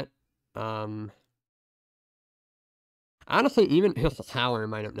like that. Um, Honestly, even just a tower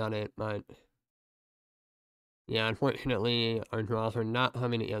might have done it, but yeah, unfortunately, our draws are not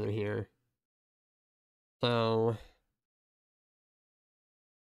coming together here. So,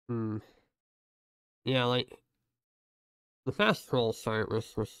 hmm, yeah, like the fast troll start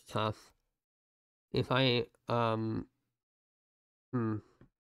was tough. If I hmm,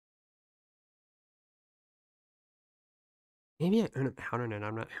 maybe I could have countered it.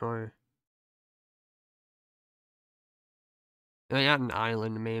 I'm not sure. I got an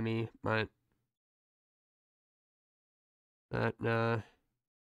island maybe, but that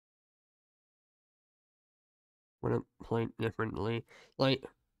would have played differently. Like,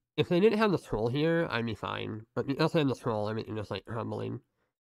 if they didn't have the troll here, I'd be fine. But because they have the troll, everything just like crumbling.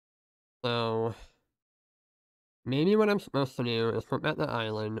 So maybe what I'm supposed to do is put back the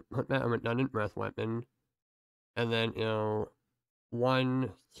island, put back a redundant breath weapon, and then, you know, 1,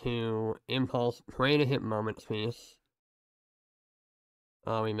 2, impulse, pray to hit moment space.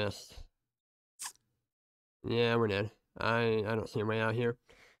 Oh, we missed. Yeah, we're dead. I don't see a way out here.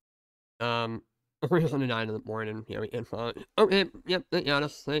 We're just gonna die to the board, and yeah, we can fall. Okay, yep, they got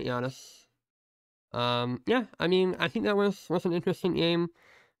us. They got us. Yeah, I mean, I think that was an interesting game.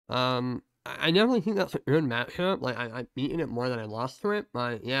 I definitely think that's a good matchup. Like, I've beaten it more than I lost to it,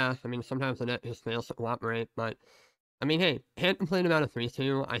 but yeah, I mean, sometimes the net just fails to cooperate. But I mean, hey, had complained about a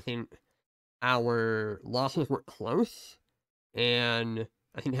 3-2. I think our losses were close, and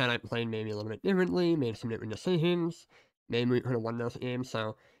I think had I played maybe a little bit differently, made some different decisions, maybe we could have won those games.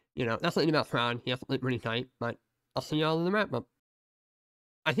 So, you know, that's the thing about Tron. He has to play pretty tight, but I'll see y'all in the wrap up.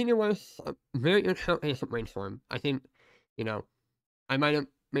 I think it was a very good showcase of Brainstorm. I think, you know, I might have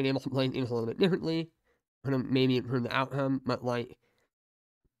been able to play things a little bit differently, could have maybe improved the outcome, but like,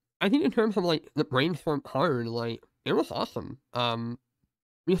 I think in terms of like the Brainstorm card, like, it was awesome.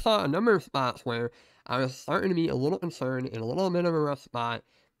 We saw a number of spots where I was starting to be a little concerned in a little bit of a rough spot,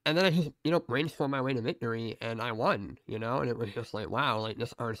 and then I just, you know, brainstormed my way to victory, and I won, you know, and it was just like, wow, like,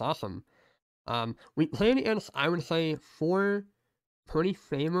 this card is awesome. We played against, I would say, 4 pretty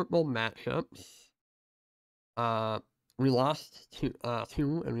favorable matchups. Uh, we lost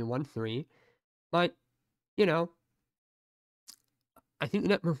 2, and we won 3, but, you know, I think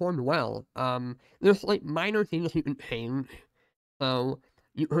that performed well. There's, like, minor things you can change. So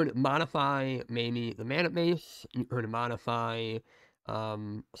you could modify maybe the mana base, you could modify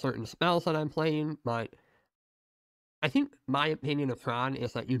certain spells that I'm playing, but I think my opinion of Tron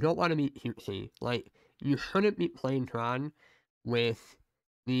is that you don't want to be cutesy. Like, you shouldn't be playing Tron with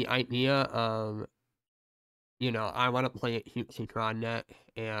the idea of, you know, I want to play a cutesy Tron deck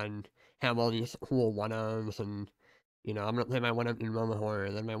and have all these cool one-ofs and, you know, I'm going to play my one-of in Roma Horror,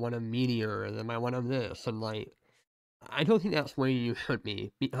 then my one-of Meteor, and then my one-of this, and like, I don't think that's where you should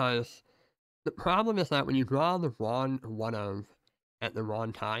be, because the problem is that when you draw the wrong one-of at the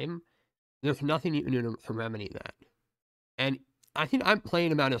wrong time, there's nothing you can do to remedy that. And I think I'm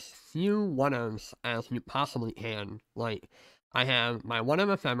playing about as few one-ofs as you possibly can. Like, I have my one-of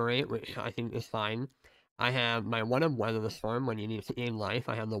Ephemerate, which I think is fine. I have my one-of Weather the Storm when you need to gain life.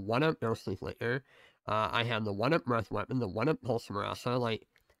 I have the one-of Ghostly Flicker. I have the one-of Breath Weapon, the one-of Pulse Marasa. Like,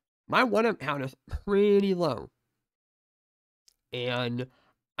 my one-of count is pretty low. And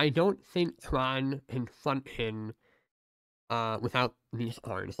I don't think Tron can function without these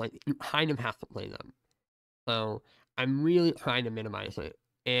cards. Like, you kind of have to play them. So, I'm really trying to minimize it.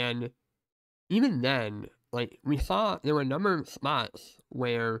 And even then, like, we saw there were a number of spots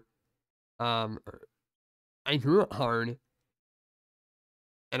where um, I drew it hard,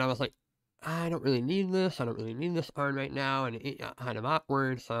 and I was like, I don't really need this. I don't really need this card right now, and it got kind of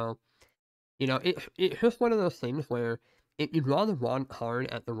awkward. So, you know, it's just one of those things where if you draw the wrong card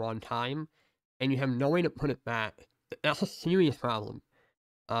at the wrong time, and you have no way to put it back, that's a serious problem.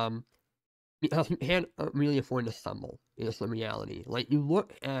 Um, because you can't really afford to stumble, is the reality. Like, you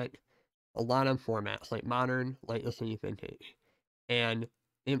look at a lot of formats, like Modern, Legacy, Vintage, and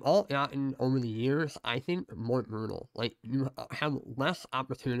they've all gotten, over the years, I think, more brutal. Like, you have less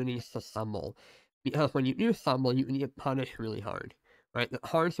opportunities to stumble, because when you do stumble, you can get punished really hard, right? The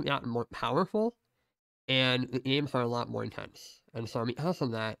cards have gotten more powerful, and the games are a lot more intense. And so because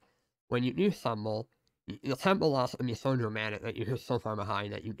of that, when you do stumble, the tempo loss can be so dramatic that you're just so far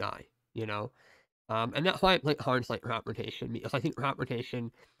behind that you die, you know? And that's why I play cards like Crop Rotation, because I think Crop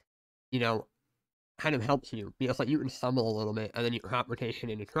Rotation, you know, kind of helps you, because, like, you can stumble a little bit, and then you Crop Rotation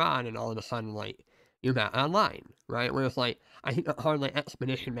into Tron, and all of a sudden, like, you're back online, right? Whereas, like, I think a card like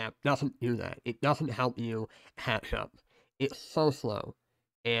Expedition Map doesn't do that. It doesn't help you catch up. It's so slow.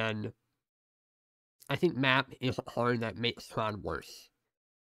 And I think Map is a card that makes Tron worse.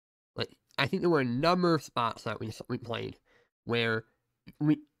 Like, I think there were a number of spots that we played where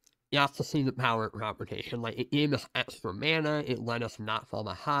we got to see the power of Crop Rotation. Like, it gave us extra mana, it let us not fall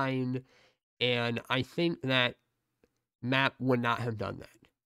behind, and I think that Map would not have done that.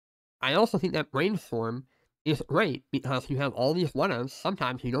 I also think that Brainstorm is great because you have all these one-ofs.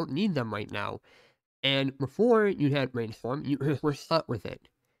 Sometimes you don't need them right now. And before you had Brainstorm, you just were stuck with it.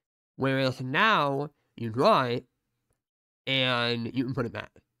 Whereas now, you draw it, and you can put it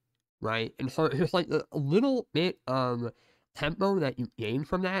back, right? And so it's just like a little bit of tempo that you gain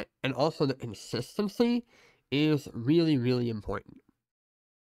from that, and also the consistency is really, really important.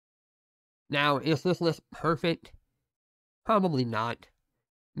 Now, is this list perfect? Probably not.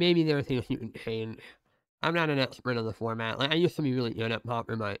 Maybe there are things you can change. I'm not an expert on the format. Like, I used to be really good at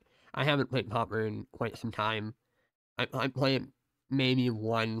Pauper, but I haven't played Pauper in quite some time. I play it maybe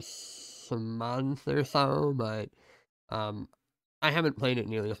once a month or so, but I haven't played it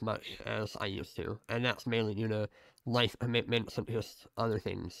nearly as much as I used to, and that's mainly due to life commitments and just other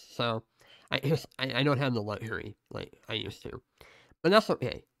things. So I don't have the luxury like I used to, but that's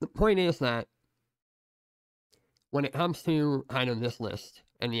okay. The point is that when it comes to kind of this list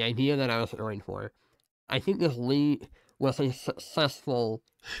and the idea that I was going for, I think this league was a successful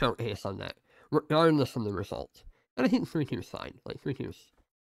showcase on that, regardless of the result. And I think 3-2 is fine. Like, 3-2 is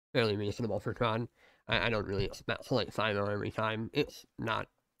fairly reasonable for Tron. I don't really expect to, like, 5-0 every time. It's not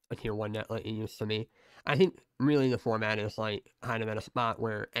a tier 1 net like it used to be. I think, really, the format is, like, kind of at a spot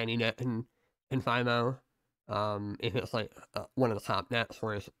where any net can 5-0. If it's, like, one of the top nets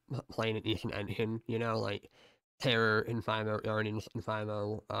where it's playing a decent engine, you know, like, Terror in 5-0, Guardians in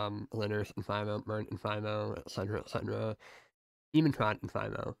 5-0, Linners in 5-0, Burn in 5-0, etc., etc. Even Tron in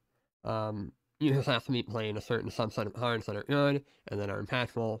 5-0. You just have to be playing a certain subset of cards that are good and that are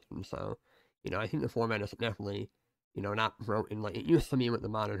impactful, and so, you know, I think the format is definitely, you know, not broken like it used to be with the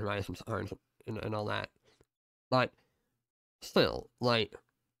Modern Horizons cards and all that. But still, like,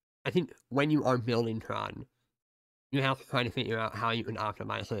 I think when you are building Tron, you have to try to figure out how you can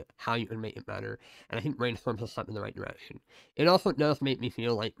optimize it, how you can make it better, and I think Brainstorm's a step in the right direction. It also does make me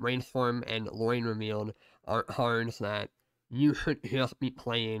feel like Brainstorm and Lorien Revealed are cards that you should just be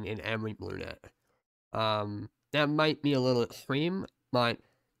playing in every blue net. That might be a little extreme, but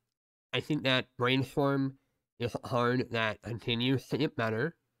I think that Brainstorm is a card that continues to get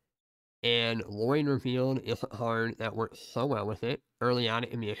better, and Lorien Revealed is a card that works so well with it. Early on,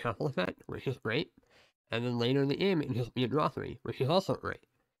 it can be a shuffle effect, which is great. And then later in the game, it can just be a draw 3, which is also great.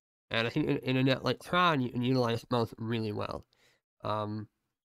 And I think in a net like Tron, you can utilize both really well.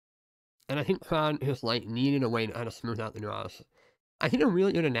 And I think Tron just, like, needed a way to kind of smooth out the draws. I think a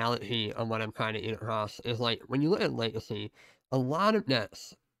really good analogy of what I'm trying to get across is, like, when you look at Legacy, a lot of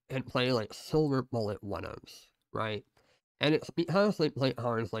nets can play, like, silver bullet one-ofs, right? And it's because they play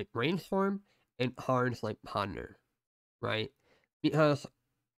cards like Brainstorm and cards like Ponder, right? Because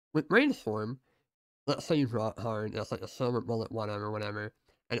with Brainstorm, let's say you draw a card that's like a silver bullet one-of or whatever,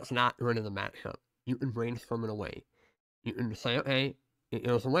 and it's not rid of the matchup. You can Brainstorm it away. You can say, okay, it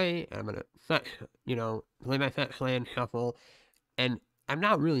goes away, and I'm gonna fetch, you know, play my fetch land, shuffle, and I'm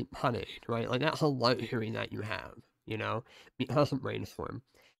not really punished, right? Like, that's a luxury that you have, you know, because of Brainstorm.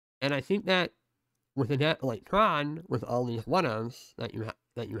 And I think that with a net like Tron, with all these one-ofs that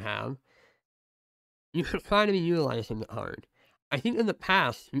you have, you should try to be utilizing the card. I think in the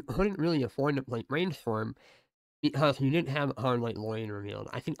past, you couldn't really afford to play Brainstorm because you didn't have a card like Lorien Revealed.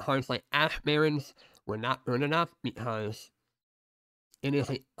 I think cards like Ash Barrens were not good enough because it is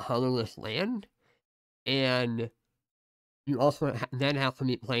a colorless land, and you also then have to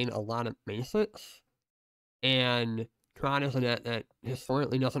be playing a lot of basics, and Tron is a net that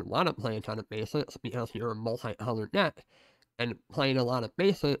historically doesn't want to play a ton of basics because you're a multicolored net, and playing a lot of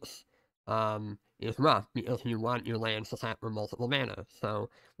basics is rough because you want your lands to tap for multiple mana. So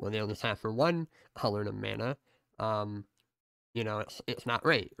when they only tap for one color of mana, you know, it's not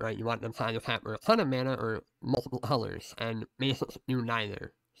great, right? You want them to either tap for a ton of mana or multiple colors, and basics do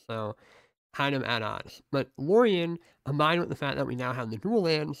neither. So kind of at odds. But Lorien, combined with the fact that we now have the dual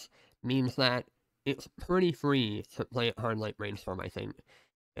lands, means that it's pretty free to play a card like Brainstorm, I think.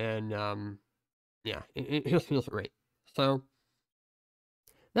 And yeah, it just feels great. So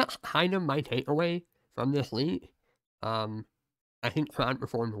that's kind of my takeaway from this leak. Um, I think Tron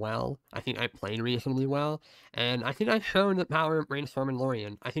performed well. I think I played reasonably well. And I think I've shown the power of Brainstorm and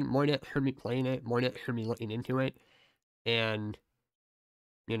Lorien. I think more net should be playing it, more net should be looking into it. And,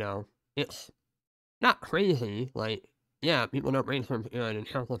 you know, it's not crazy. Like, yeah, people know Brainstorm's good and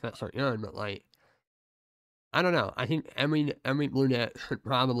shuffle effects are good, but like, I don't know. I think every blue net should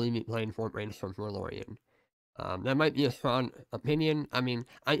probably be playing for Brainstorm for Lorien. That might be a strong opinion. I mean,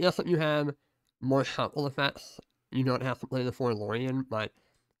 I guess if you have more shuffle effects, you don't have to play the 4 Lorien, but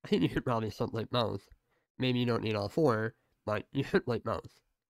I think you should probably still play both. Maybe you don't need all 4, but you should play both.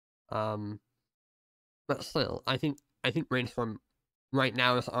 But still, I think Brainstorm right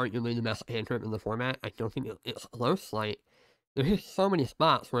now is arguably the best cantrip in the format. I don't think it's close. Like, there's just so many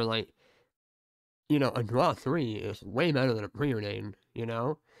spots where, like, you know, a draw 3 is way better than a preordain, you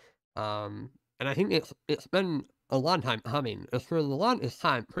know? And I think it's been a long time coming. As for the longest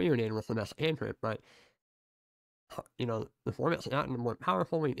time, preordain was the best cantrip, but, you know, the format's gotten more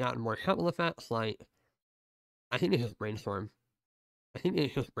powerful, we've gotten more shuffle effects, like, I think it's just Brainstorm. I think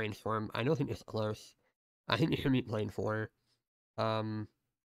it's just Brainstorm. I don't think it's close. I think it should be playing 4. Um,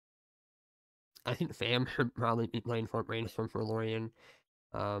 I think Fam should probably be playing for Brainstorm for Lorien.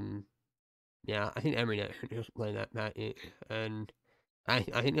 Um, yeah, I think Everynet should just play that each. And I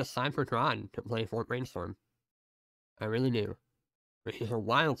think it's time for Tron to play for Brainstorm. I really do. Which is a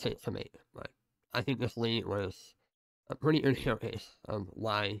wild take to make, but I think this lead was a pretty good showcase of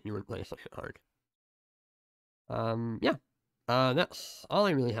why you would play such a card. Yeah. That's all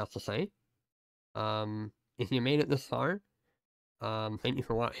I really have to say. If you made it this far, thank you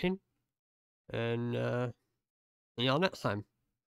for watching, and see y'all next time.